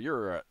 Ockar,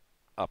 you're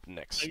up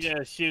next. I'm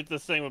gonna shoot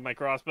this thing with my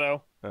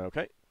crossbow.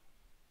 Okay.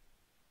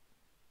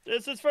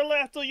 This is for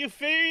Lafdul, you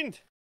fiend!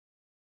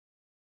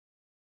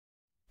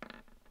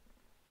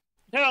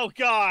 Oh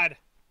God!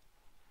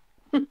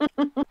 That's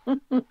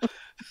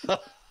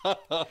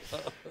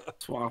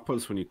what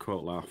happens when you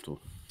quote Lafdul.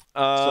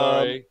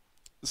 Sorry.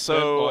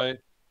 So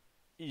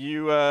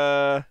you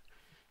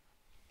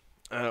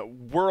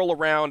whirl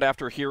around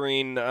after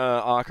hearing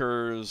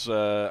Ockar's,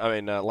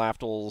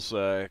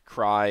 Lafdul's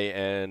cry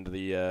and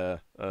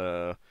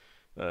the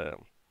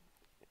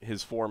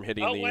his form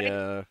hitting Oh, the. wait.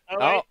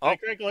 My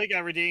critical hit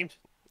got redeemed.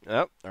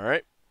 Yep. All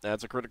right,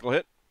 that's a critical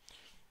hit.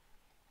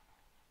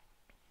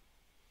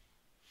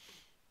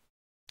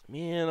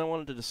 Man, I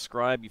wanted to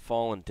describe you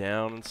falling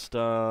down and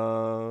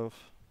stuff.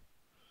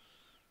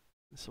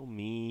 It's so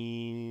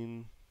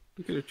mean.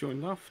 You could have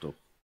joined Lafdul.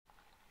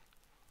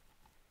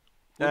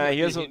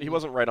 He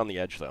wasn't right on the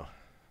edge though.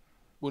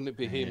 Wouldn't it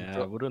be him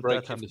Yeah, wouldn't that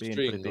breaking have the been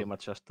string? pretty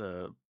much just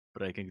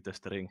breaking the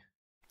string?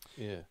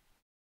 Yeah.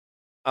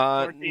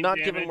 14 Not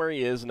given damage. where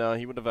he is, no,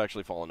 he would have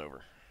actually fallen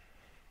over.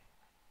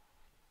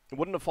 It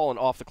wouldn't have fallen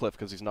off the cliff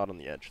because he's not on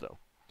the edge, though.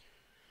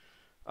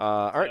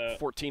 All right,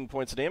 14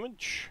 points of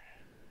damage.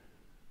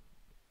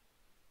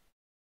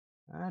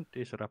 And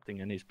disrupting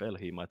any spell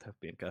he might have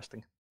been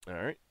casting. All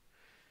right.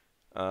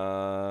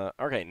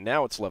 Okay,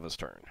 now it's Leva's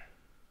turn.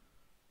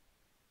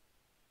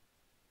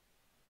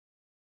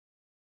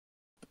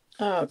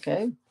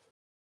 Okay.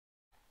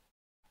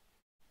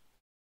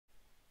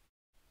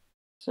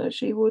 So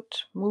she would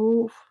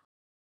move.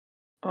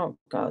 Oh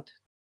God,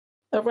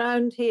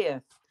 around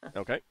here.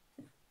 Okay.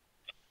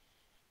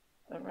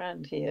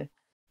 Around here.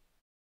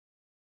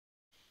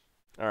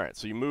 All right,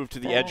 so you move to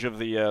the edge of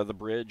the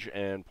bridge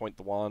and point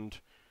the wand,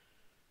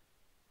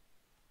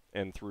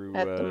 and through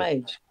At the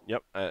mage.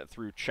 Yep,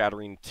 through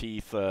chattering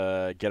teeth,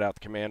 get out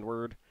the command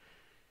word.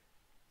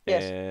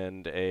 Yes.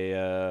 And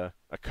a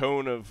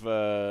cone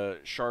of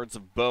shards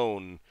of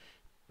bone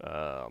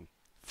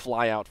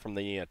fly out from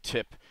the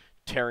tip,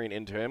 tearing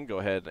into him. Go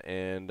ahead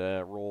and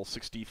roll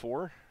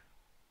 6d4.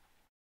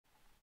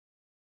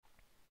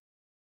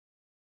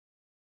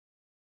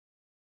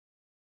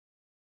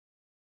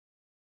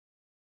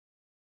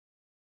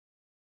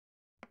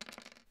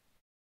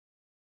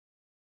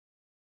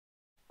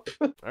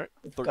 All right,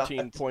 13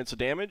 God. points of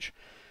damage.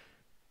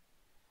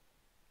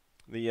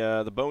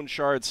 The bone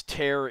shards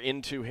tear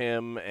into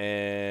him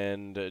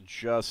and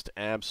just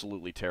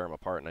absolutely tear him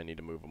apart, and I need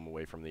to move him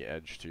away from the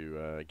edge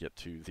to get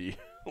to the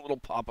little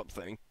pop-up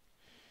thing.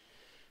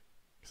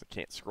 Because I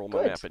can't scroll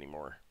my map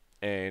anymore.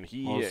 And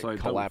he Also,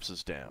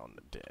 collapses down,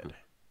 dead.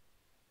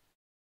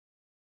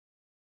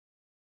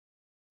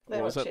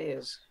 There was she that?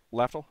 is.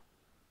 Lafdul?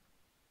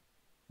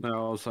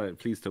 No, I was like,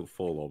 please don't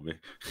fall on me.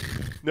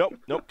 Nope,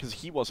 because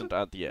he wasn't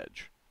at the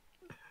edge.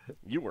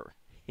 You were.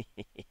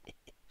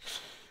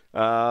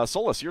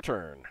 Solas, your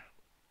turn.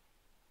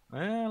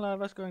 Well, I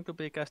was going to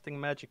be casting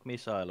magic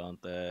missile on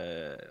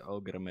the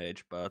ogre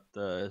mage, but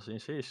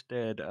since he's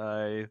dead,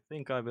 I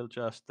think I will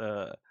just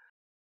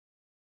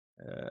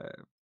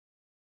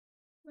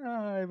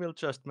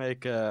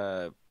make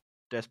a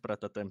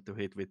desperate attempt to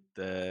hit with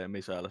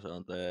missiles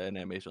on the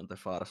enemies on the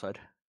far side.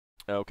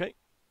 Okay.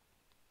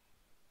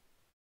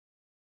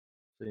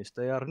 Since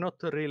they are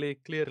not really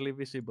clearly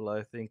visible,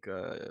 I think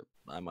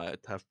I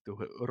might have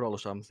to roll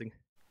something.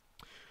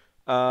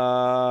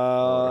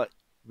 Or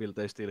will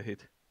they still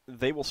hit?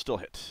 They will still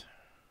hit.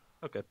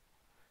 Okay.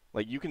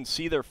 Like, you can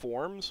see their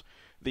forms.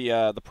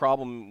 The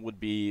problem would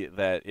be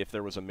that if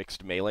there was a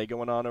mixed melee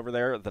going on over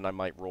there, then I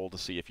might roll to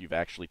see if you've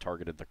actually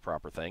targeted the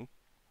proper thing.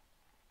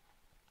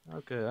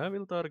 Okay, I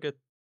will target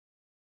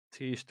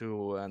these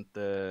two, and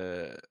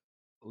the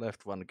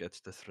left one gets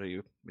the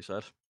 3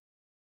 missiles.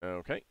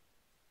 Okay.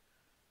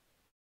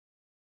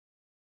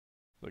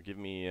 So give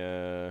me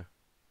 2d4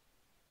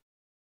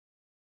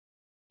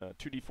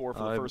 for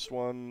the first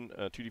one,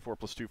 2d4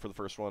 plus 2 for the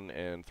first one,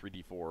 and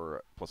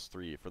 3d4 plus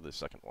 3 for the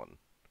second one.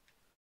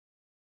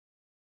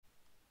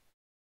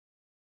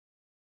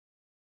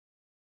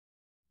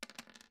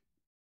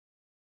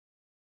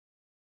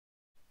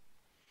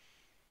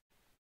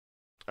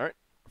 Alright,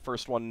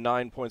 first one,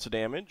 9 points of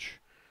damage.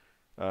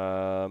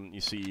 You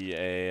see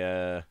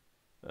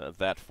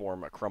that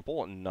form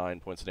crumple, and 9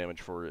 points of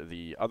damage for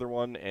the other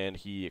one, and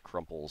he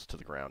crumples to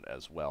the ground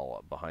as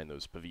well behind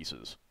those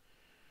pavises.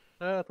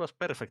 That was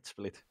perfect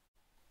split.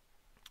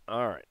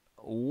 Alright,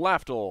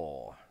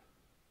 Lafdul.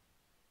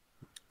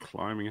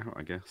 Climbing out,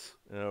 I guess.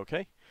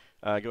 Okay.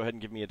 Go ahead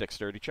and give me a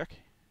dexterity check.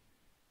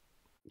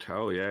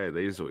 Oh, yeah,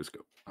 these always go.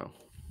 Oh.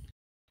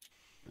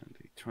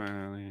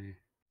 20.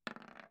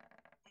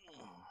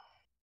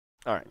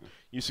 Alright.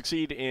 You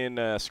succeed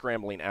in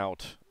scrambling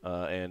out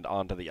and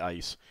onto the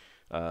ice,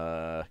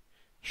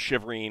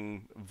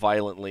 shivering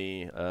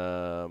violently,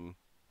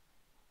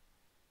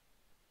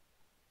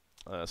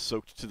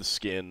 soaked to the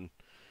skin.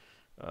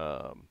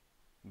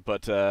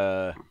 But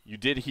you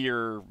did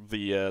hear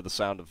the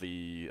sound of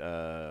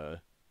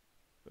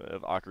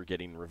of Ockar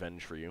getting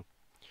revenge for you.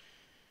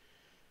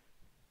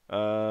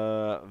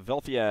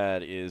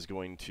 Velthiad is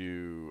going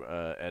to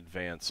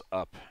advance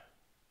up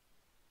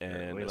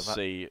and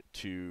say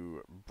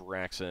to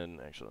Braxon.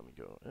 Actually, let me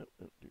go.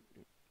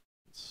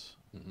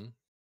 Mm-hmm.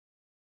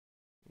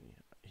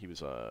 He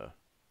was gonna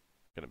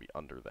be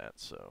under that,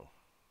 so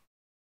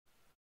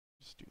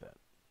just do that.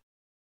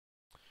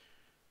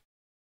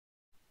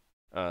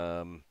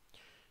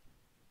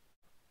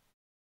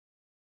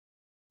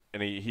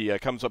 And he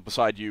comes up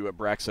beside you,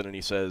 Braxon, and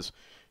he says,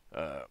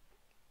 "The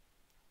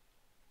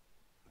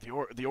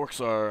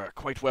orcs are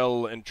quite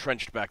well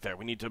entrenched back there.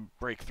 We need to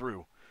break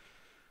through.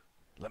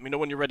 Let me know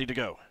when you're ready to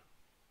go."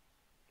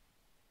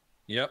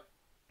 Yep.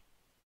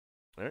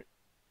 All right.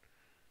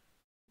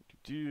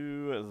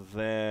 Do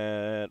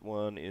that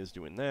one is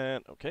doing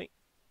that. Okay.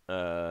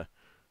 The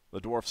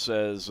dwarf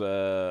says,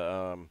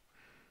 "I'm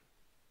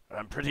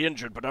pretty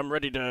injured, but I'm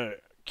ready to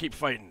keep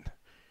fighting.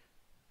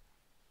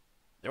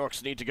 The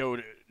orcs need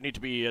to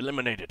be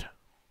eliminated."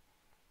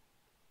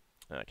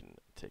 I can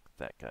take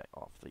that guy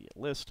off the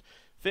list.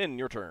 Finn,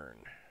 your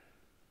turn.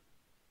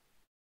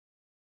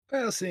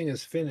 Well, seeing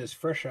as Finn is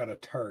fresh out of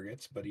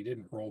targets, but he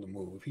didn't roll to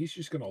move, he's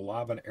just going to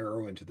lob an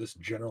arrow into this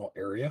general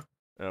area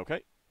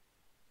Okay.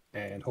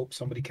 and hope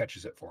somebody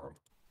catches it for him.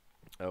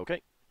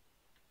 Okay.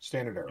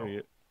 Standard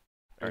arrow.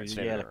 All right,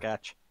 standard arrow.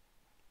 Catch.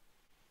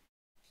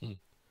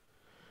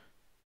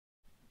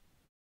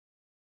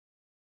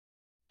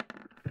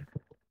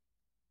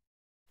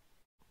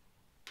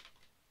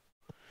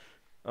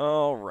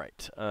 All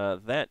right.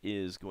 That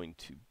is going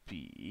to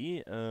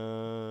be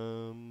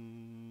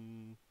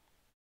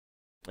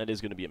that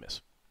is going to be a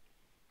miss.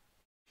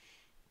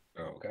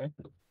 Okay.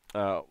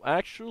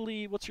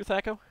 Actually, what's your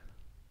THAC0?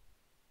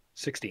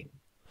 16.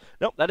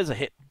 Nope, that is a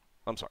hit.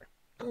 I'm sorry.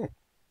 Oh,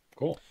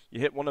 cool. You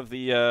hit one of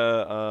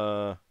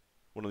the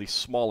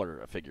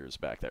smaller figures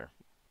back there.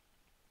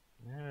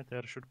 Yeah,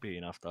 there should be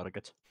enough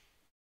targets.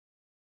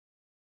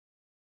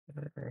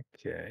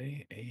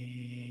 Okay,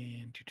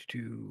 and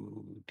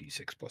 2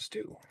 d6 plus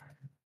 2.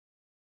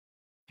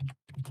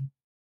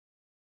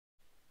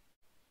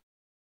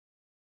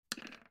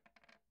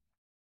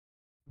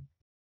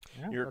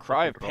 Yeah, Your that's a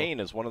cry of good roll.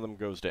 pain as one of them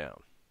goes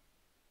down.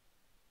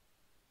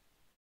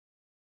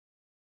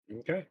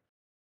 Okay.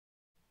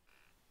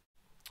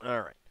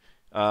 All right.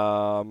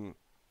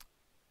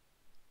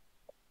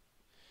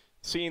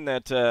 Seeing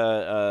that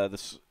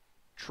this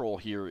troll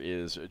here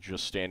is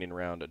just standing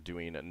around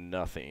doing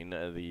nothing,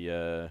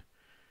 the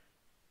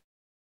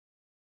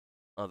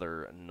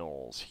other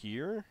gnolls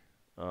here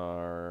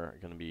are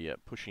going to be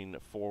pushing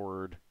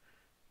forward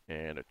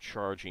and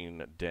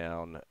charging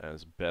down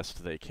as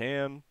best they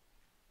can.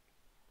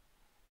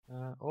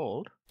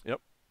 Old? Yep.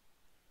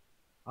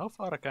 How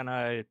far can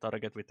I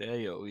target with the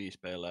AoE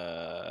spell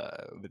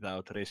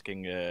without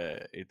risking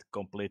it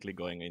completely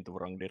going into the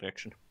wrong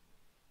direction?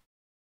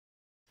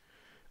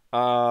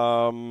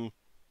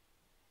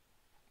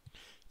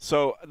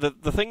 So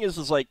the thing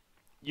is like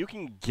you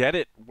can get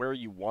it where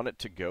you want it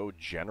to go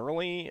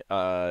generally,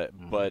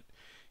 but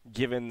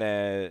given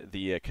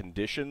the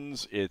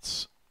conditions,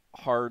 it's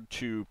hard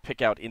to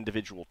pick out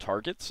individual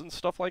targets and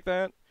stuff like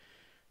that.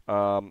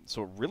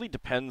 So it really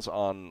depends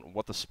on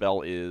what the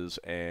spell is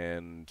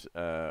and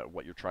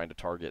what you're trying to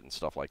target and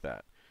stuff like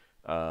that.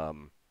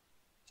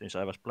 Since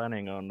I was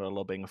planning on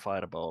lobbing a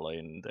fireball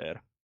in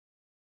there.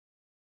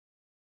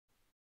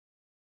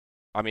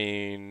 I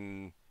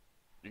mean,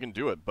 you can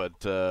do it,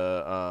 but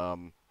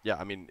yeah,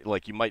 I mean,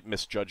 like you might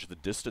misjudge the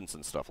distance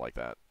and stuff like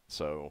that.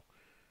 So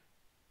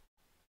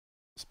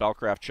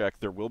spellcraft check,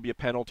 there will be a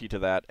penalty to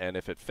that, and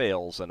if it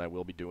fails, then I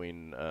will be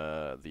doing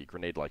the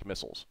grenade-like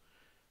missiles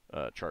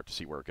chart to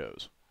see where it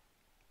goes.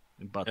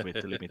 But with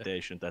the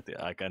limitation that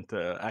I can't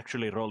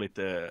actually roll it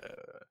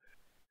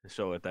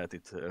so that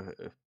it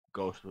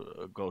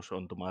goes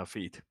onto my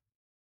feet.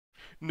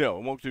 No,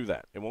 it won't do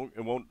that. It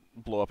won't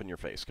blow up in your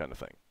face, kind of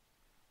thing.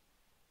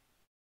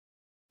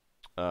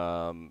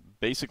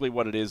 Basically,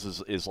 what it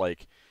is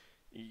like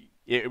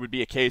it would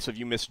be a case of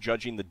you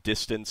misjudging the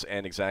distance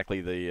and exactly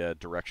the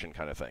direction,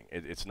 kind of thing.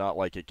 It's not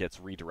like it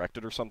gets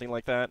redirected or something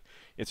like that.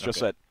 It's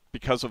just that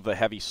because of the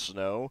heavy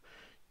snow,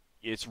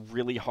 it's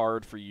really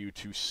hard for you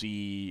to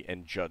see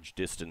and judge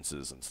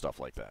distances and stuff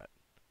like that.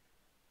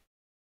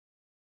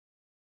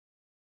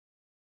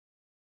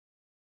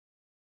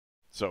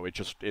 So it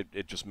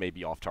just may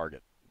be off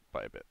target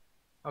by a bit.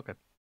 Okay.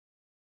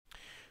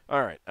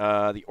 All right.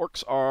 The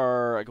orcs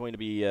are going to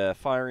be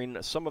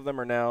firing. Some of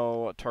them are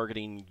now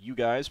targeting you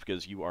guys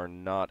because you are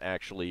not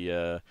actually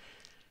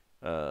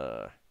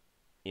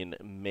in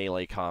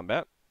melee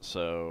combat.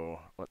 So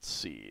let's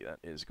see. That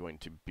is going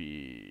to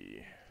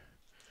be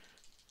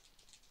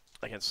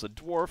against the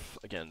dwarf,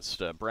 against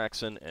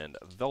Braxon and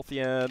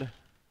Velthiad.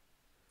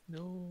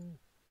 No.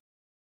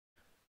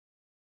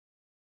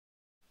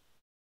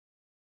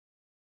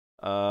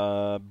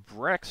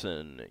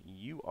 Braxon,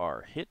 you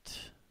are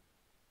hit.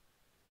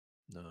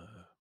 No.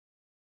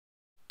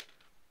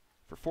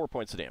 For 4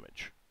 points of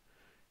damage.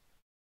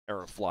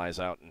 Arrow flies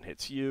out and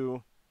hits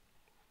you.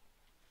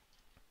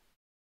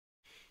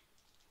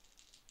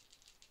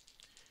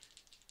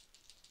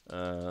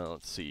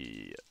 Let's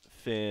see.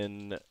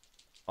 Finn,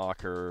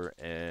 Ockar,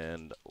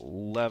 and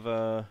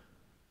Leva.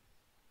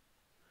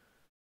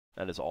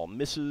 That is all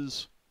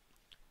misses.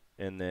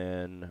 And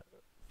then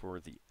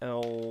for the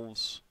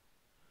elves,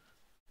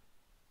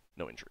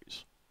 no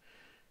injuries.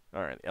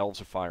 All right, the elves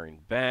are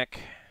firing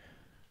back.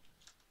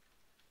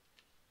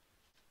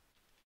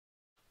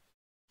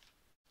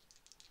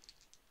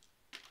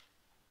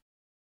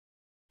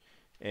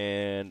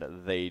 And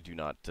they do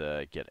not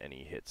get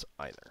any hits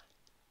either.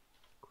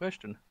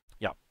 Question.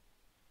 Yeah.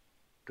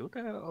 Do the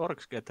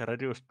orcs get a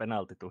reduced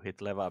penalty to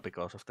hit Leva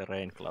because of the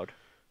rain cloud?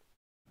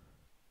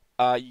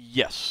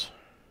 Yes.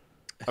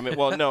 I mean,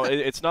 well, no,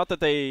 it's not that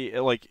they,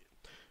 like,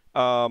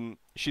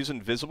 she's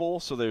invisible,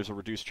 so there's a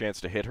reduced chance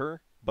to hit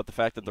her, but the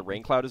fact that the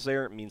rain cloud is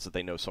there means that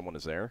they know someone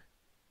is there,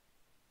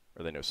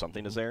 or they know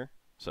something is there,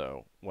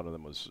 so one of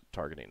them was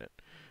targeting it.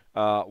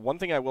 One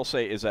thing I will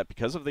say is that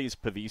because of these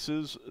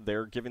Pavises,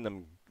 they're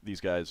giving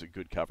these guys a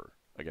good cover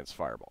against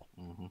Fireball.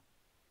 Mm-hmm.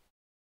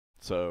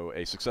 So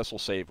a successful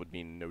save would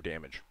mean no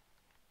damage.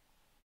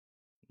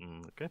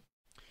 Okay.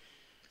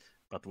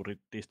 But would it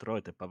destroy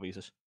the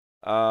Pavises?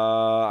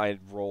 I'd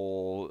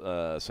roll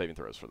saving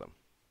throws for them.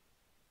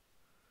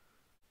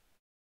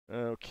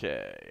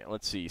 Okay,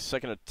 let's see.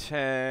 Second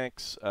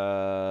attacks.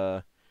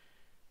 Can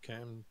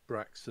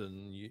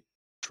Braxon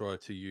try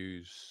to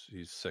use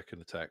his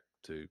second attack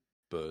to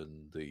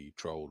burn the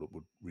troll that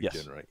would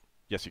regenerate?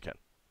 Yes, you can.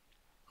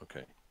 Okay.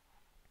 I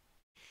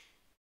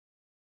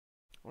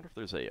wonder if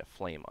there's a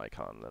flame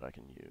icon that I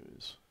can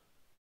use.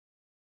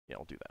 Yeah,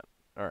 I'll do that.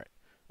 All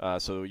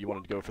right. So you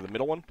wanted to go for the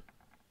middle one?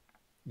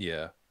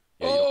 Yeah.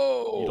 Yeah,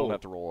 you don't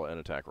have to roll an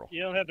attack roll.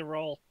 You don't have to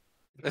roll.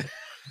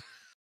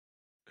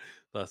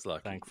 That's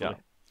lucky. Thankfully.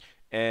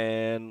 Yeah.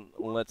 And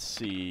let's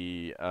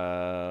see.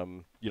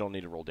 You don't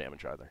need to roll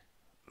damage either.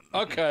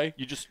 Okay.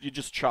 You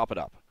just chop it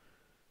up.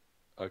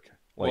 Okay.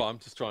 Like, well, I'm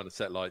just trying to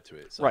set light to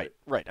it. So. Right.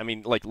 I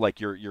mean,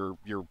 like you're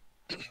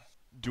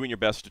doing your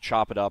best to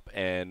chop it up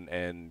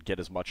and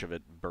get as much of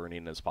it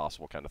burning as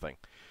possible, kind of thing.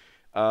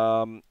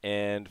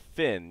 And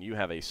Finn, you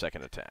have a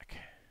second attack.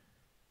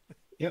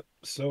 Yep.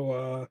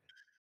 So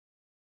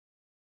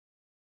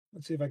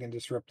let's see if I can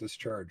disrupt this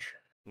charge.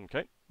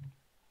 Okay.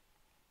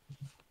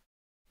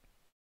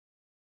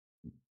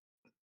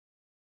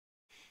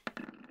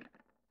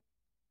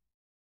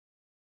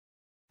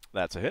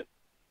 That's a hit.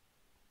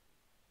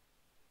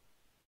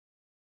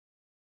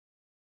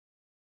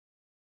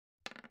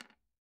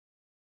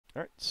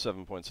 All right,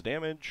 7 points of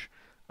damage.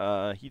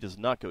 He does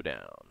not go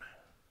down.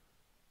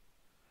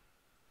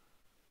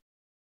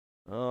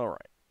 All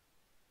right.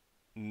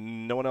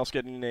 No one else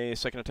getting a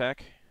second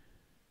attack?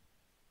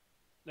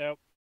 Nope.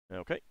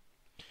 Okay.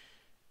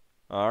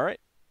 All right.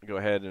 Go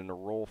ahead and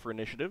roll for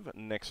initiative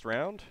next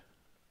round.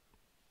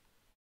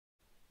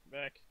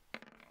 Back.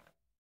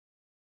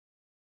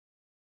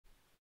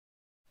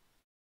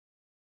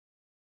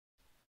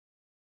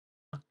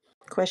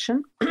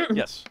 Question.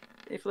 Yes.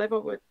 If Lever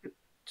were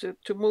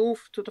to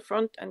move to the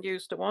front and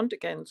use the wand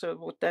again, so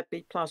would that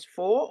be +4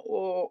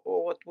 or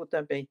what would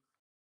that be?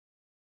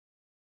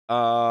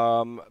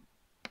 +3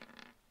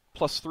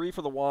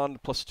 for the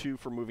wand, +2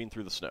 for moving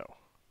through the snow.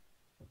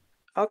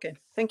 Okay,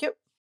 thank you.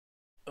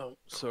 Oh,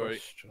 sorry.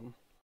 Question.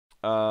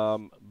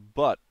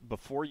 But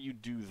before you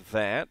do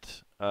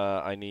that,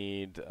 I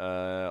need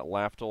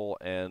Lafdul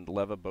and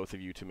Leva, both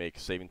of you, to make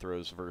saving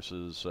throws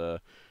versus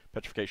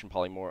petrification,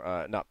 poison,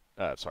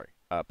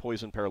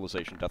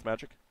 paralyzation, death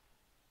magic.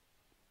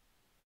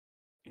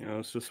 Yeah, I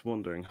was just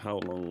wondering how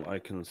long I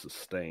can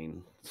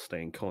sustain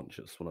staying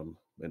conscious when I'm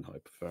in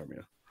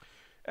hypothermia.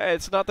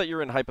 It's not that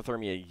you're in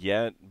hypothermia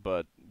yet,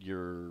 but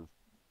you're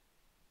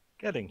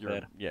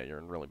there. Yeah, you're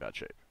in really bad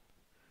shape.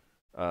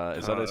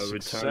 Is that a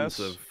returns success?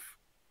 of...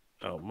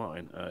 Oh,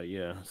 mine.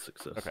 Yeah,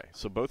 success. Okay,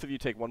 so both of you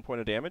take 1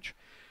 point of damage.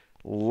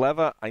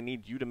 Leva, I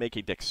need you to make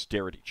a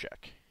dexterity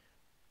check.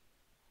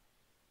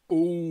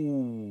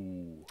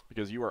 Ooh.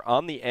 Because you are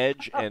on the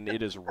edge and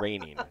it is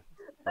raining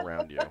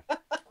around you.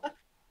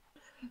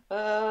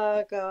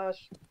 Oh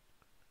gosh.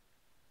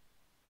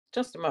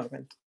 Just a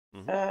moment.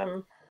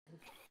 Mhm.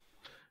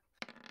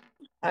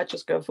 I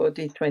just go for a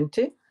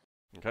D20.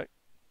 Okay.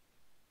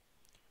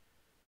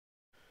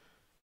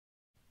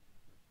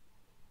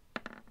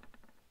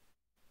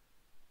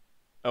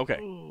 Okay.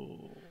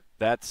 Ooh.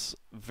 That's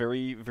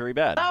very, very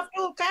bad.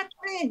 Lafdul, catch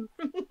me!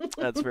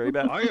 That's very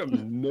bad. I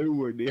am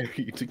nowhere near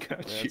you to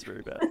catch you. That's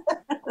very bad.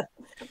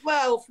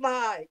 Well,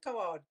 fly! Come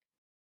on.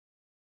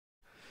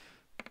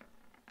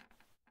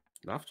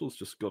 Lafdul's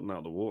just gotten out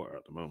of the water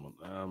at the moment.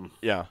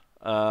 Yeah.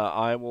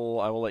 I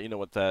will let you know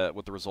what the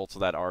results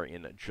of that are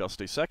in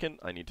just a second.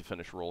 I need to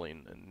finish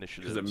rolling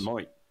initiatives. Because it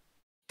might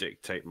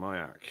dictate my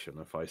action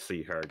if I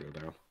see her go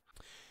down.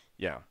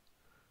 Yeah.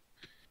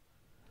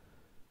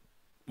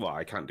 Well,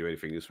 I can't do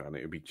anything this round.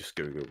 It would be just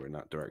going over in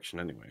that direction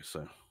anyway,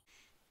 so...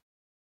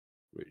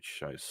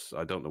 Which,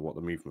 I don't know what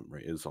the movement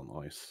rate is on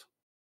ice.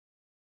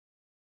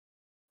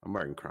 I'm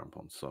wearing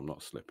crampons, so I'm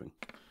not slipping.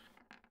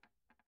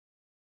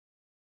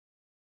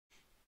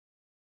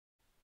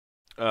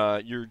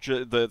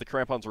 The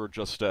crampons are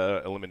just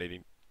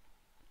eliminating,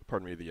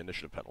 pardon me, the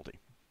initiative penalty.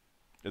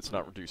 It's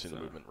not reducing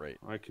the movement rate.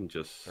 I can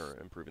just... Or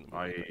improving the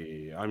movement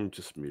rate. I'm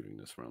just moving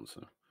this round,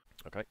 so...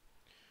 Okay.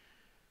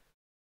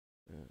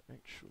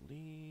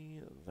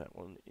 Actually, that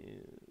one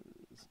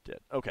is dead.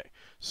 Okay,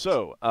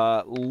 so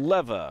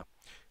Leva,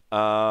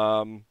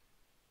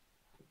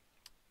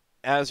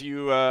 as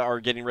you are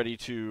getting ready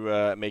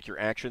to make your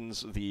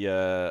actions,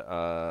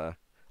 the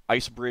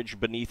ice bridge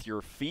beneath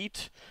your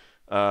feet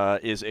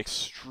is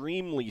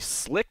extremely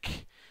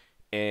slick,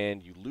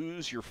 and you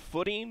lose your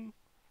footing,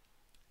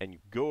 and you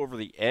go over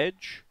the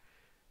edge.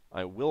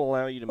 I will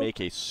allow you to make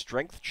a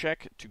strength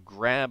check to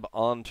grab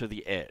onto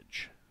the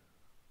edge.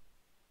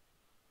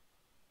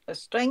 A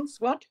strength,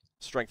 what?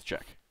 Strength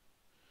check.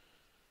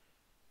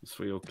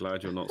 So you're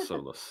glad you're not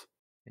Solas.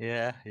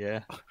 Yeah,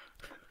 yeah.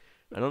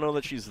 I don't know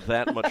that she's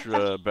that much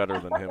better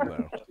than him,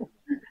 though.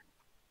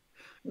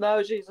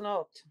 No, she's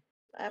not.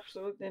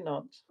 Absolutely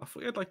not. I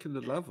thought you had like an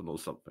 11 or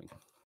something.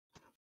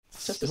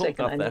 Just a Still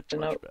second, not I that need to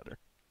much know. better.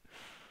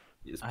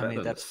 It's I better mean,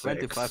 than that's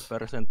 6.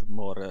 25%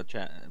 more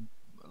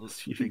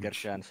It's bigger huge.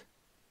 chance.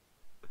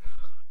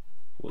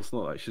 Well, it's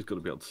not like she's going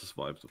to be able to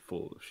survive the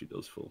fall if she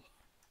does fall.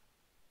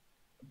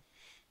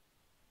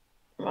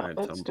 Well, Right,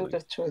 let's do tumbling.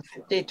 the truth.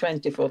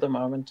 D20 for the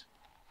moment.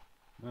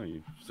 No,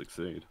 you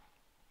succeed.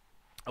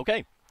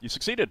 Okay, you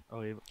succeeded.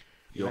 Oh, You're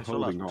even Solas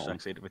holding will on.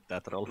 succeed with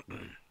that roll.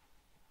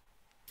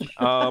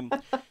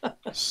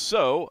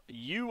 So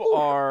you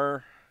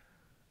are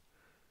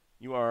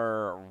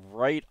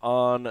right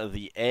on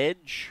the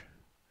edge,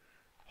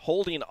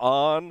 holding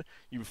on.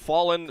 You've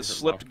fallen, Is it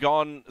slipped, rough?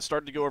 gone,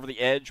 started to go over the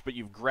edge, but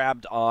you've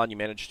grabbed on. You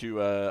managed to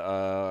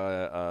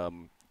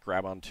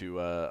grab onto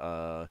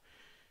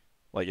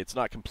like it's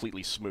not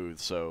completely smooth,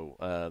 so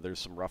there's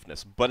some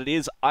roughness, but it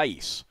is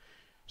ice,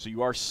 so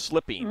you are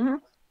slipping.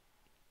 Mhm.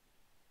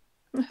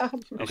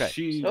 Okay. Is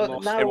she So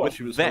lost now what what?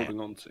 she was That-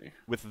 holding on to?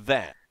 With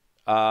that,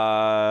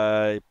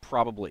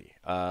 probably.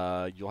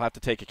 You'll have to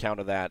take account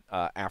of that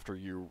after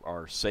you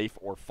are safe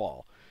or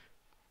fall.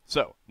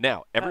 So,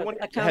 now, everyone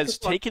account has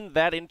of what? taken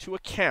that into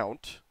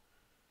account,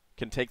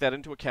 can take that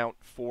into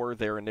account for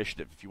their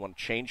initiative. If you want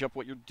to change up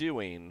what you're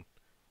doing,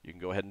 you can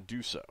go ahead and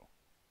do so.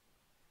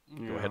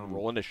 Go ahead and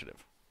roll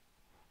initiative.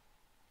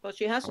 But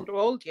she hasn't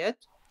rolled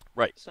yet.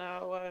 Right.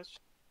 So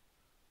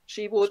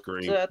she would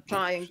Scream.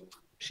 try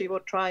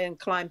and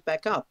climb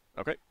back up.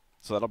 Okay,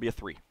 so that'll be a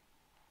 3.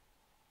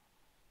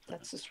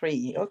 That's a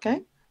 3.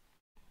 Okay.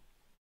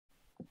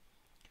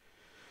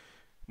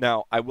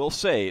 Now, I will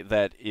say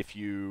that if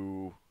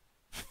you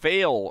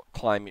fail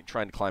trying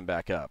to climb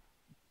back up,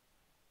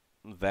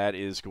 that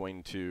is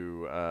going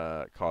to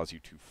cause you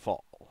to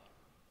fall.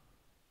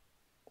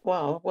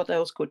 Well, what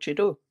else could she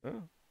do?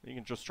 Oh, you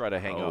can just try to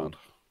hang on. Hold.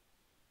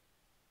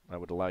 I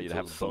would allow you to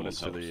Until have a bonus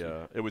to someone the.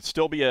 helps It would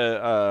still be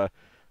a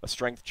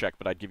strength check,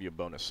 but I'd give you a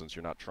bonus since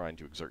you're not trying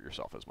to exert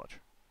yourself as much.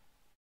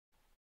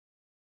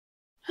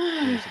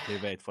 Basically,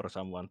 wait for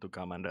someone to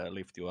come and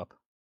lift you up.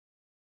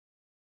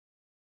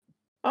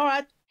 All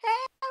right.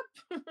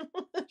 Help!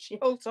 She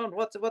holds on.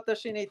 What does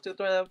she need to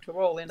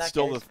roll in that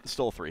Still, case?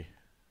 still a 3.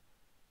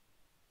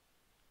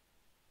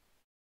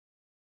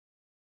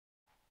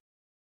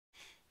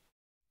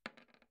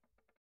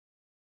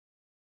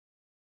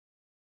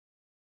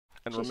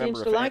 And She remember,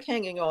 seems to like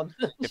hanging on.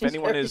 if She's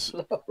anyone very is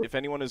slow. if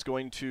anyone is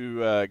going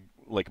to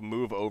like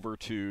move over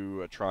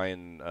to try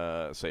and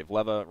save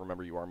Leva,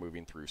 remember you are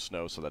moving through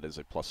snow, so that is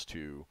a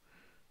 +2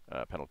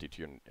 penalty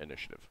to your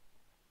initiative.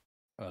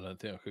 I don't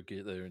think I could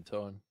get there in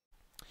time.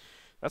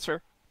 That's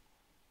fair.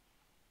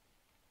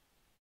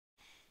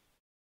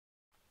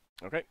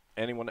 Okay.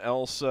 Anyone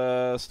else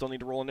still need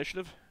to roll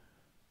initiative?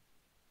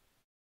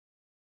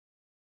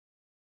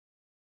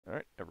 All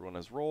right. Everyone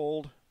has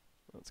rolled.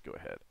 Let's go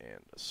ahead and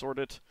sort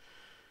it.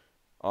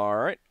 All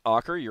right.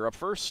 Ockar, you're up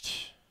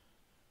first.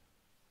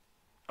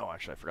 Oh,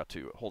 actually, I forgot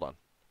to. Hold on.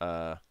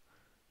 I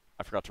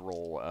forgot to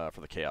roll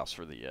for the chaos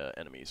for the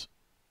enemies.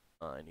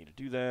 I need to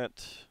do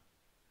that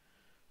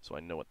so I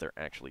know what they're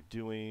actually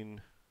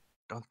doing.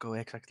 Don't go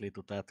exactly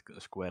to that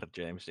square,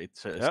 James.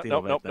 It's Yeah,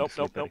 still nope. wet and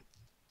slippery.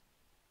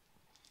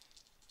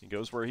 He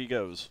goes where he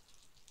goes.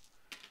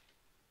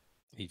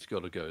 He's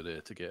got to go there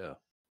to get her.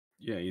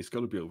 Yeah, he's got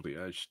to be able to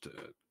edge to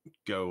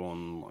go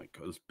on like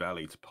his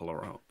belly to pull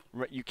her up.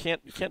 You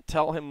can't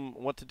tell him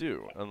what to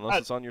do unless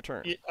it's on your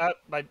turn.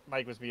 My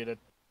mic was muted.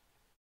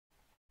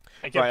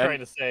 I kept Right, trying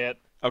to say it.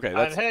 Okay, I'm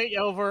that's heading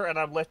over and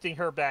I'm lifting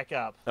her back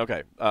up.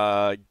 okay.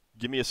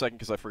 Give me a second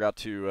because I forgot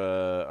to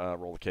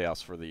roll the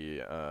chaos for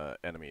the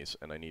enemies,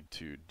 and I need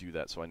to do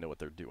that so I know what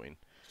they're doing.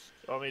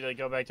 You want me to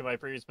go back to my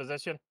previous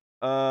position?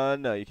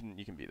 No, you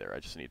can be there. I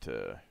just need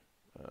to.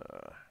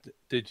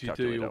 Did you do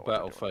Calculate your out what they're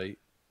battle doing. fate?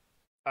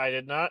 I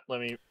did not.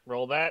 Let me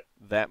roll that.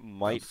 That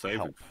might save it.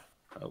 help.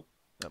 Oh,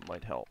 That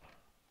might help.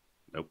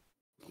 Nope.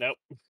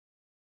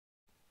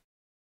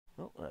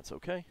 Well, that's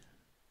okay.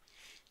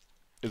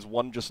 Is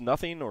 1 just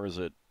nothing, or is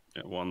it?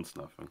 yeah, 1's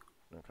nothing.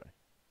 Okay.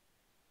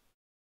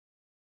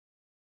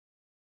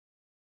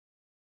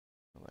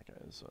 Well, that guy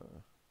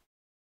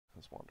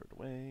has wandered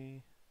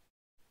away.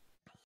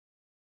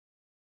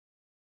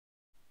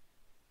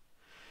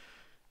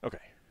 Okay,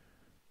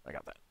 I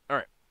got that. All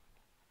right.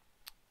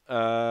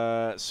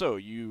 So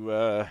you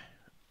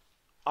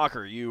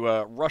Ockar, you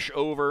rush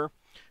over,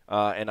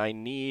 and I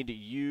need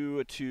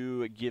you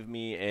to give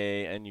me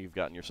and you've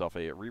gotten yourself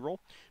a reroll.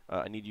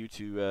 I need you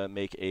to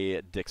make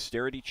a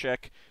dexterity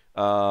check.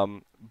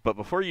 But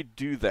before you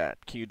do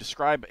that, can you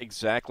describe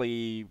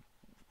exactly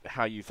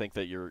how you think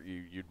that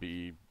you'd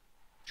be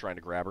trying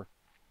to grab her?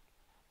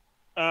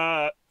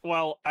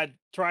 Well, I'd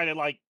try to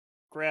like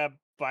grab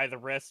by the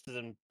wrist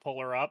and pull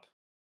her up.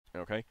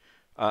 Okay.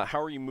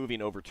 How are you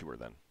moving over to her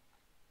then?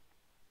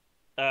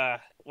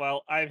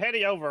 Well, I'm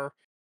heading over,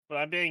 but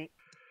I'm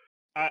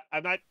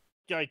not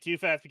going too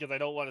fast because I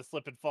don't want to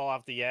slip and fall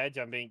off the edge.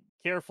 I'm being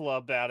careful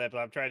about it, but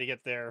I'm trying to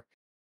get there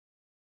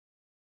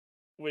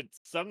with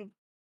some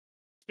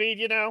speed,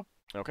 you know?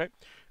 Okay.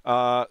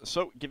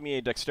 So give me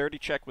a dexterity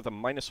check with a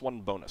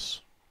 -1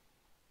 bonus.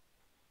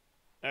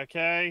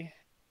 Okay.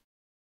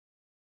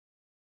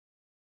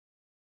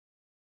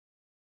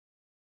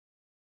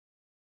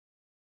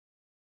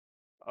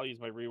 I'll use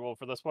my reroll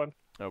for this one.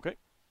 Okay.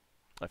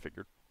 I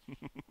figured.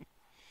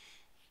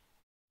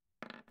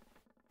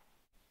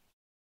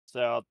 So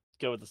I'll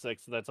go with the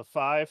 6, so that's a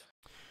 5.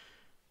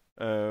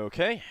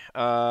 Okay.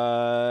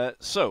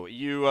 So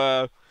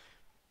you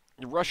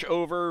rush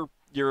over.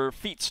 Your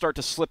feet start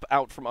to slip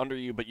out from under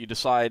you, but you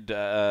decide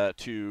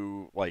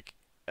to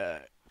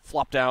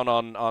flop down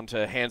onto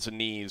hands and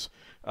knees,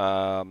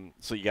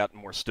 so you got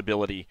more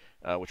stability,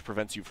 which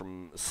prevents you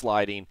from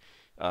sliding.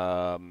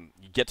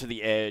 You get to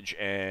the edge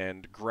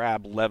and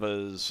grab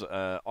Leva's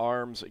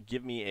arms.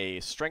 Give me a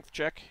strength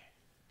check.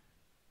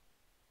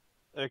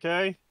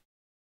 Okay.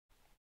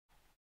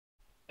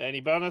 Any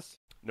bonus?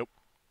 Nope.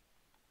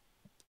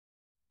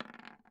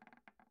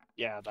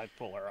 Yeah, I'd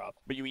pull her up.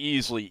 But you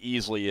easily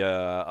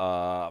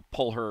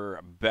pull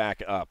her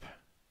back up.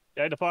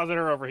 Did I deposit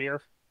her over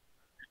here?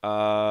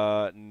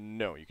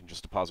 No, you can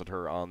just deposit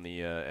her on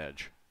the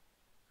edge.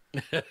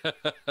 With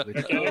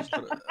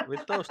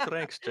those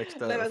strength checks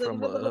from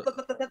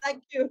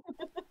Thank you.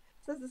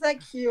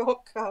 Thank you,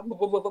 Ockar.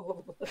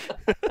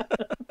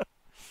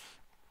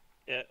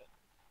 Yeah.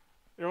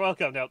 You're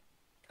welcome. Now,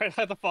 try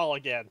not to fall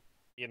again.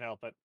 You know,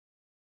 but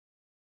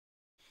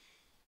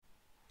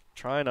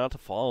Try not to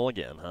fall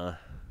again, huh?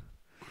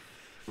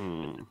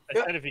 Hmm. I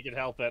said if you could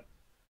help it.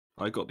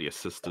 I got the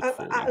assisted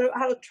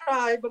I'll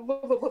try.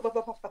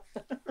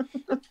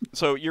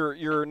 So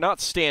you're not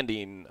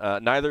standing.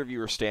 Neither of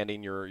you are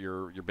standing.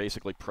 You're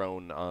basically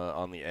prone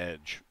on the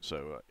edge.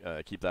 So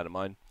keep that in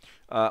mind.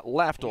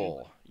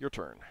 Lafdul, your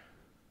turn.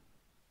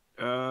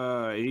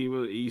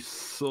 He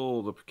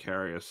saw the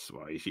precarious.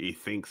 Well, he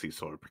thinks he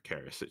saw a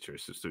precarious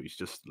situation, so he's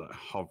just like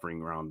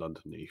hovering around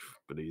underneath.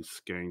 But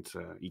he's going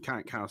to. He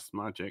can't cast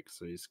magic,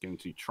 so he's going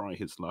to try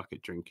his luck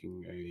at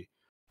drinking a.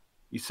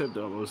 You said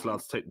that I was allowed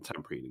to take the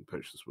temporary healing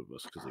potions with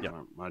us because they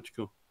aren't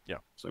magical. Yeah.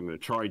 So I'm going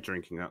to try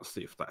drinking that,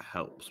 see if that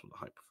helps with the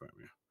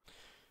hypothermia.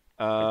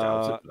 I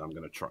doubt it, but I'm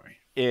going to try.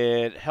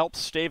 It helps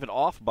stave it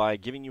off by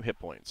giving you hit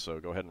points. So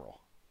go ahead and roll.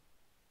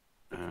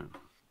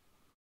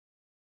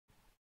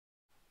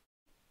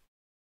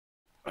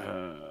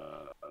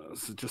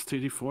 Is it just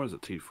 2d4 or is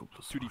it 2d4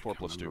 plus 2d4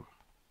 plus 2.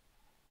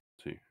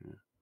 2, yeah.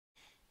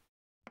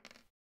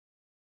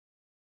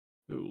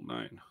 Ooh,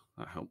 9.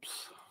 That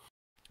helps.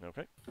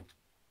 Okay.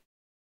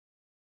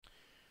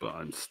 But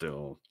I'm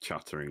still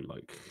chattering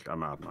like a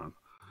madman.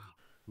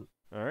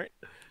 All right.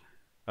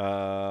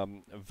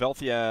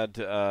 Velthiad,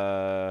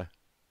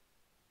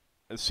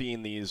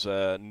 seeing these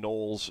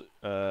gnolls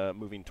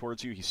moving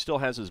towards you, he still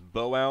has his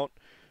bow out,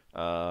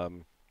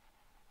 and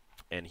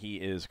he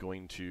is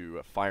going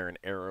to fire an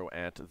arrow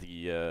at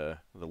the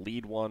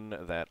lead one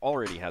that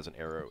already has an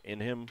arrow in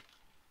him,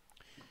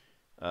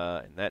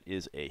 and that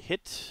is a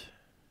hit.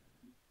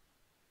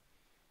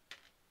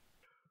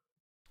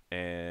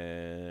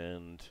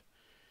 And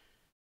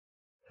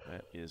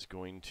that is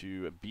going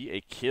to be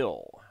a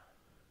kill.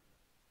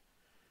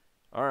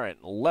 All right,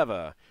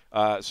 Leva.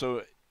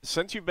 So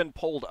since you've been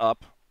pulled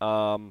up,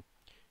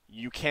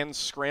 you can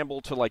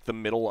scramble to like the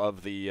middle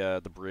of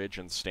the bridge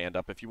and stand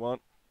up if you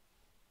want.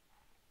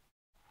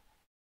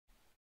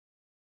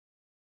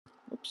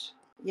 Oops.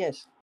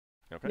 Yes.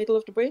 Okay. Middle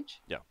of the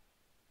bridge? Yeah.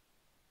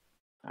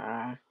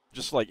 Ah.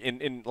 Just like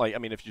in like I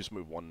mean, if you just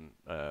move one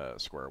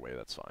square away,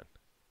 that's fine.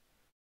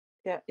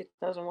 Yeah, it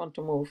doesn't want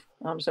to move.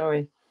 I'm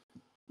sorry.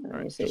 All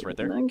right, just right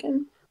there?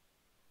 Again.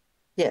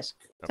 Yes.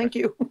 Okay. Thank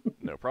you.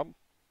 No problem.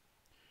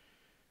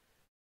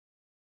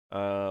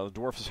 The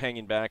dwarf is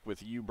hanging back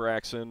with you,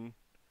 Braxon.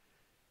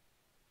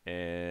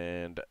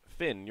 And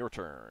Finn, your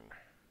turn.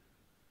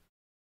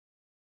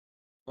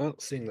 Well,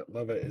 seeing that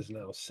Leva is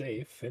now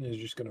safe, Finn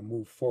is just going to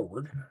move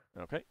forward.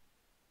 Okay.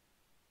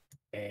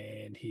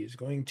 And he is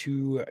going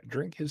to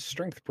drink his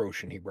strength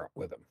potion he brought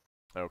with him.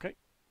 Okay.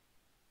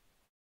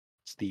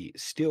 It's the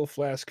steel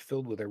flask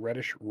filled with a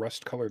reddish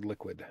rust-colored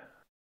liquid.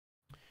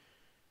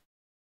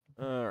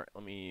 All right,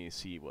 let me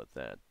see what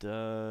that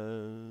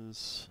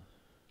does.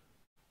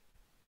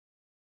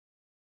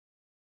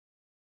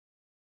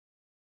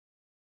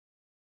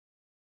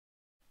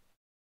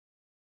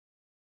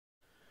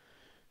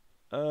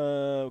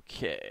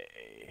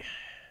 Okay.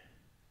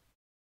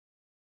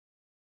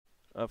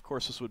 of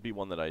course, this would be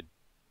one that I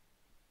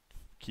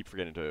keep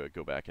forgetting to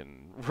go back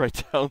and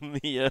write down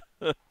the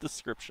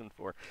description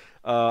for.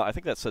 I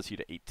think that sets you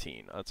to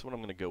 18. That's what I'm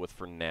going to go with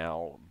for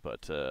now,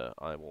 but I'll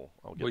get Well,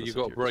 this you into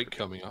got your a break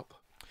description. coming up.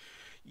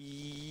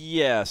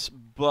 Yes,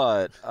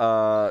 but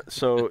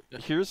so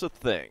here's the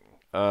thing.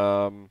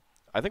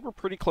 I think we're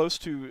pretty close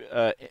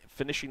to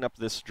finishing up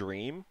this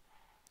dream.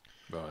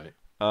 Right.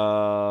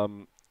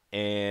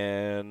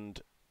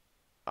 And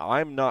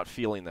I'm not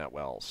feeling that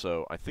well,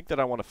 so I think that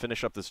I want to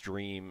finish up this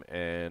dream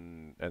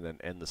and then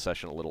end the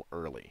session a little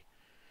early.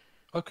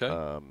 Okay.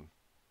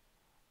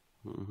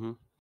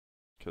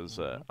 Because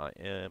I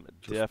am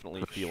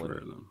definitely push feeling. through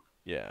them.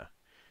 Yeah.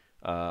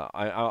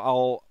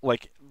 I'll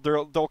like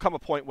there'll come a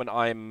point when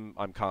I'm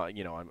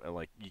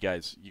like you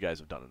guys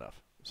have done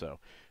enough. So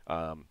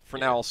for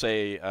now I'll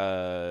say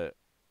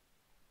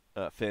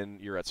Finn,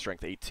 you're at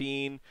strength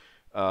 18.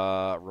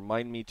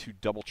 Remind me to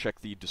double check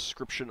the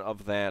description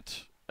of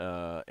that,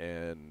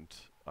 and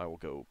I will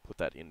go put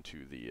that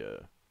into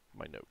the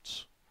my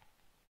notes.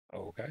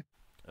 Okay.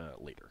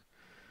 Later.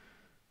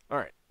 All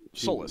right,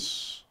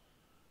 Solas.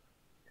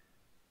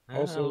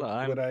 Also,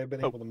 Well, would I have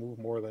been Oh. able to move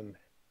more than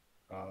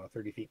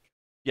 30 feet?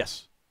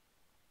 Yes.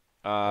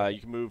 Okay.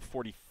 You can move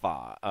 40.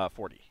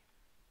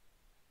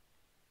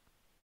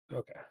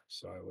 Okay,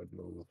 so I would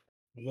move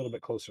a little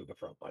bit closer to the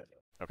front line.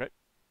 Okay.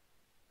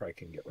 Probably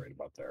can get right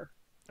about there.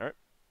 All right,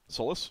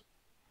 Solas.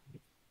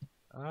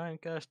 I'm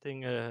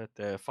casting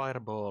the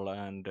fireball,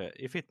 and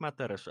if it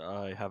matters,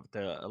 I have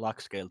the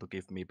luck scale to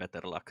give me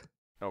better luck.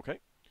 Okay.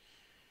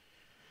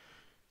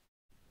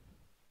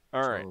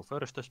 All right. So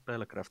first a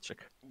spellcraft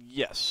check.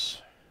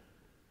 Yes.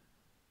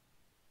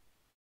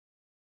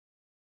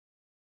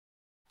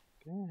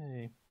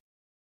 Okay.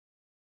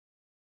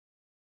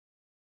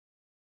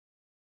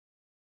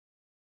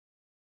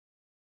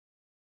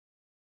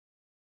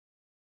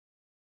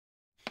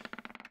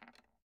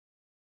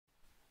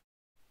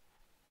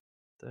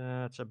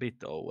 That's a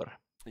bit over.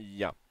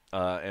 Yeah.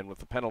 And with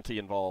the penalty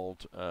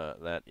involved,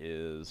 that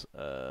is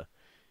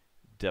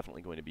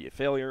definitely going to be a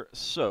failure.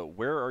 So,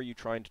 where are you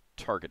trying to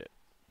target it?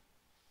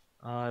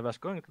 I was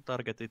going to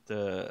target it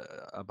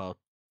about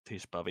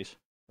his pavis.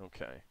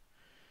 Okay.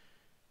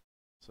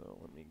 So,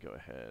 let me go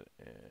ahead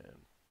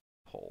and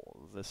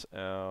pull this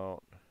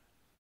out.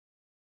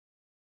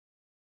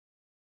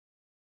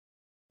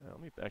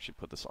 Let me actually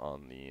put this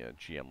on the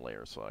GM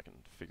layer so I can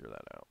figure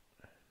that out.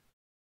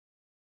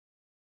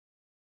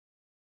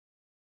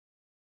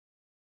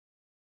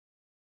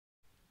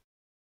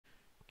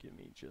 Give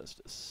me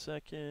just a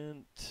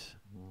second.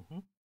 Mm-hmm.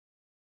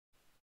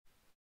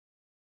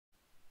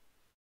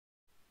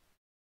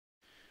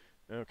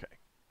 Okay.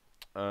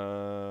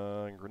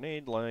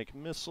 Grenade-like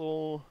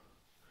missile.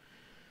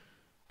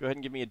 Go ahead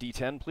and give me a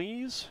D10,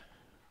 please.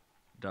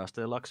 Does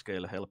the luck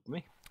scale help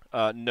me?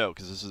 No,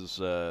 because this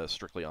is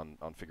strictly on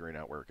figuring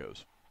out where it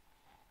goes.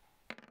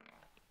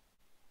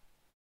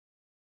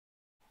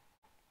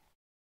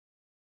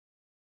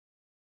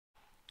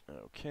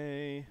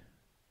 Okay.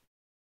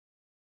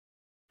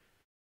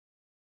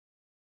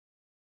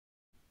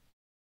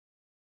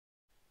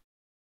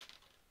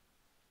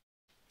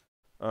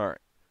 All right.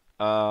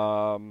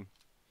 Are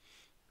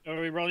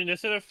we rolling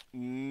initiative?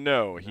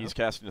 No, he's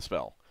casting a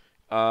spell.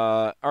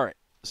 All right.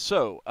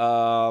 So,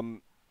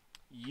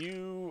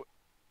 you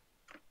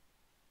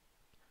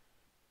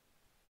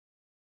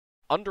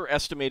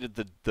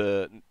underestimated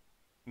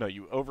no,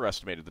 you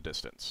overestimated the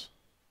distance,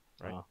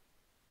 right?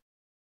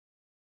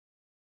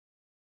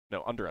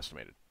 No,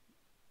 underestimated.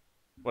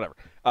 Whatever.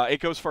 It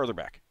goes farther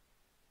back.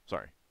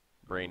 Sorry,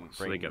 brain.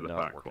 So they get the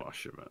not working.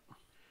 backwash of it.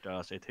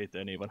 Does it hit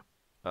anyone?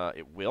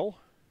 It will.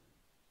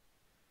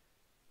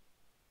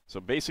 So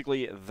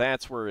basically,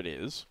 that's where it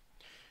is.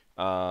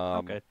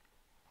 Okay.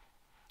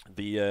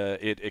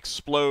 It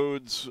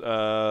explodes.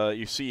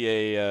 You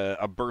see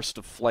a burst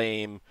of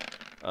flame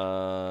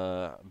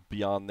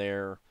beyond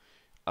there,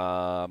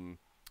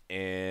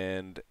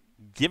 and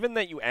given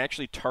that you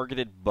actually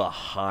targeted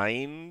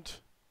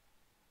behind,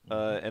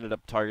 ended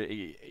up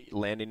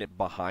landing it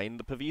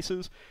behind the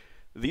Pavises,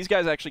 these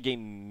guys actually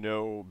gain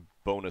no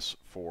bonus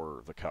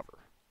for the cover.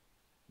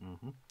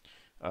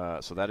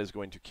 So that is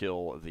going to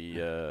kill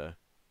the.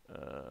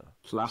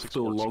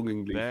 Lafdul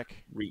longingly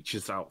back.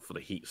 reaches out for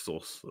the heat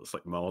source that's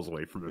like miles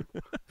away from him.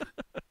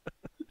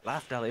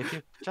 Lafdul, if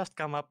you just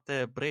come up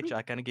the bridge,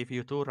 I can give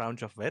you 2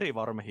 rounds of very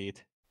warm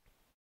heat.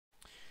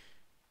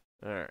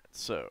 Alright,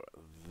 so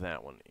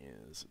that one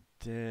is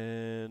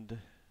dead.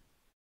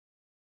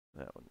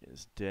 That one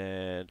is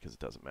dead, because it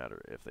doesn't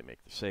matter if they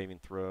make the saving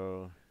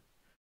throw.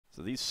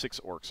 So these 6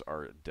 orcs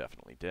are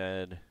definitely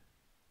dead.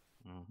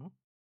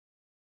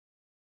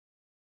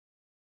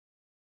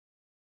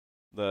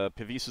 The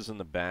Pavises in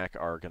the back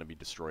are going to be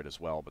destroyed as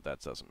well, but that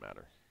doesn't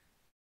matter.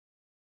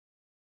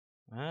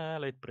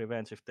 Well, it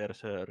prevents if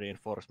there's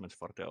reinforcements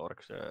for the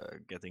orcs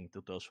getting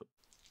to those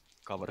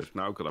covers. They've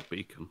now got a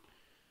beacon.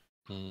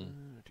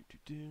 And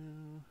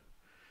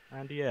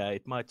yeah,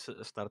 it might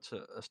start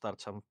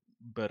some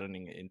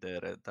burning in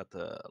there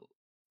that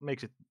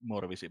makes it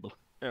more visible.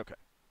 Okay.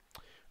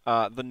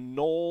 The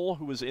gnoll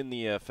who was in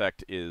the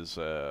effect is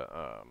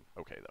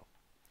okay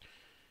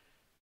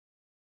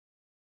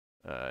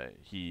though.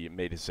 He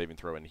made his saving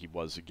throw, and he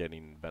was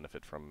getting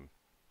benefit from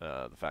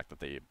the fact that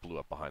they blew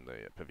up behind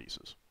the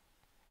Pavises.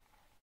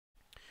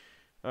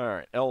 All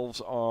right,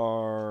 elves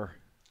are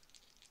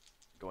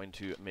going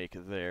to make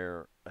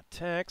their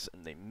attacks,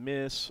 and they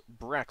miss.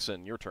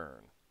 Braxon, your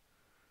turn.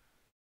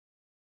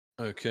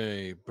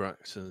 Okay,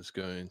 Braxon's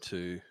going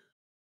to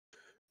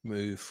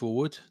move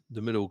forward.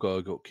 The middle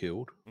guy got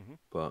killed, Mhm.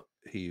 but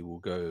he will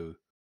go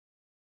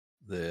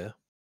there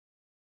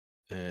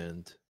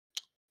and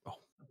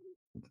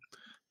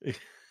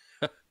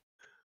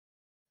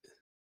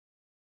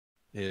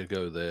he'll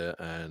go there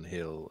and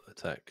he'll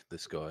attack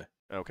this guy.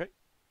 Okay.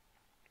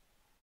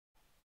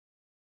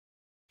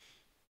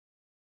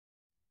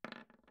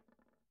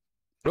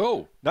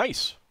 Oh,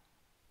 Nice.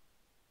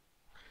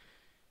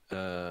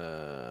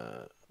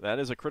 that That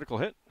is a critical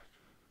hit.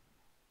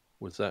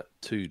 was that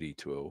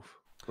 2d12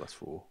 plus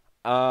 4.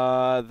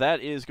 That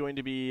is going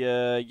to be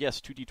yes,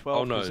 2d12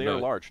 Oh, no, because they are no,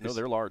 large. No, it's-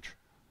 they're large.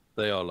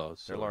 They are large.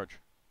 They're sorry. large.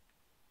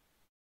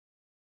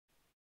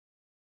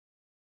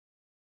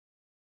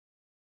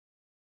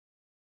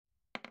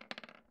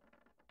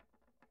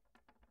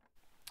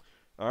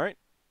 All right.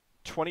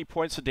 20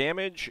 points of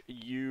damage.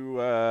 You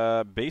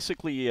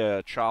basically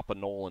chop a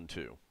gnoll in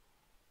two.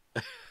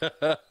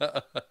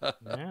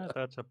 Yeah,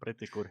 that's a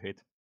pretty good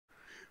hit.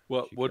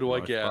 What You do get I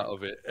life get back. out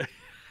of it?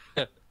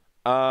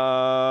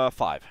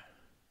 5.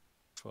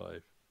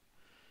 5.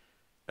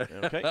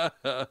 Okay.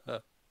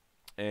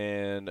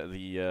 And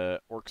the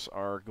orcs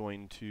are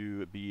going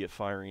to be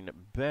firing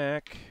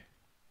back.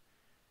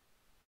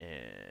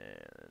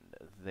 And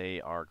they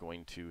are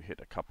going to hit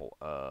a couple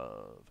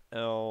of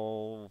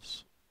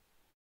elves.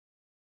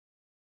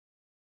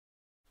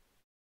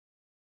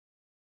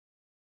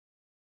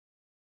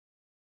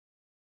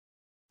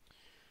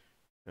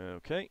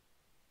 Okay.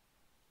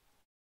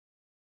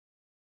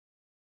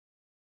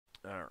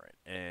 All right,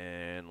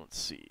 and let's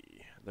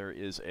see. There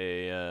is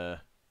an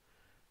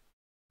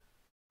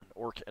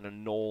orc and a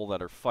gnoll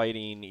that are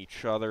fighting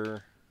each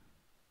other,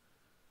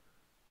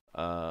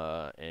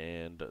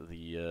 and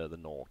the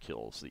gnoll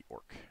kills the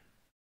orc.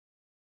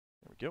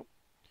 There we go.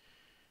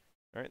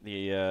 All right,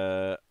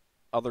 the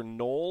other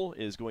gnoll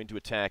is going to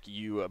attack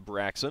you,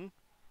 Braxon,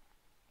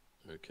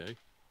 Okay.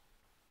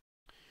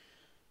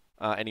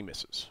 and he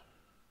misses.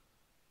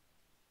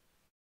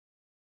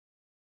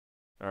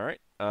 All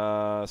right.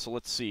 So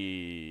let's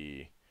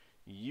see.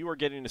 You are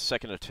getting a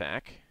second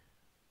attack.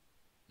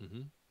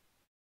 Mm-hmm.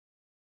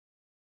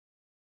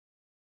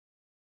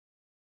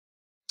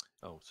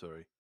 Oh,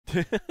 sorry.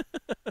 I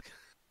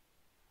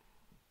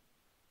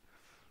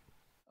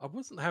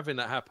wasn't having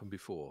that happen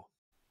before.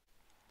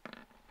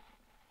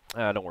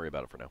 Don't worry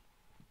about it for now.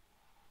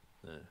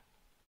 Yeah.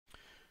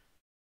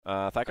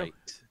 Thaco? 8.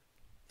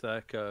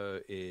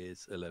 Thaco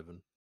is 11.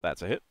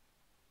 That's a hit.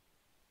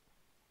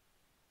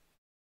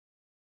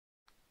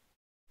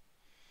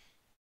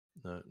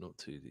 No, not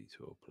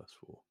 2d12 plus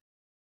 4.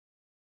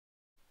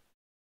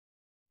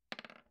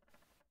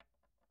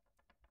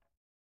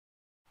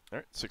 All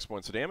right, 6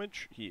 points of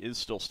damage. He is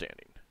still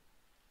standing.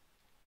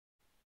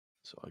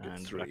 So I get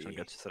And 3. Braxon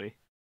gets 3.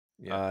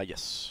 Yeah.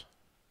 Yes.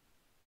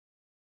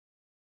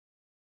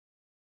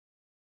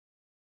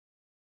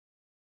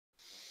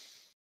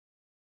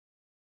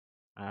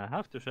 I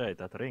have to say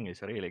that ring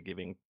is really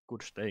giving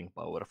good staying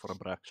power for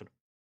Braxon.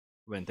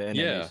 When the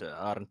enemies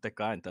aren't the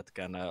kind that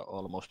can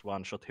almost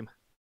one-shot him.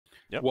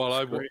 Yep. Well,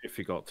 It's great if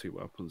he got 2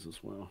 weapons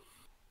as well.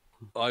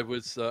 I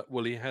was.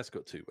 Well, he has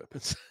got 2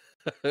 weapons.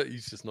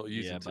 He's just not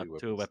using Yeah, 2 but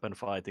weapons. 2-weapon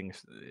fighting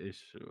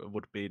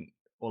would be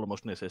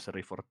almost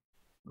necessary for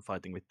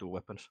fighting with 2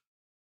 weapons.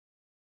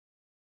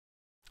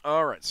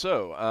 All right,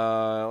 so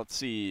let's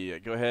see.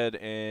 Go ahead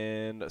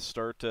and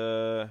start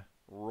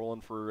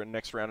rolling for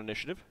next round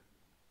initiative.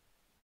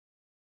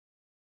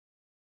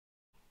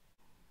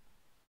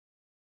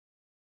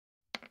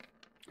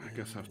 I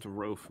guess I have to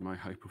roll for my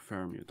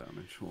hypothermia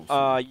damage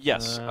also.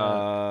 Yes.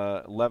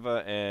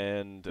 Leva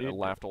and did-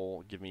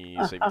 Lafdul, give me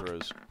saving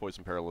throws.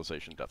 Poison,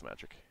 paralyzation, death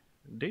magic.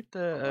 Did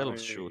the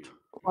elves shoot?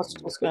 Was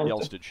The going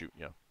elves to. did shoot,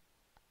 yeah.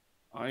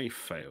 I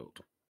failed.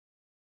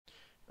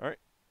 All right.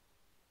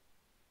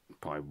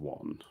 By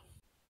 1.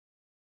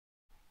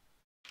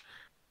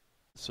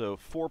 So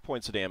 4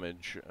 points of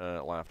damage,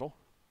 Lafdul.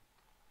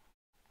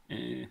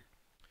 Eh.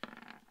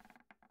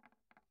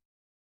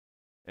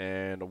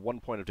 And 1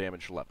 point of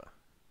damage, Leva.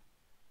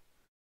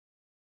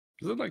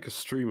 Is it like a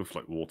stream of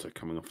like water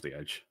coming off the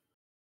edge?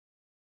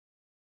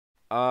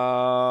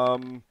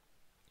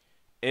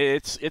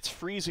 It's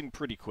freezing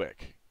pretty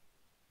quick.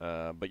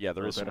 But yeah,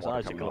 there So is some there's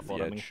water coming icicle off the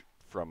forming. edge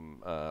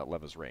from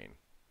Leva's rain.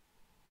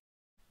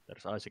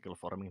 There's icicle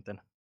forming then.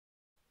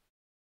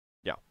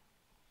 Yeah.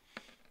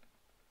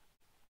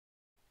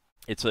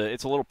 It's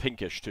a little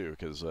pinkish too,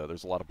 because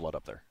there's a lot of blood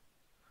up there.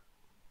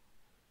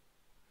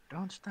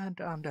 Don't stand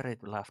under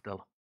it,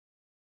 Lafdul.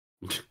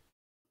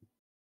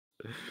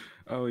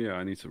 Oh yeah,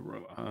 I need to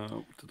roll.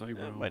 Did I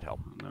roll? might help.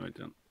 No, I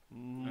didn't.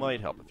 Might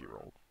help if you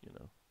rolled, you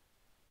know.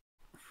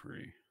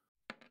 3.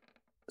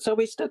 So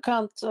we still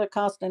can't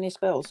cast any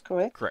spells,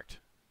 correct? Correct.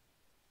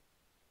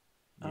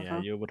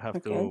 Yeah, you would have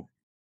Okay. to.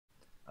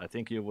 I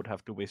think you would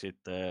have to visit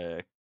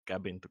the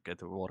cabin to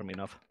get warm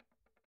enough.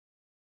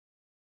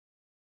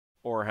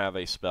 Or have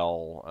a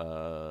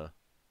spell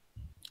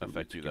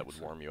affect you that would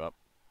get warm you up.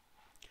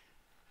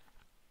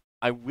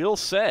 I will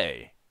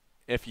say,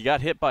 if you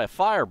got hit by a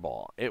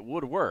fireball, it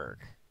would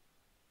work.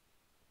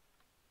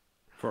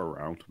 For a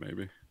round,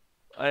 maybe.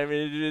 I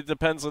mean, it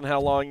depends on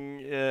how long.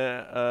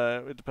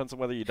 It depends on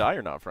whether you die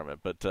or not from it.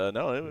 But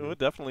no, it would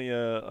definitely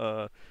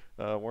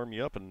warm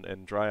you up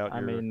and dry out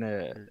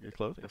your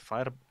clothing.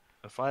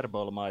 A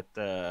fireball might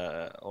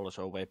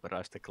also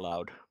vaporize the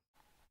cloud.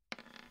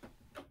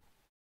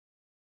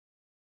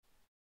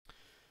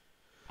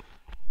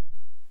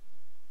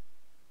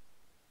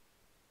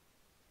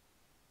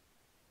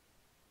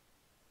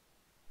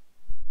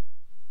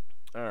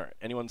 All right.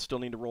 Anyone still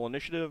need to roll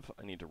initiative?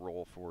 I need to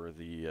roll for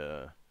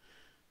the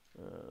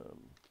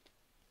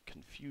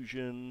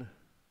confusion.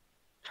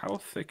 How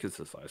thick is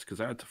this ice? Because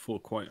I had to fall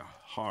quite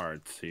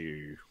hard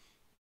to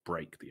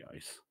break the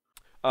ice.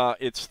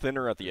 It's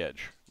thinner at the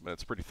edge, but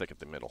it's pretty thick at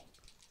the middle.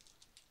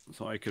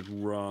 So I could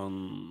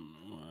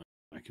run.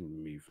 I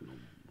can move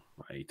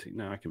 80.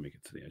 No, I can make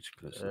it to the edge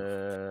close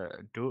enough.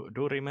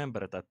 Do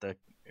remember that the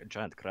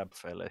giant crab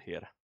fell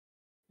here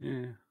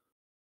Yeah.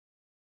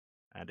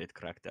 and it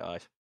cracked the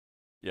ice.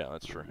 Yeah,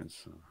 that's true.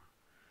 It's,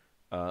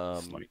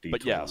 But detour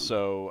yeah, then.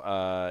 so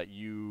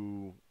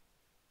you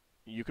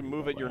can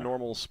move at your there.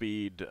 normal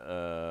speed,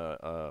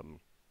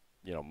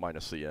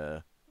 minus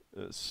the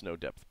snow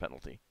depth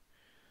penalty.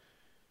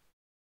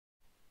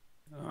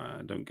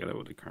 I don't get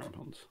over the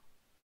crampons.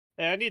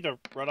 Hey, I need to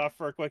run off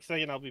for a quick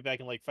second. I'll be back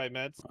in like 5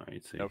 minutes. I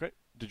see. Okay.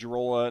 Did you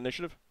roll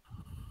initiative?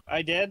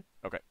 I did.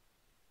 Okay.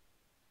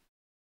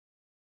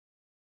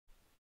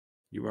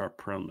 You are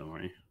prone, though,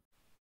 are you?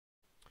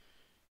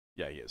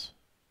 Yeah, he is.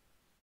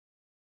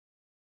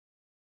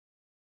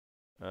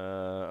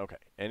 Okay.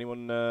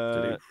 Anyone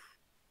Did he?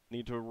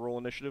 need to roll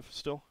initiative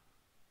still?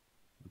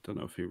 I don't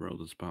know if he rolled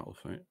his battle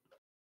fate.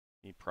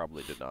 He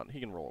probably did not. He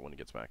can roll it when he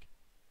gets back.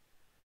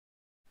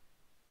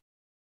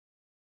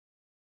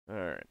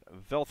 Alright.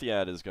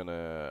 Velthiad is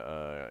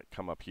gonna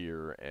come up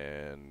here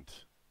and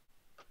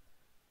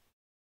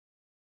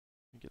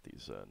get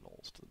these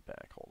gnolls to the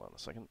back. Hold on a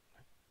second.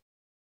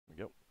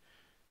 There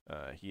we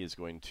go. He is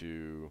going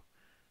to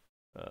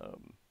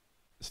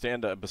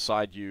stand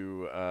beside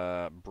you,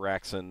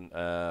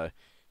 Braxon.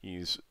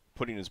 He's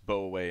putting his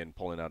bow away and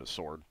pulling out his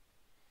sword.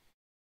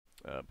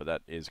 But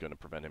that is going to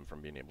prevent him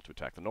from being able to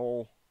attack the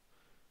gnoll.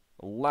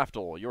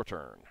 Lafdul, your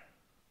turn.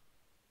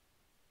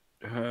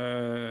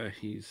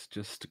 He's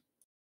just,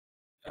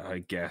 I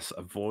guess,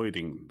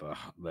 avoiding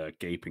the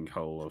gaping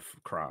hole of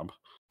crab.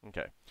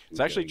 Okay.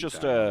 It's actually Going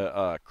just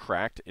down.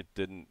 cracked. It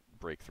didn't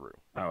break through.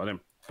 Oh, then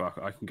fuck!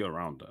 I can go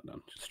around it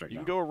then, just straight You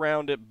down. can go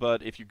around it,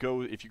 but if you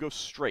go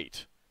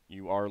straight,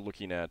 you are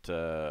looking at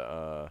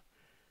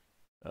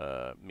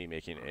me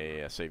making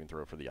a saving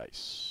throw for the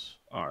ice.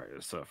 All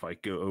right. So if I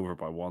go over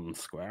by 1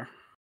 square,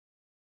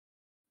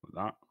 like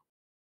that,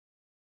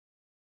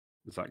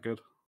 is that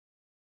good?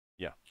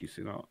 Yeah. Can you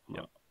see that?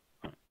 Yeah.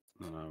 Right.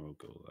 Then I will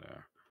go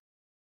there.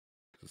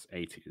 Because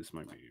 80 is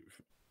my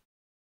move.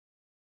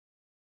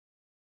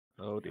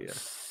 Oh dear.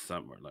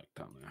 Somewhere like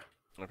down there.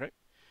 Okay.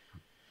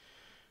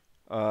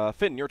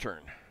 Finn, your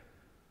turn.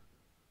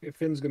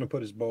 Finn's going to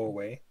put his bow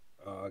away,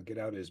 get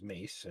out his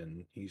mace,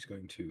 and he's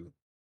going to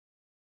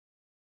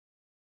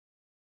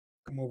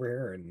come over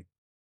here and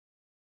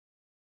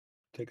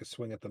take a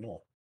swing at the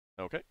gnoll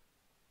Okay.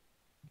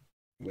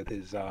 with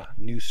his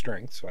new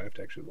strength. So I have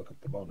to actually look up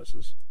the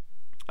bonuses.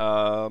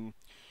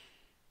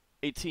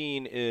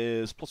 18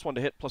 is +1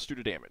 to hit, +2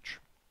 to damage.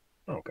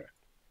 Okay.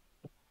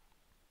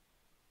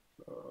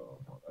 So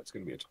that's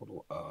going to be a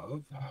total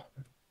of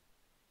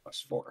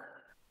 +4.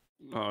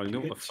 Oh, you know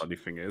what the Hits. funny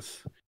thing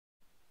is?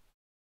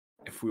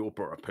 If we all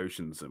brought our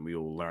potions and we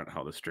all learned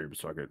how to stream,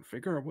 so I go,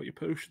 figure out what your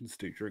potions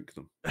do, drink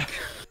them.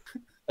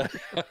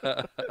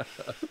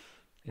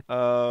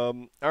 All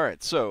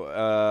right.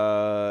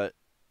 So,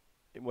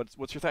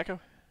 what's your THAC0?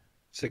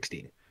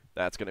 16.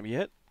 That's gonna be a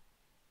hit.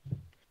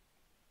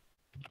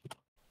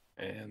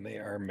 And they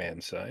are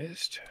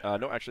man-sized.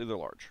 No, actually, they're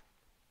large.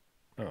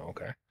 Oh,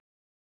 okay.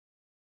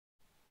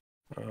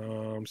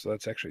 So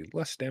that's actually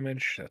less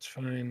damage. That's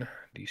fine.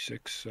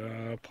 D6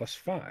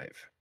 +5.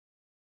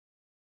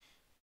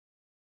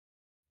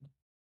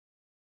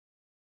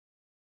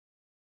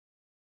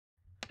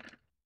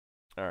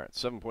 All right,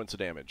 7 points of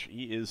damage.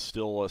 He is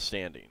still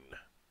standing.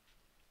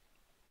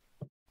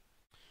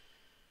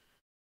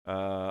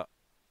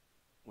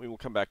 We will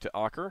come back to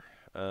Ockar.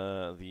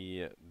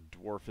 The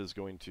dwarf is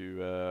going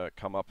to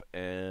come up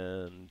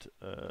and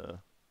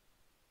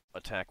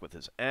attack with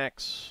his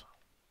axe.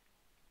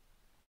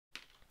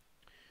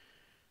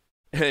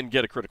 And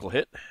get a critical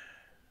hit.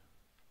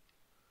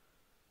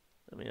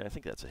 I mean, I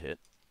think that's a hit.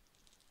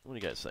 What do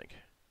you guys think?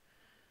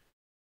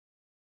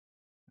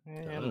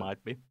 It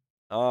might be.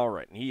 All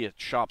right, and he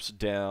chops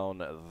down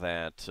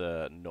that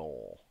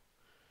gnoll.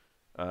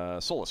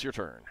 Solas, your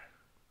turn.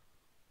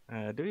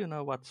 Do you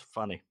know what's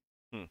funny?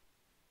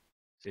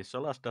 See,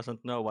 Solas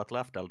doesn't know what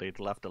Lafdul did.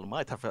 Lafdul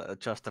might have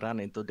just run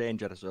into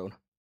danger zone.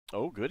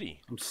 Oh, goody.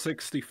 I'm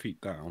 60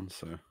 feet down,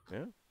 so...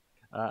 Yeah.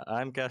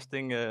 I'm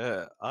casting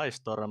Ice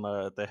Storm,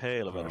 the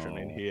Hail version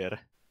in Oh. here.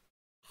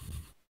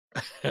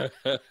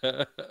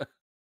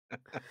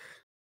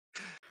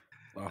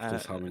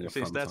 Lafdul's having a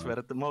Since fun that's time.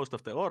 where most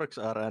of the orcs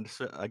are, and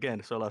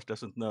again, Solas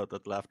doesn't know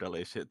that Lafdul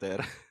is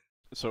there.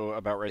 So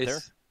about right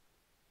there?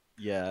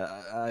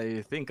 Yeah,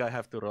 I think I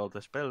have to roll the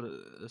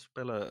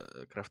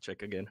spellcraft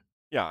check again.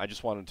 Yeah, I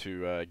just wanted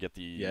to get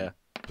the Yeah.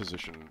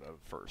 position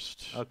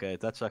first. Okay,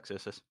 that's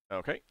successes.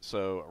 Okay,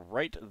 so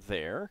right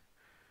there.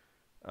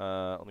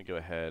 Let me go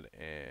ahead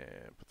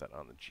and put that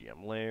on the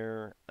GM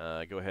layer.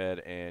 Go ahead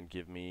and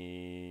give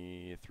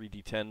me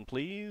 3d10,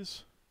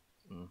 please.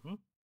 Mm-hmm.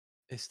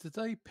 Is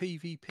today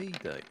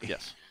PvP day?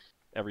 Yes.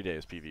 Every day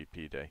is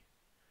PvP day.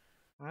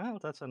 Well,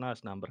 that's a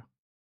nice number.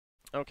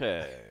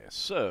 Okay,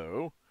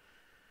 so...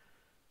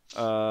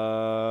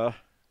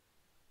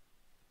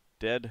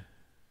 Dead.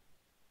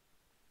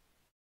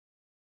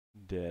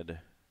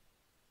 Dead.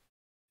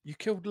 You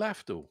killed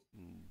Lafdul.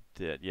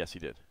 Dead. Yes, he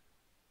did.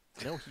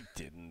 No, he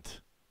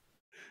didn't.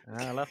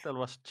 Lafdul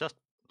was just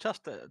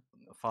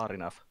far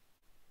enough.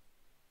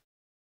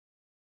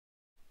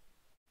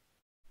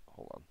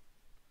 Hold on.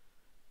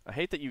 I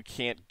hate that you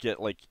can't get,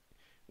 like,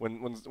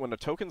 when a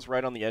token's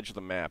right on the edge of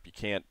the map, you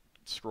can't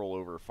scroll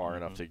over far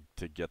enough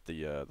to get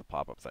the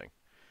pop-up thing.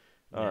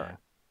 All right.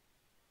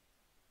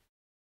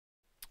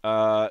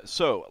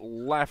 So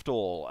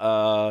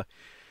Lafdul,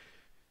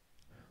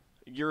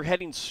 you're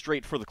heading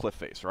straight for the cliff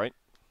face, right?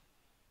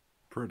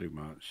 Pretty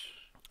much.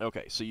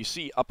 Okay, so you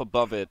see up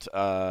above it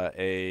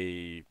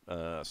a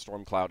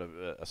storm cloud,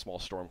 a small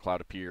storm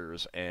cloud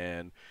appears,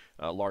 and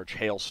large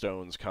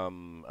hailstones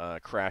come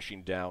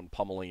crashing down,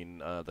 pummeling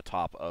the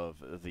top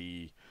of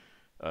the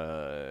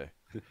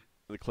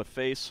cliff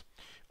face.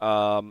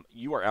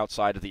 You are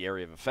outside of the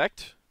area of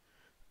effect.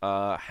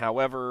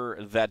 However,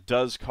 that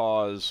does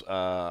cause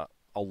a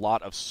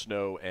lot of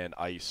snow and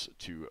ice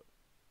to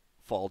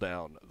fall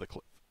down the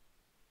cliff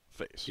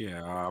face.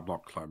 Yeah, I'm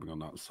not climbing on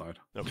that side.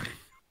 Okay.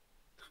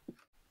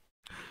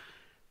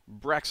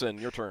 Braxon,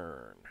 your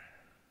turn.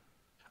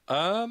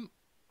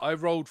 I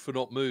rolled for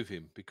not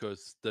moving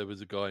because there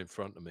was a guy in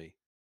front of me.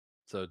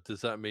 So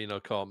does that mean I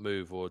can't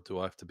move, or do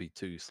I have to be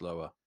 2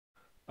 slower?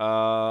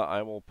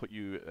 I will put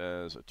you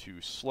as a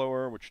 2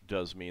 slower, which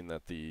does mean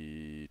that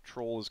the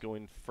troll is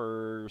going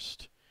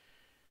first,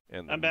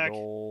 and the I'm back.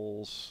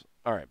 gnolls.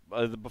 All right.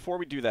 Before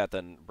we do that,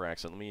 then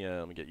Braxton,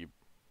 let me get you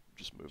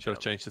just moved. Should I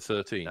change to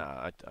 13? Nah,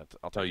 I'll take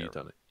Oh, care you've of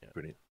done it. Yeah.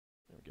 Brilliant.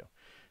 There we go.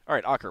 All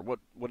right, Ockar, what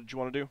did you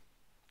want to do?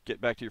 Get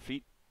back to your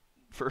feet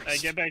first. I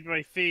get back to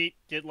my feet,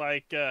 get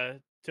like to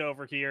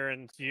over here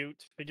and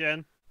shoot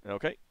again.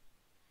 Okay.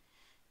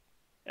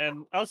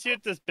 And I'll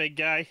shoot this big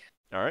guy.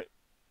 All right.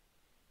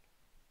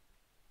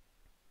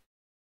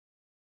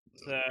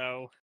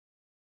 So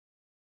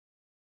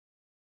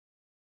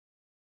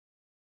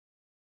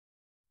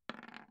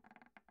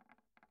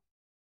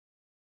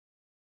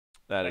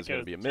That is going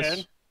to be a miss.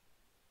 10.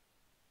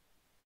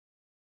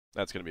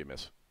 That's going to be a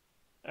miss.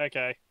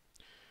 Okay.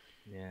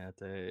 Yeah,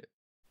 they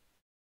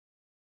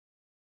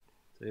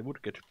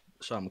would get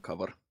some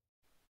cover.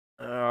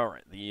 All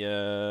right.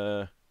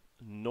 The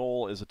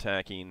Gnoll is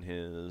attacking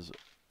his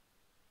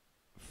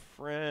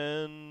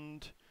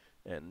friend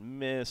and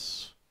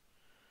miss.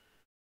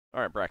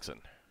 All right,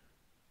 Braxton.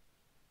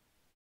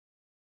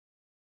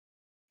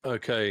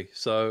 Okay,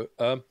 so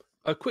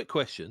a quick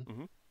question.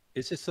 Mhm.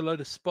 Is this a load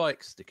of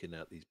spikes sticking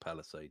out these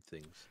palisade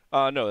things?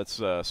 No,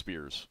 it's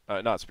spears.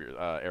 Not spears,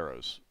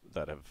 arrows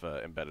that have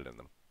embedded in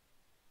them.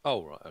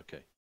 Oh, right,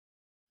 okay.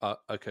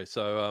 Okay,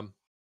 so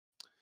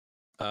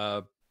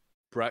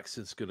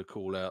Braxton's going to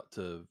call out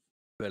to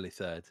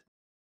Belithad.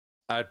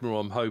 Admiral,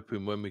 I'm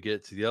hoping when we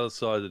get to the other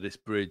side of this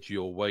bridge,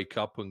 you'll wake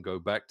up and go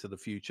back to the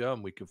future,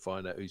 and we can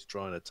find out who's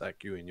trying to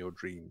attack you in your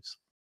dreams.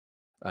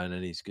 And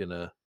then he's going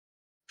to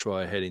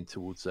try heading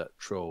towards that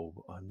troll.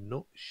 But I'm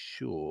not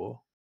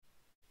sure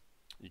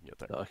You can get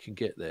there. that I can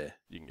get there.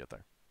 You can get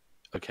there.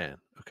 I can.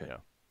 Okay. Yeah.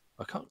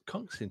 I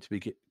can't seem to be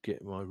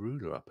getting my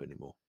ruler up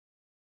anymore.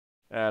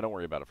 Don't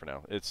worry about it for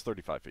now. It's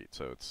 35 feet,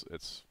 so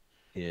it's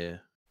Yeah.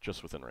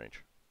 just within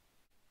range.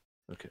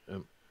 Okay.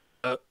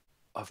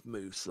 I've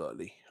moved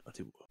slightly. I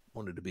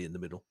wanted to be in the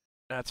middle.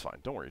 That's fine.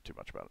 Don't worry too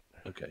much about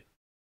it. Okay.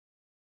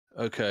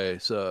 Okay,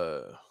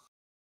 so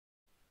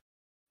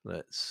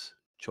let's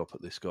chop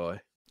at this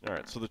guy. All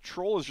right. So the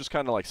troll is just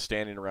kind of like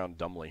standing around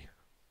dumbly.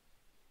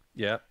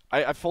 Yeah.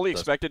 I fully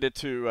expected it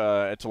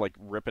to like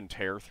rip and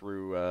tear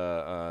through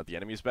the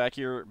enemies back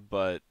here,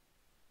 but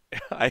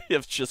I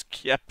have just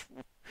kept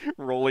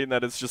rolling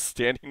that it's just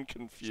standing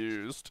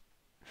confused.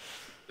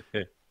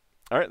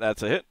 All right,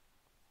 that's a hit.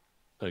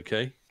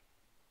 Okay.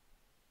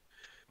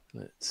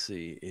 Let's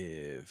see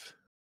if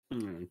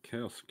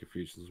Chaos and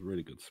Confusion is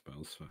really good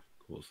spells for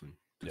causing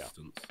Yeah.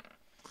 distance.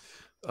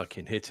 I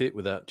can hit it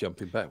without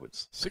jumping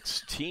backwards.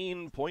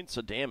 16 points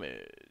of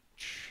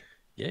damage.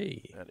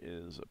 Yay. That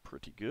is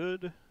pretty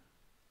good.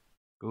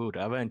 Good,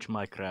 avenge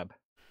my crab.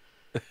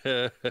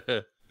 Well,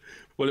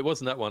 it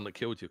wasn't that one that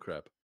killed your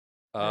crab.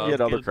 Yeah, the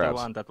other Killed the crabs.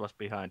 one that was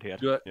behind here.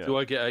 Do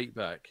I get 8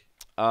 back?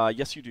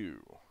 Yes, you do.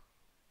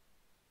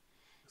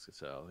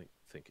 So I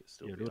think it's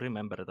still. You do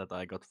remember that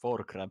I got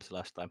 4 crabs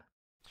last time.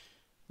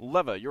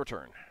 Leva, your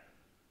turn.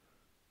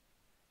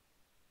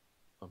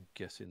 I'm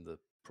guessing the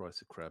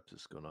price of crabs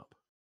has gone up.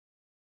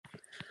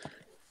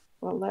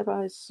 Well,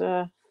 Levi's,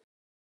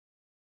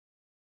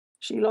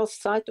 she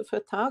lost sight of her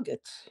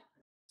target.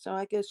 So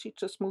I guess she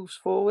just moves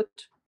forward.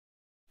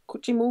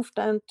 Could she move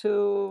down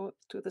to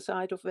the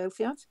side of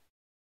Velthiat?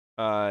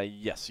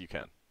 Yes, you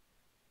can.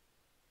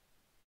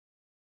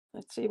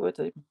 Let's see what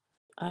I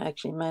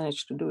actually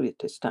managed to do it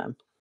this time.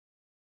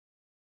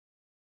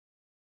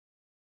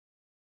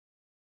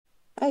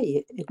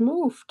 Hey, it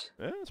moved.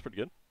 Yeah, that's pretty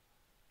good.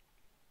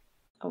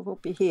 I will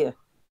be here.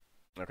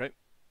 Okay,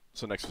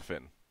 so next to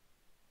Finn.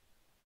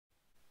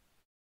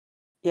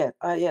 Yeah,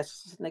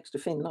 yes, next to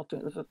Finn, not to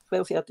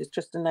Velthiat is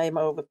just the name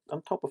over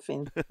on top of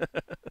Finn.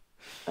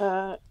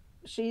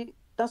 She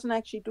doesn't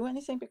actually do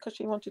anything because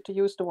she wanted to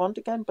use the wand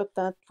again, but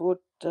that would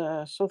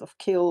sort of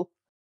kill,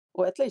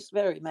 or at least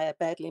very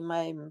badly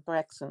maim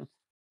Braxon.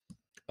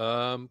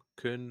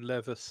 Can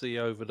Leva see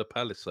over the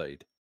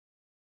palisade?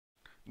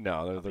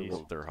 No,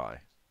 they're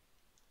high.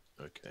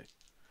 Okay.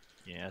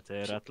 Yeah,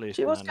 they're at least.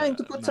 She was going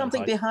to put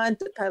something behind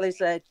the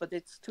palisade, but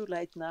it's too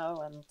late now,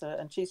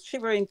 and she's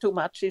shivering too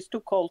much. She's too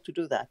cold to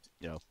do that.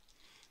 Yeah.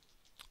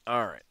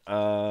 All right.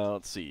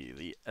 Let's see.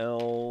 The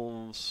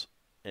elves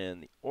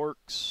and the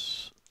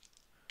orcs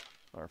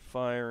are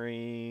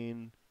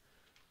firing.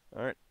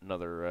 All right.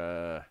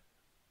 Another.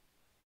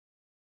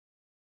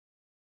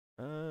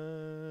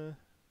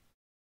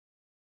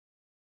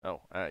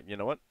 You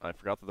know what? I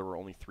forgot that there were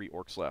only 3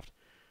 orcs left.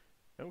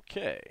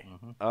 Okay.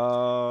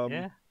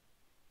 Yeah.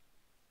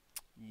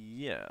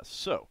 Yeah.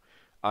 So,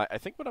 I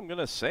think what I'm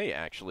gonna say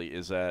actually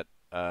is that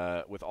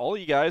with all of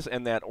you guys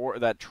and that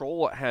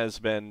troll has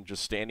been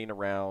just standing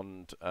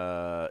around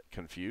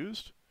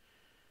confused.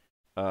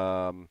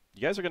 You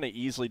guys are gonna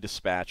easily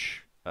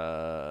dispatch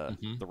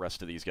the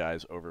rest of these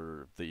guys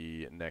over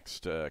the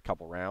next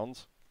couple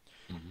rounds.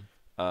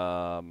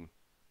 And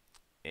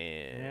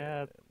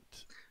yeah.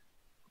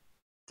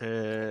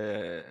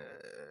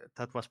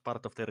 That was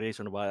part of the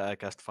reason why I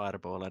cast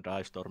Fireball and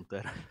Ice Storm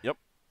there. Yep.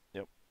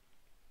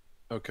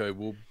 Okay,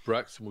 well,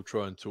 Braxon will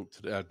try and talk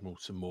to the Admiral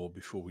some more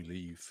before we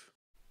leave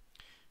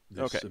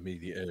this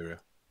immediate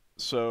area.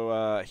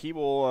 So he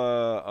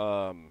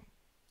will.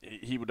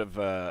 He would have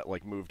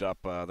like moved up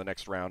the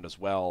next round as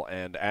well,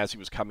 and as he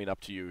was coming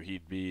up to you,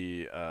 he'd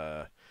be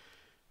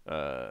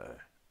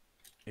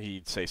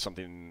he'd say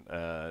something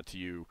to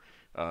you.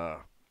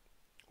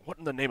 What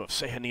in the name of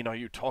Sehanin are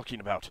you talking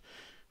about?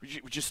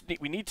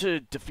 We need to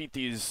defeat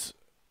these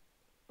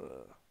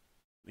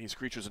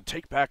creatures and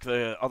take back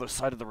the other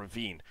side of the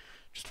ravine.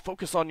 Just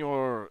focus on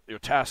your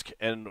task,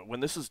 and when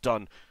this is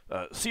done,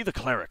 see the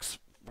clerics,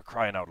 for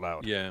crying out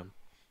loud. Yeah.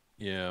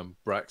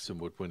 Braxon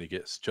would, when he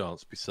gets a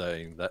chance, be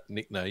saying that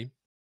nickname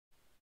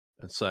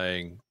and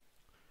saying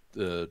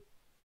the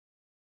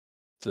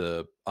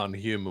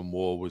Unhuman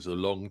War was a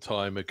long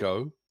time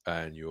ago,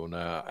 and you're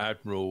now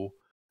Admiral,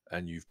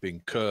 and you've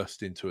been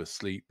cursed into a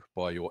sleep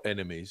by your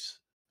enemies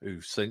who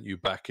sent you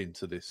back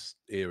into this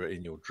era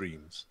in your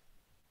dreams.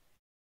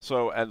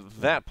 So at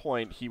that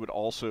point, he would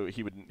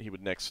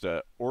next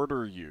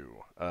order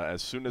you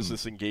as soon as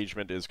this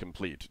engagement is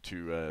complete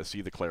to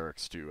see the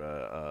clerics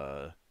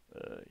to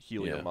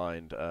heal your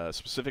mind.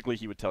 Specifically,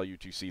 he would tell you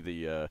to see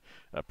the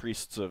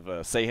priests of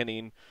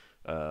Sehanin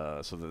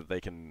so that they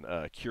can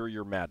cure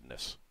your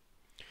madness.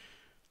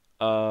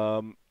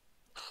 So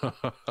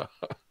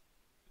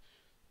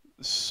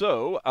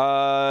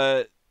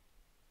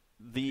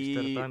Is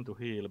there time to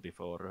heal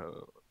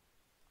before?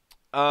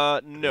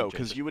 No,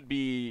 because you'd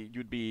be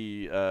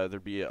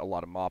there'd be a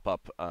lot of mop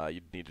up.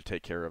 You'd need to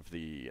take care of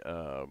the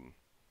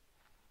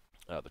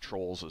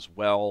trolls as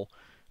well,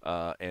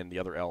 and the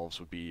other elves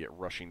would be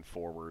rushing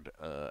forward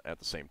at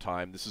the same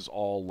time. This is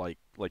all like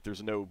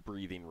there's no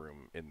breathing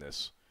room in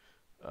this.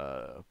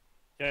 Yeah,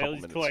 at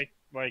least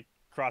like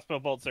crossbow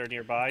bolts are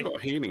nearby.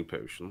 Got healing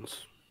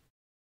potions.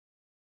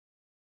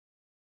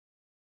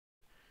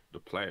 The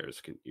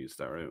players can use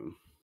their own.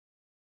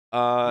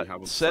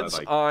 Since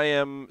I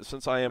am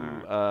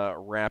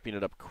wrapping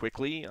it up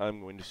quickly,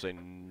 I'm going to say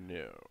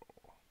no.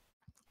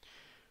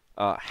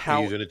 Are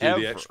you going to do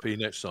the XP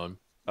next time?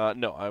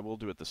 No, I will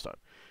do it this time.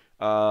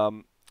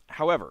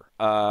 However,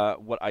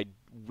 what I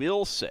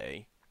will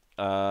say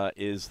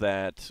is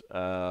that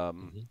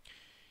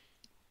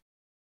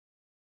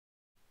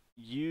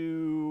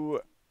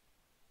you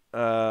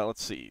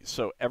let's see.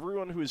 So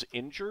everyone who is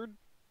injured.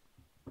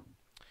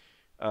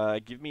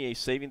 Give me a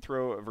saving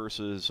throw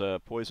versus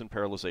poison,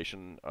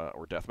 paralyzation,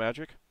 or death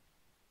magic.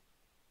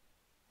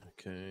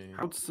 Okay.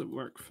 How does it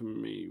work for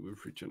me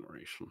with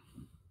regeneration?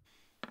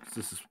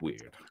 This is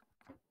weird.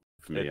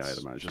 For me, I'd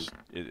imagine.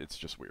 It's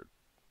just weird.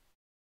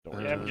 Don't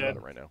worry about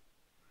it right now.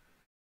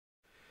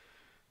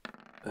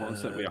 What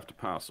is it we have to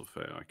pass or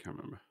fail? I can't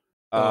remember.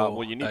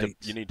 Well, you need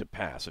 8. to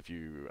pass. If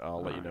you,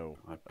 I'll let you know.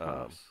 I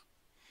pass.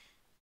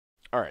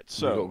 All right,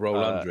 So you so got to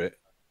roll under it.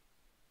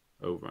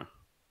 Over.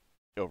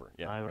 over.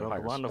 Yeah, I or rolled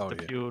higher. one of Oh, the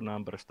yeah. few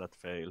numbers that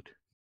failed.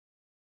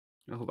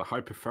 Oh, the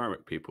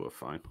hypothermic people are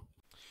fine.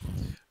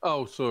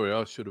 Oh, sorry,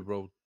 I should have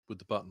rolled with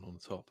the button on the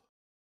top.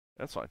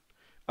 That's fine.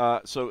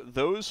 So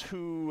those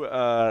who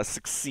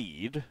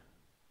succeed,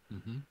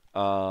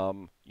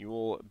 you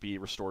will be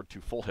restored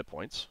to full hit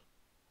points.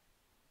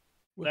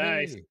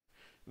 Nice. Whey!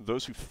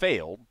 Those who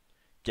failed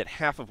get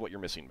half of what you're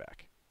missing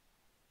back.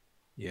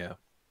 Yeah.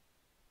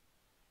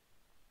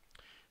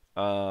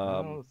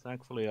 Oh,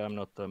 thankfully I'm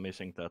not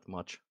missing that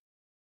much.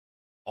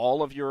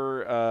 All of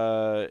your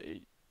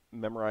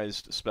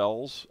memorized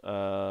spells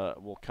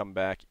will come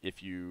back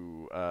if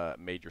you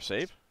made your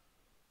save.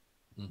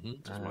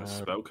 Does my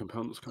spell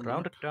components come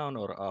Round back? it down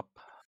or up?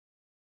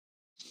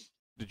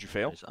 Did you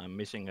fail? Yes, I'm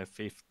missing a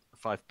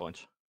 5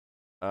 points.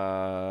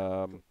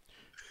 All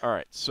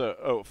right.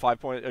 So, 5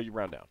 points. You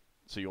round down,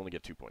 so you only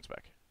get 2 points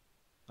back.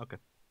 Okay.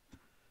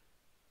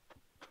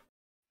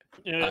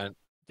 And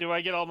Do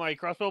I get all my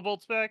crossbow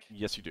bolts back?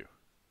 Yes, you do.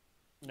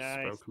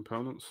 Nice. Spell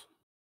components?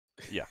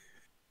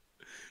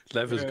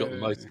 Lever's got the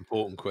most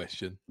important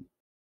question.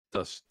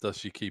 Does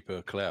she keep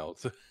her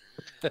clouds?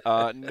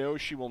 No,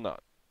 she will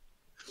not.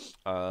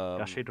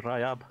 Does she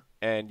dry up?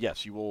 And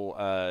yes, you will,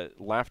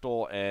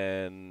 Lafdul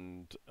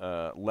and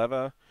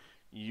Leva,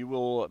 you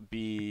will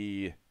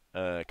be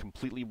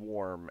completely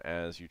warm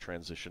as you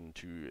transition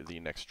to the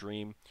next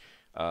dream.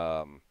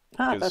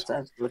 That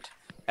sounds good.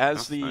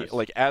 As That's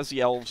nice. as the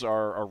elves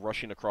are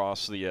rushing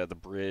across the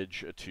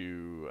bridge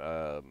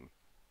to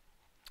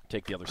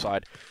take the other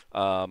side,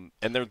 and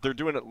they're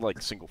doing it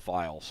like single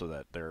file so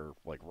that they're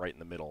like right in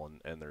the middle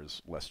and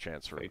there's less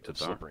chance for Fade to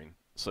dark.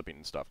 slipping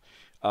and stuff.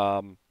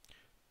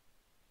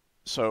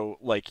 So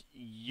like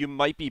you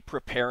might be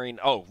preparing.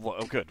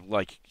 Oh, good.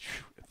 Like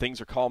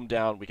things are calmed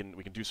down. We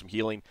can do some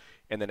healing,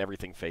 and then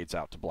everything fades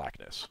out to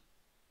blackness.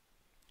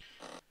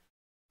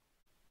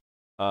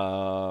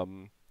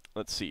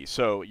 Let's see.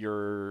 So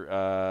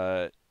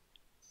your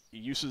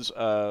uses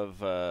of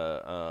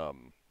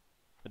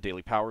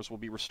daily powers will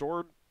be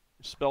restored.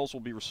 Spells will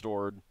be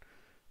restored.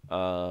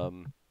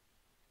 And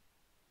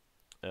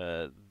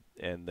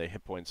the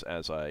hit points,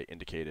 as I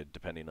indicated,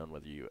 depending on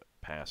whether you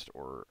passed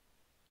or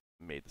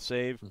made the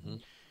save.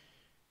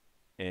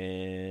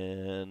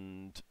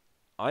 And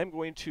I'm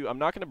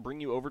not going to bring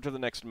you over to the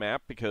next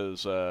map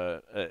because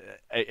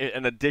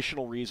an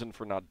additional reason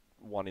for not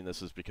wanting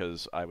this is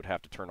because I would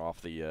have to turn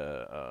off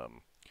the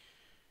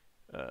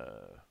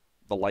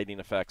lighting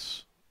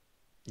effects.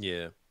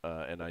 Yeah.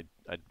 And I'd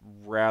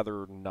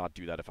rather not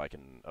do that if I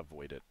can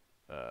avoid it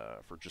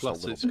for just Plus, a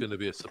little it's bit. going to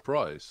be a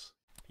surprise.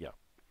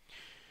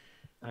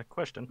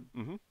 Question.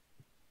 Mm-hmm.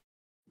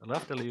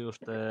 Lafdul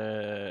used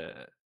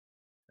the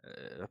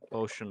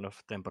potion of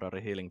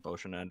temporary healing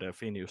potion, and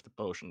Finn used the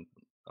potion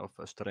of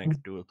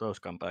strength. Do those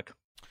come back?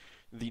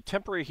 The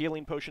temporary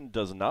healing potion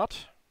does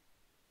not.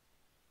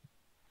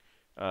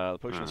 The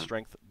potion of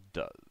strength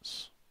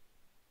does.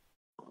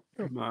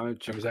 I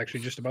was actually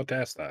just about to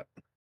ask that.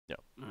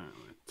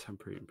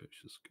 Temporary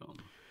ambitions gone.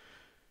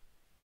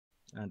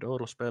 And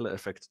all spell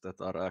effects that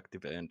are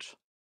active ends.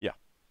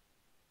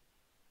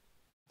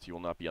 So you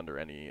will not be under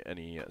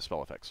any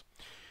spell effects.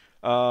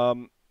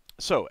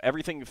 So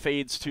everything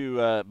fades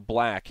to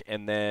black,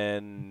 and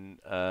then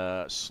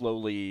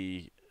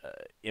slowly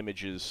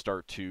images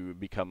start to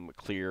become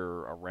clear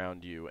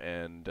around you,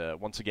 and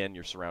once again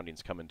your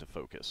surroundings come into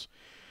focus.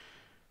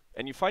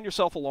 And you find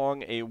yourself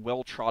along a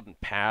well-trodden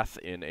path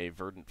in a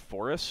verdant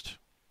forest,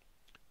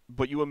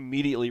 but you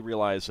immediately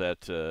realize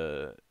that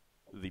the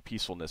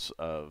peacefulness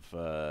of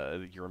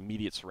your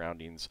immediate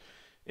surroundings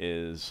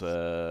is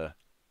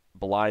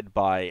belied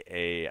by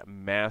a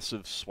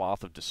massive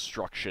swath of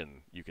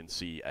destruction you can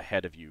see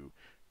ahead of you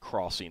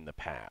crossing the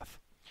path.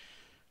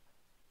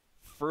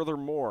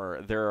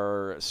 Furthermore, there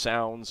are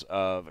sounds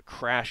of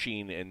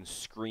crashing and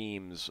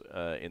screams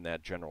in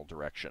that general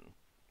direction.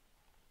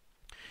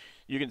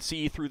 You can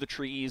see through the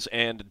trees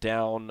and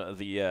down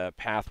the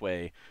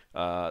pathway.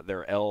 There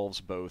are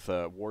elves, both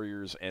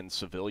warriors and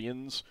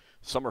civilians.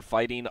 Some are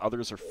fighting,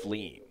 others are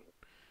fleeing.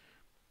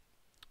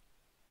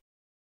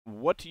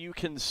 What you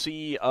can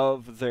see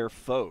of their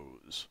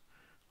foes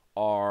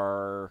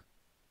are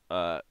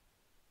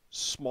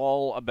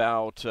small,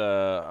 about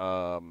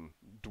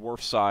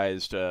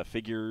dwarf-sized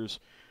figures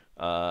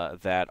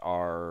that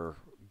are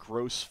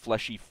gross,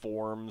 fleshy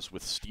forms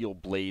with steel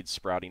blades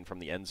sprouting from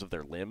the ends of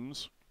their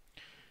limbs.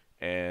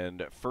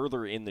 And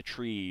further in the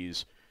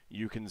trees,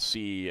 you can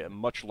see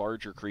much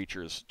larger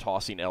creatures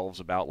tossing elves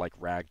about like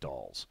rag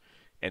dolls,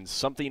 and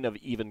something of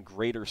even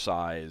greater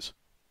size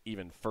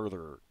even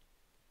further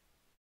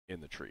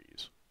in the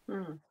trees.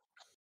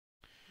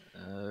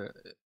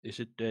 Is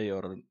it day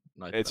or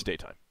night? It's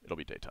daytime. It'll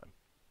be daytime.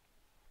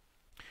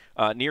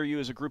 Near you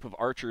is a group of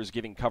archers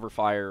giving cover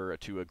fire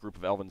to a group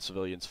of elven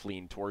civilians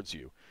fleeing towards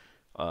you.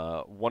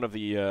 One of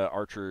the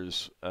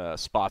archers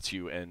spots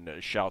you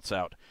and shouts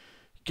out,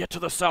 Get to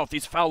the south.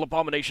 These foul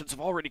abominations have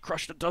already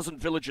crushed a dozen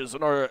villages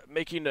and are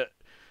making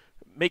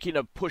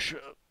a push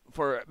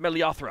for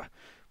Meliathra.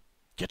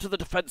 Get to the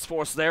defense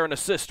force there and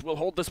assist. We'll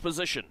hold this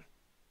position.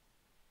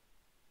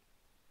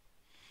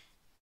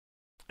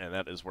 And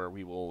that is where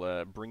we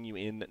will bring you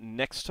in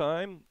next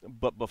time.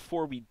 But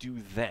before we do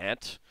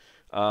that,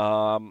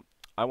 I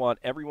want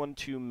everyone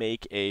to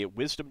make a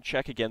wisdom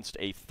check against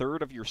a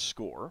third of your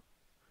score.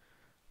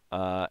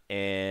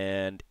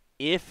 And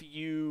if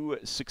you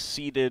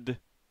succeeded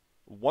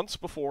once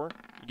before,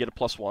 you get a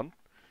 +1.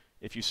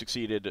 If you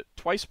succeeded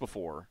twice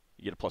before,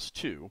 you get a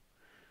 +2.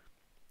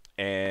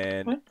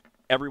 And What?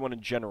 everyone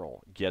in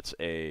general gets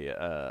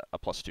a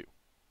 +2.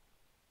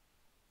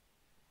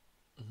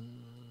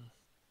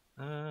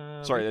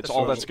 Sorry, with that's the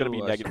all. plus That's going to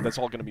be two, negative. That's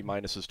all going to be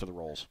minuses to the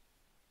rolls.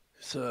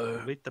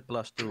 So With the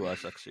 +2, I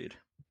succeed.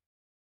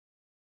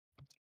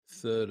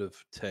 third of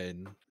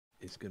 10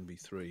 is going to be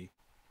 3.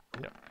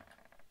 Yeah.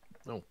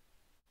 Oh,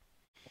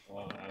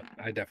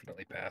 I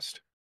definitely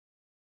passed.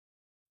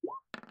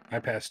 I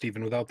passed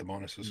even without the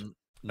bonuses.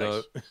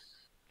 no. Nice.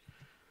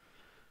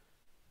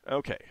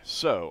 Okay,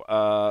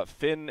 so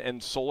Finn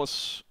and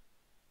Solas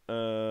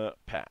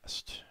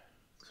passed.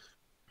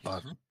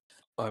 I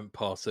haven't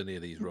passed any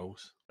of these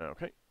rolls.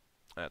 Okay,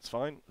 that's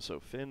fine. So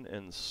Finn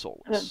and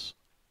Solas.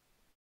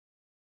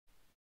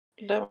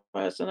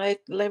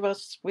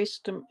 Leva's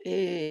wisdom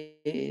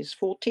is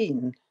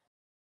 14.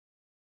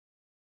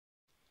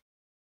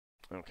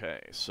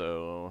 Okay,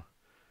 so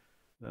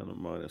And a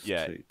minus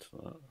Yeah. 2 to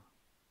that.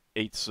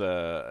 eight's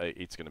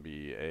going to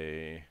be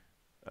a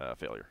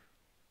failure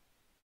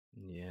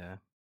Yeah.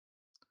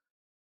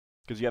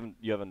 because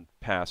you haven't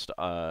passed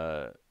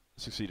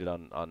succeeded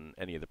on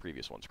any of the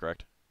previous ones,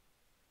 correct?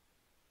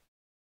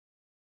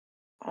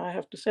 I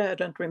have to say I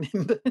don't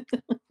remember.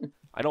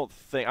 I don't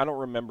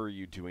remember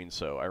you doing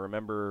so. I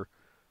remember,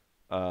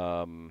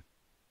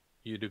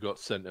 You'd have got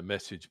sent a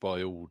message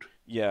by Auld.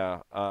 yeah,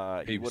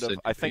 He you was would have.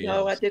 sent I to think PM.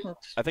 No, I didn't.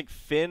 I think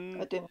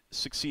Finn I didn't.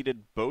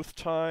 succeeded both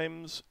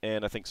times,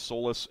 and I think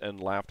Solas and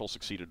Lafdul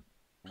succeeded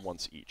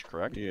once each,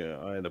 correct?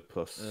 Yeah, I had a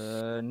plus.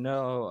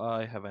 No,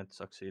 I haven't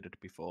succeeded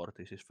before.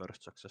 This is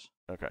first success.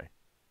 Okay.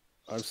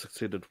 I've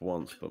succeeded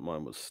once, but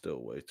mine was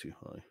still way too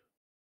high.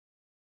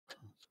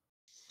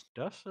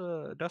 Does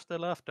the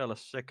Lafdul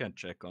second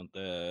check on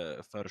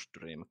the first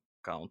dream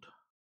count?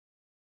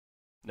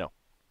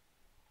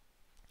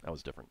 That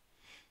was different.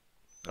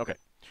 Okay.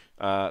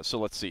 So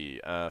let's see.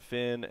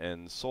 Finn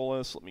and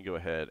Solas, let me go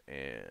ahead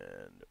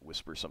and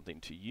whisper something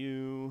to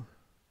you.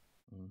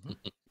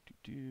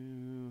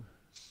 Do-do.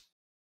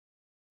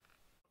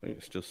 I think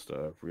it's just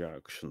a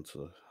reaction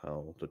to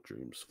how the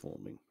dream's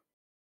forming.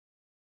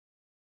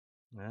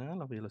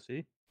 Well, we'll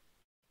see.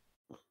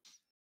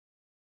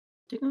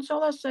 Didn't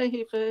Solas say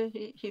he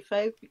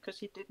failed because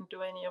he didn't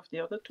do any of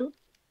the other two?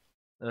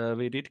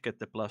 We did get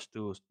the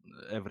 +2.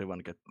 Everyone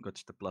got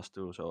the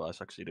 +2, so I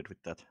succeeded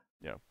with that.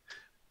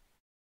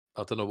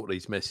 I don't know what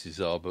these messages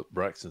are, but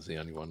Braxton's the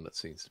only one that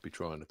seems to be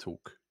trying to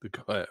talk the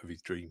guy out of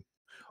his dream.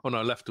 Oh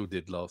no, Lafdul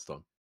did last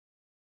time.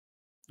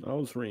 I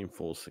was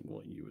reinforcing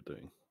what you were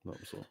doing. That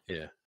was all.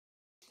 Yeah.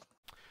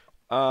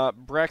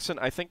 Braxon,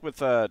 I think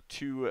with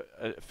 2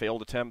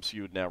 failed attempts,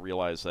 you would now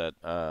realize that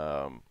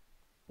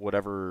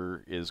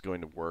whatever is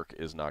going to work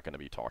is not going to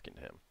be talking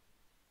to him.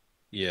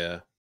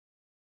 Yeah.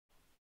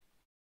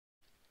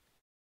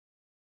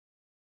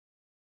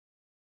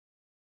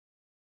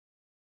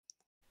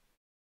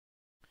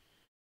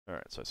 All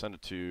right, so I send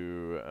it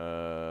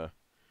to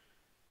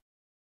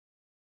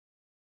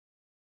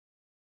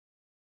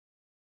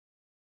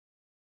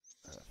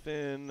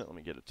Finn. Let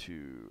me get it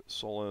to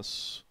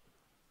Solas.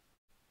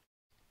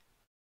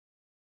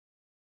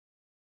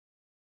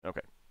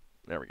 Okay,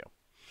 there we go.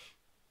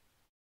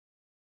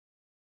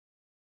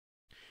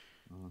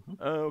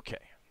 Okay.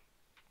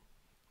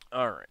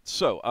 All right.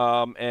 So,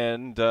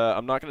 and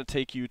I'm not going to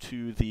take you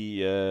to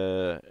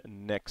the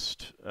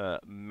next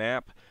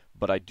map,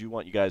 but I do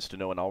want you guys to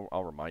know, and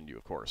I'll remind you,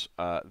 of course,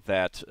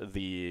 that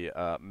the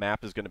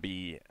map is going to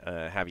be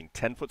having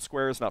 10-foot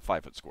squares, not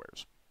 5-foot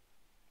squares,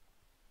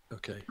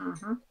 Okay.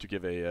 to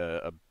give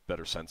a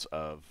better sense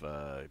of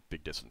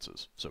big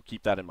distances. So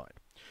keep that in mind.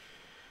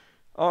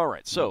 All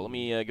right. So let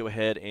me go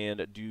ahead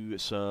and do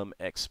some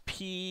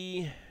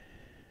XP.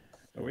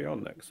 Are we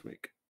on next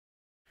week?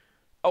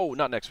 Oh,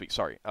 not next week.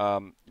 Sorry.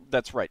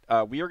 That's right.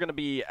 We are going to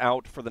be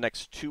out for the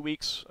next 2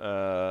 weeks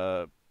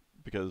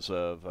because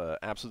of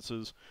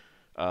absences.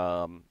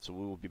 So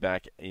we will be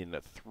back in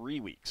 3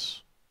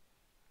 weeks.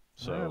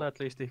 So Well, at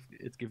least if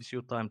it gives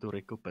you time to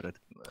recuperate.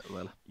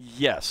 Well,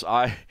 yes,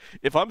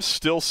 if I'm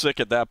still sick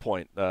at that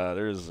point,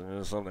 there's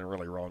something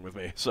really wrong with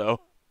me. So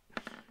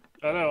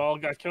Oh no, all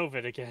got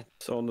COVID again.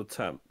 So on the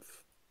 10th.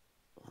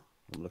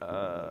 I'm looking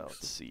at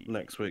let's see.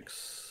 Next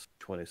week's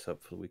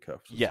 27th, the week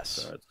after.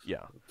 Yes,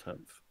 yeah. The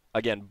 10th.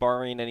 Again,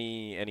 barring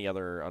any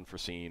other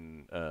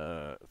unforeseen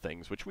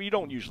things, which we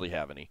don't usually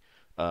have any,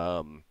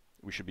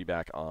 we should be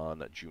back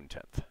on June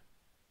 10th.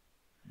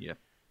 yeah.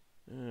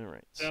 All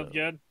right. Sounds so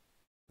good.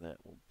 that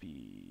will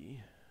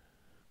be.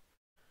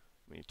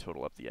 Let me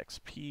total up the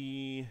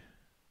XP.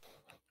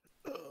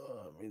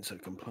 It means I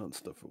can plan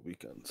stuff for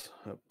weekends.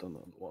 I've done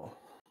that in a while.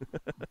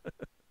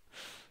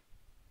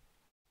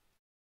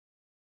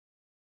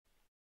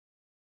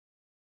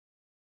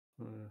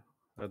 I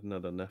had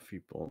another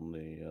nephew born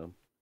the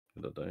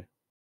other day.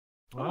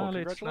 While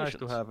it's nice to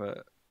congratulations. have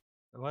a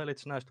while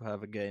it's nice to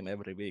have a game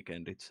every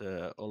weekend, it's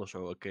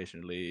also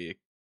occasionally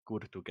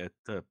good to get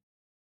a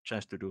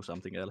chance to do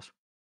something else.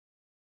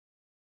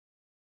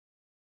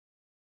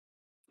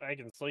 I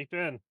can sleep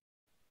in.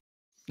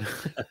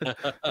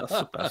 That's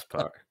the best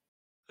part.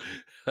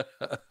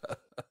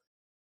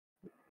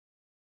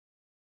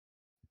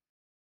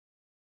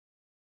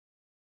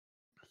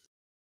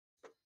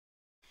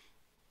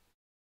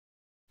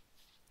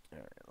 All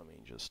right, let me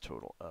just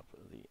total up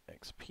the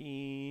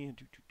XP.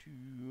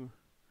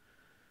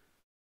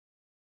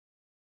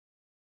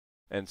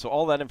 And so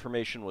all that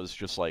information was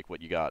just like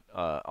what you got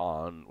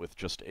on with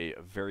just a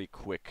very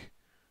quick,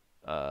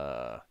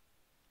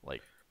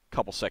 like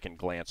couple second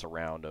glance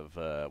around of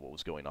what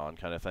was going on,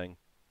 kind of thing.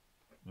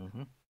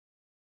 Mm-hmm.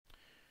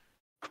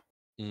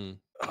 I'm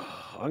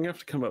gonna have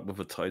to come up with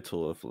a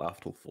title of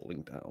Lafdul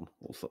falling down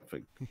or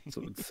something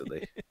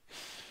silly.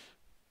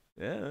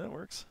 Yeah, that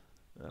works.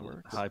 That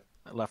works.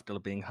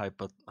 Lafdul being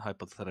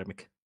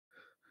hypothermic.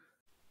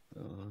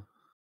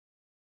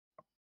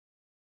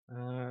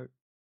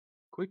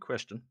 Quick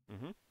question.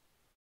 Mm-hmm.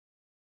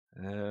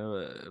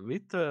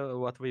 With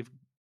what we've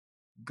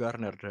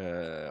garnered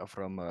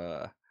from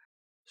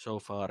so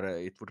far,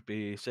 it would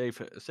be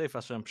safe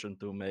assumption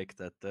to make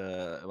that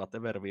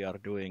whatever we are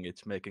doing,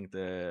 it's making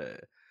the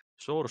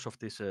source of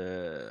this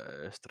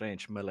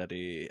strange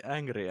melody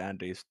angry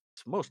and is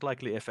most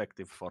likely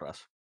effective for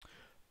us.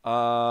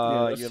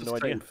 Yeah, that's You have the no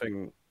idea. same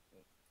thing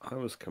I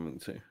was coming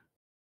to.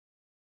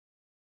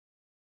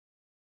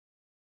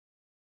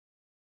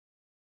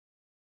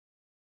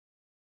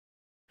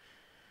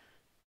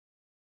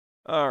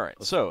 All right,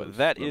 I so suppose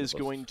that none of is us-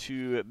 going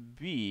to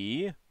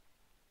be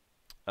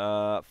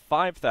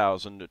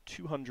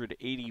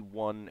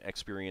 5,281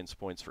 experience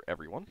points for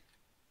everyone.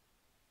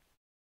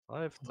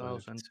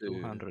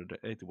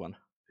 5,281.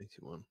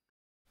 81.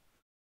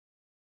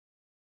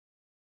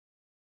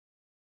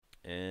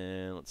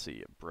 And let's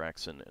see,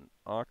 Braxon and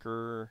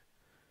Ockar,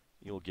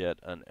 you'll get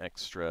an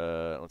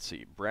extra, let's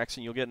see,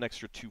 Braxon, you'll get an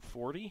extra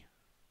 240.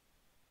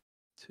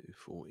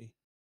 240.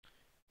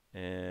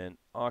 And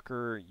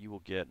Ockar, you will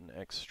get an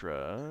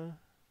extra...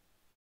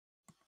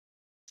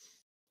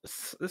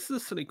 This is a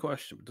silly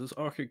question, but does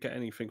Archer get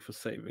anything for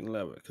saving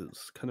Leva? Because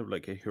it's kind of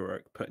like a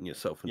heroic putting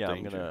yourself in Yeah,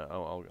 danger.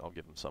 I'll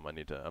give him some. I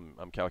need to,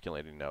 I'm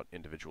calculating out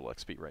individual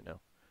XP right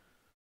now.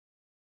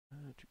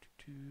 I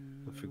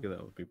figure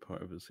that would be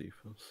part of his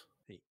ethos.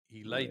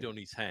 He laid on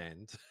his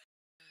hand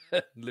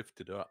and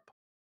lifted up.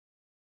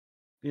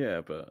 Yeah,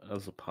 but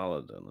as a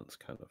paladin, it's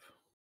kind of...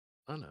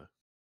 I know.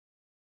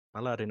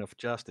 Paladin of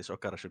Justice,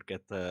 Ockar should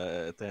get 10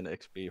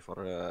 XP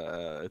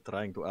for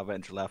trying to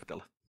avenge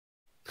Lafdul.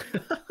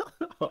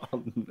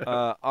 Oh,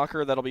 no.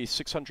 Ockar, that'll be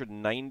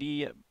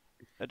 690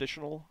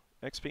 additional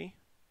XP.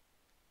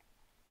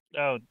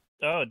 Oh,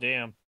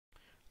 damn.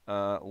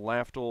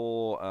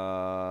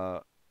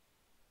 Lafdul,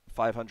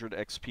 500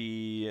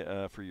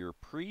 XP for your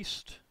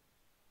priest.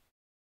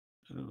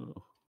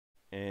 Oh.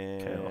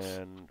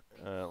 And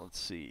let's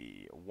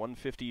see,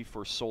 150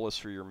 for Solas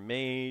for your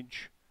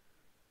mage.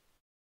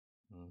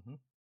 Mm-hmm.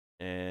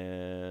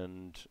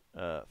 And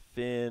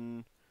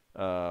Finn,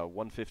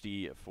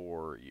 150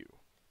 for you.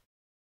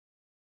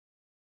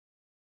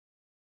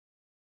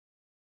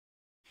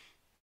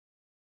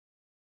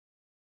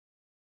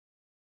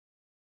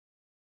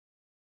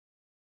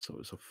 It's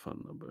always a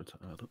fun number to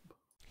add up.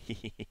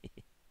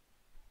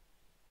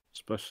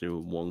 Especially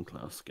when one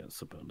class gets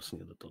the bonus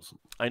and the other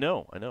doesn't. I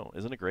know.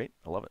 Isn't it great?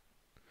 I love it.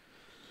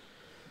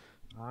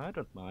 I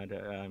don't mind.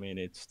 I mean,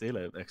 it's still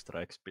an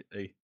extra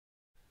XP.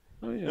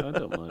 Oh yeah, I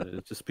don't mind.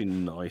 It'd just be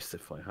nice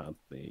if I had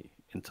the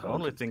The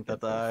only intelligence. thing to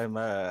get that both.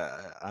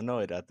 I'm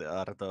annoyed at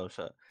are those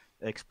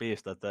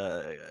XPs that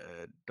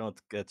don't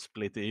get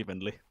split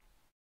evenly.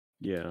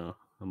 Yeah,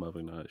 I'm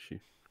having that issue.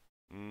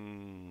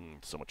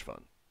 So much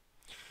fun.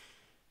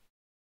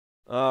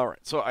 All right,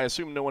 so I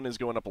assume no one is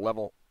going up a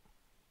level.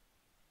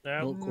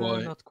 No. Not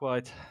quite. Not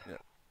quite.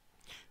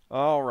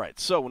 All right,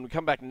 so when we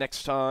come back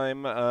next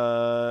time,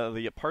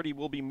 the party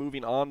will be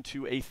moving on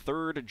to a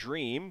third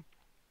dream.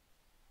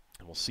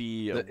 And we'll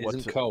see That what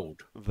isn't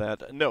cold.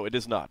 that. No, it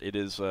is not. It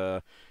is.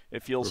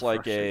 It feels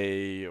like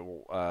a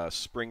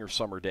spring or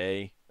summer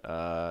day.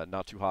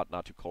 Not too hot,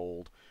 not too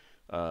cold.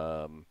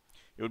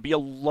 It would be a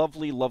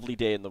lovely, lovely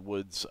day in the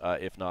woods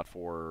if not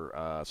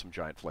for some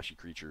giant fleshy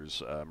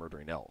creatures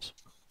murdering elves.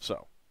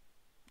 So,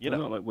 They're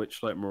not like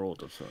witch-like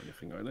marauders or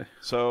anything, are they?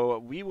 So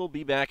we will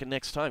be back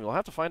next time. You'll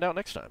have to find out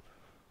next time.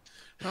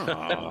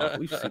 Ah,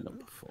 we've seen them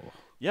before.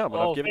 Yeah, but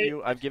Oh,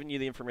 I've given you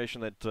the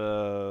information that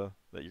that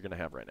you're going to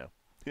have right now.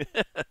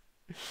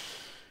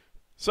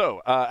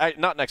 So,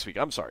 not next week.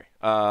 I'm sorry.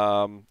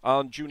 On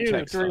June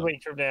 10th. 3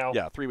 weeks from now.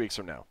 Yeah, 3 weeks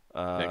from now.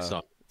 Next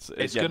time.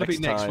 It's yeah, going to be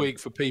next time. week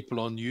for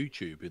people on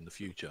YouTube in the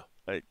future.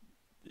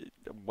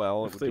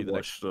 Well, If it they would be the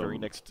watch very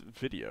them. next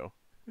video.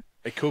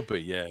 It could be,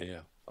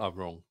 yeah. I'm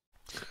wrong.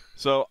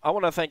 So I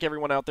want to thank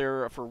everyone out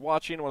there for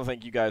watching. I want to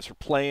thank you guys for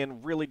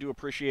playing. Really do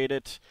appreciate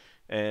it.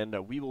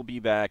 And we will be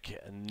back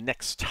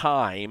next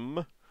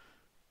time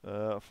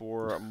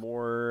for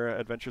more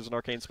adventures in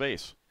Arcane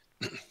Space.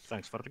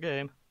 Thanks for the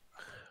game.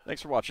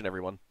 Thanks for watching,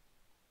 everyone.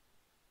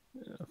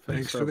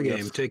 Thanks for the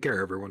game. Take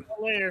care, everyone.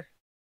 Later.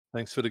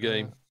 Thanks for the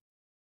game.